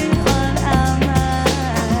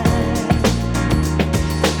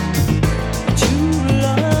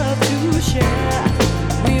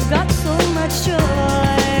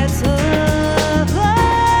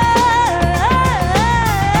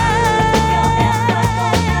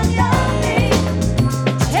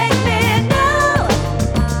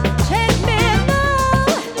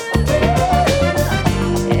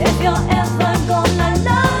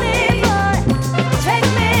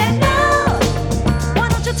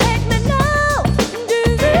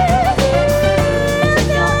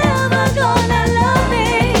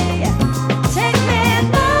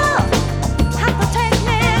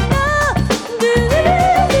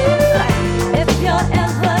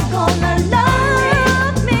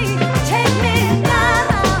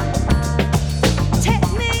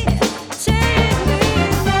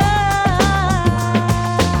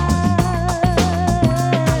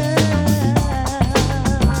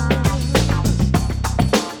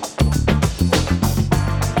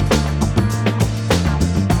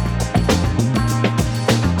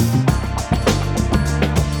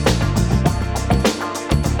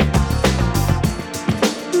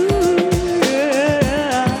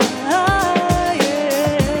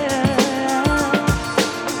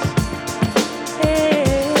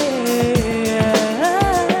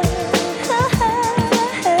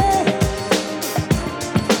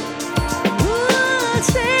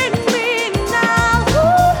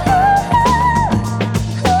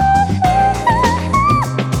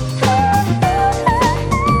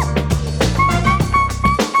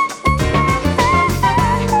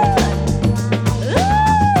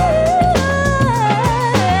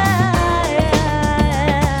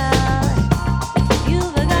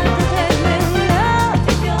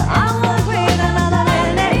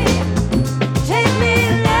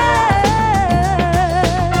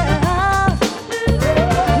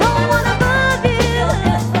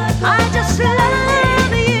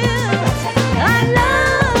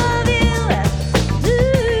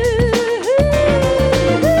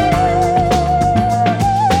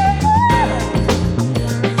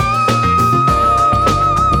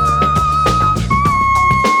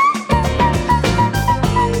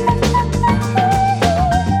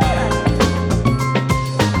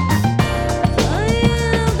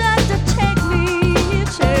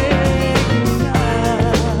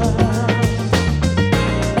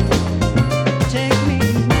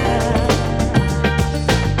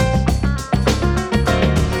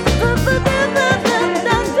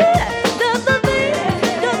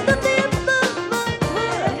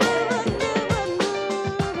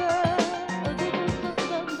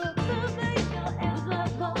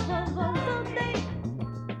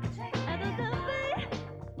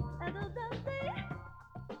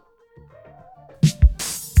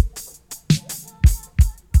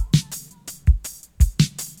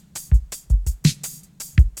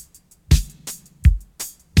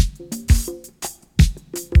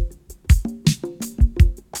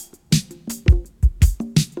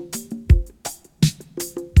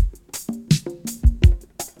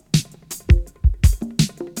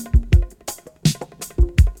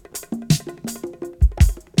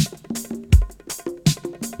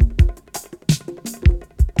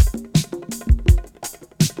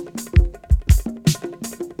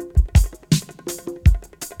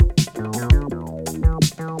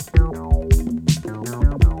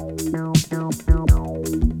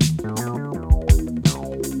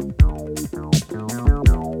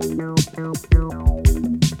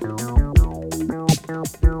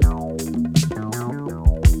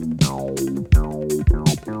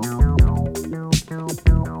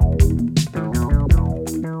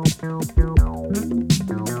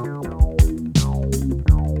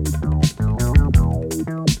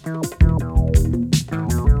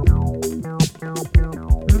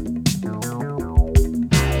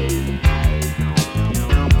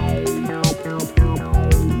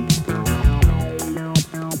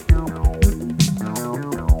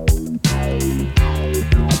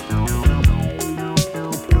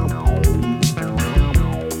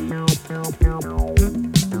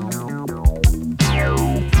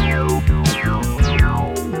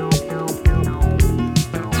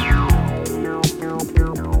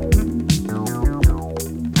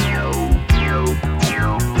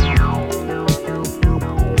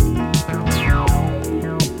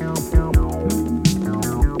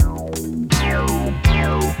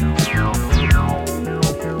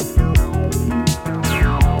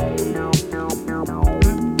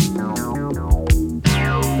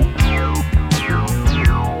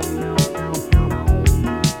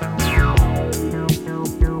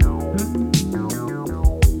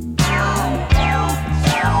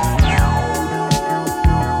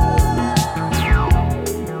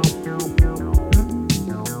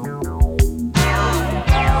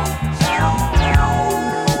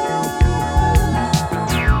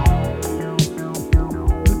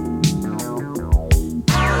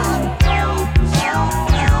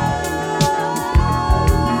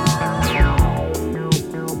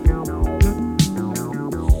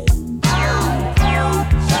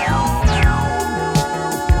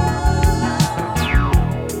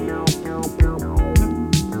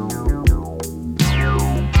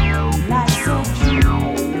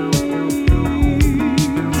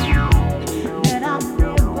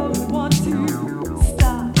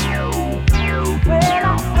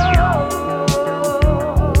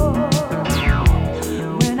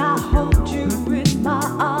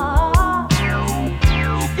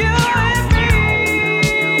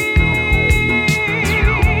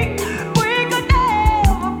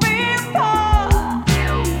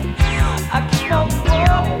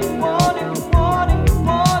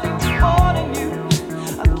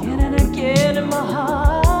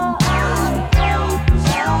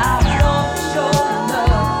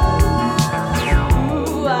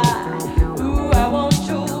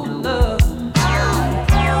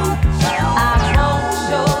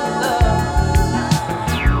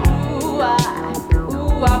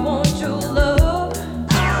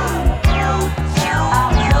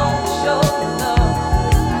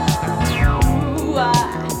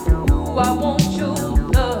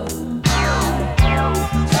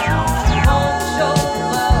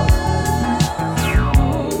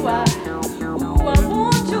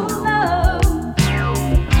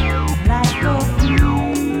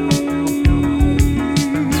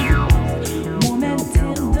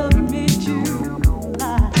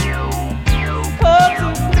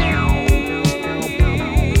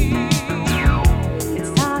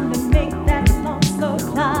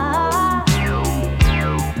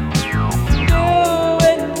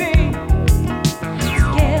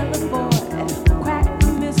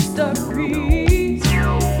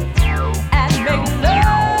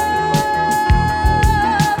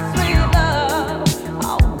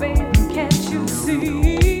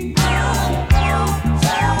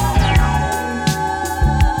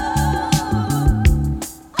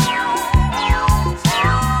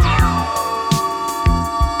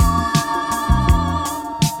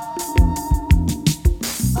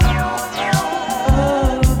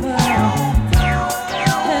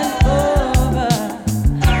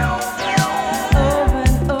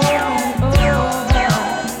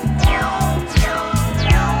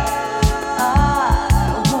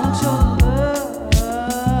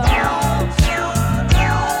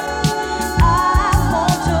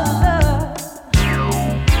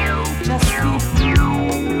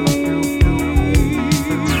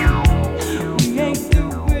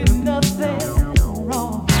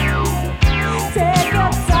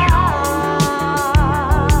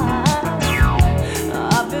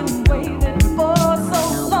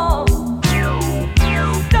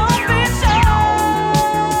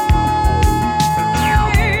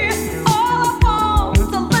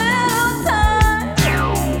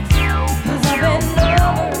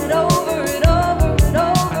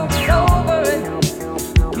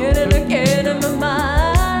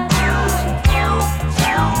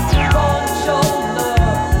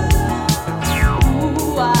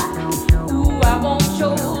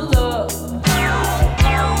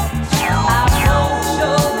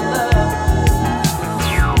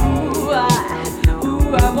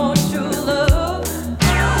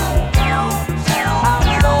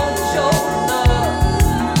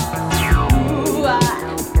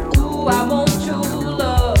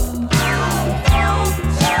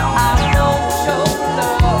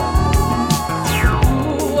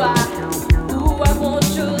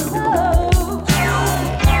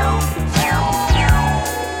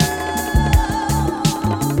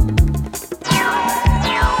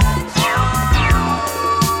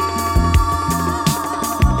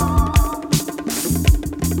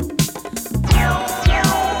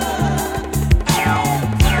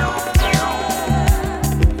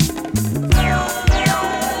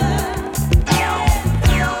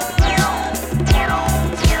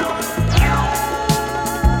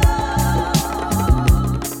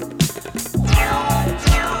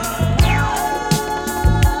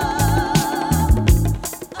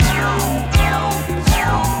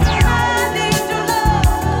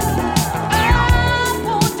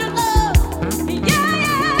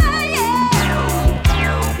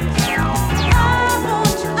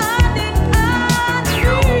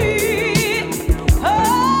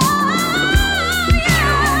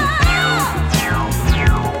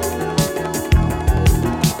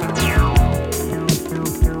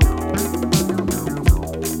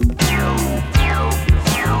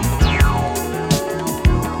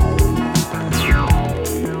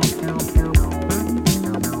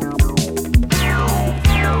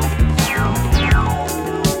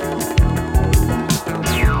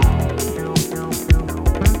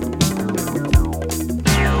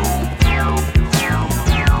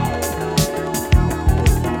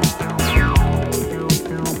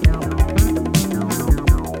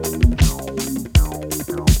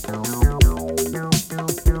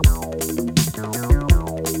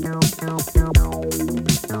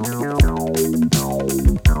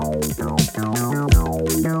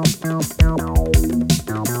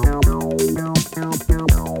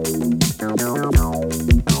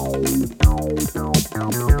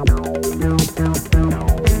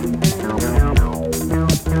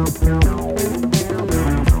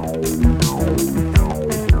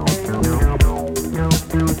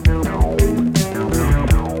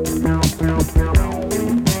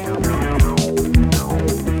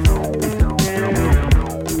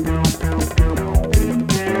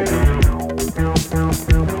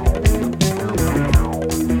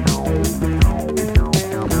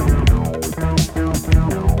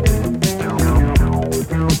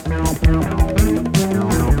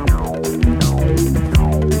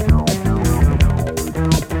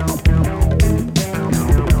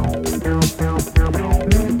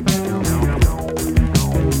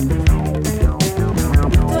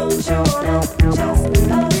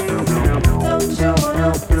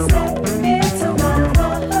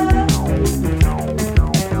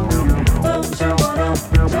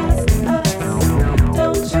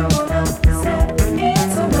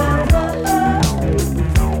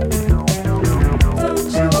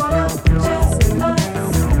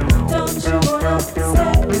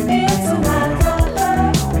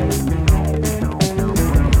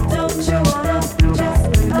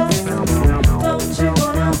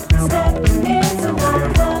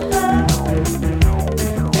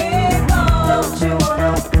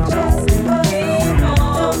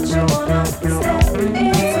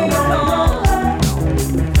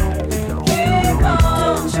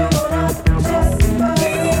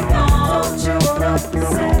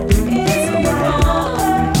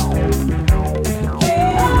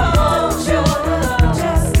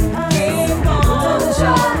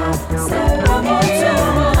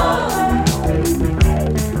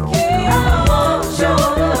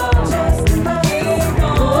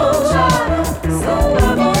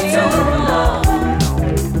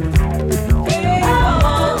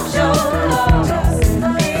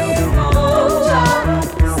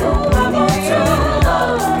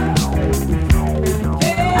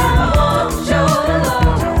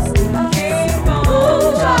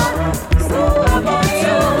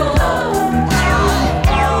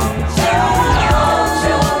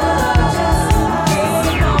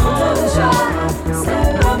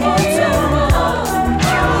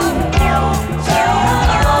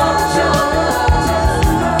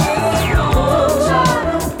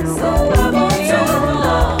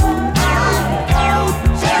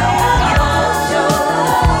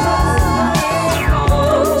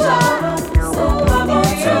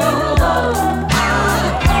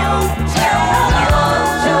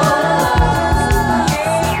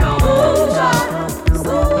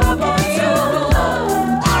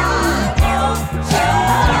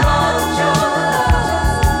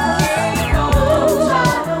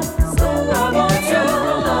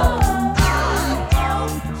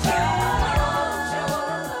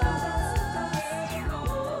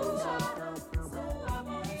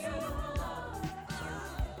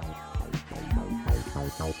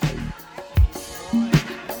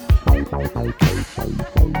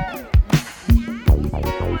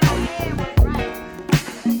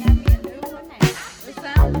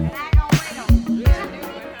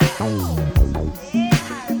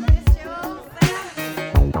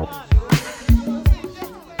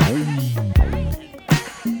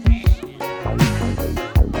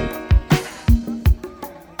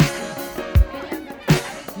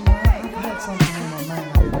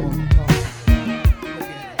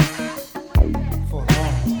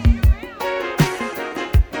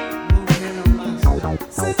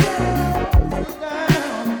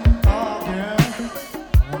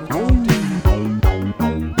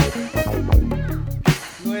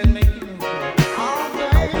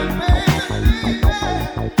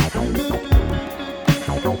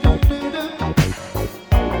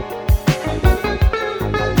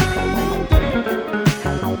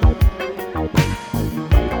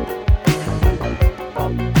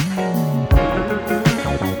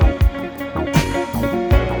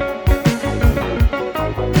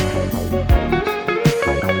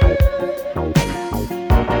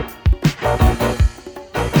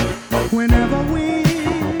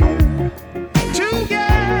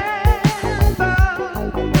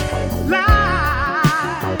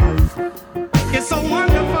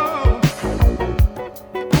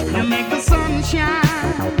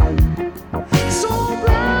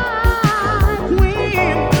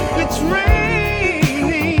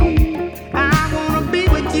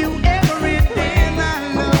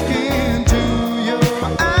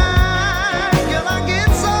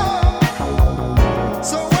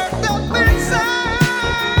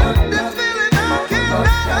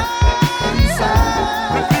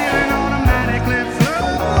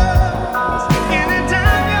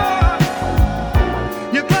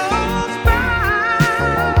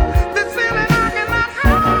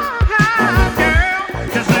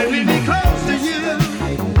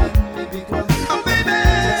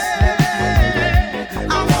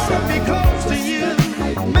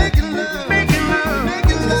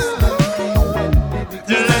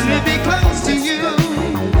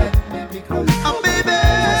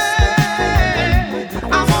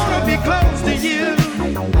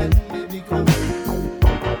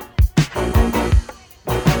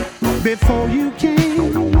Before you came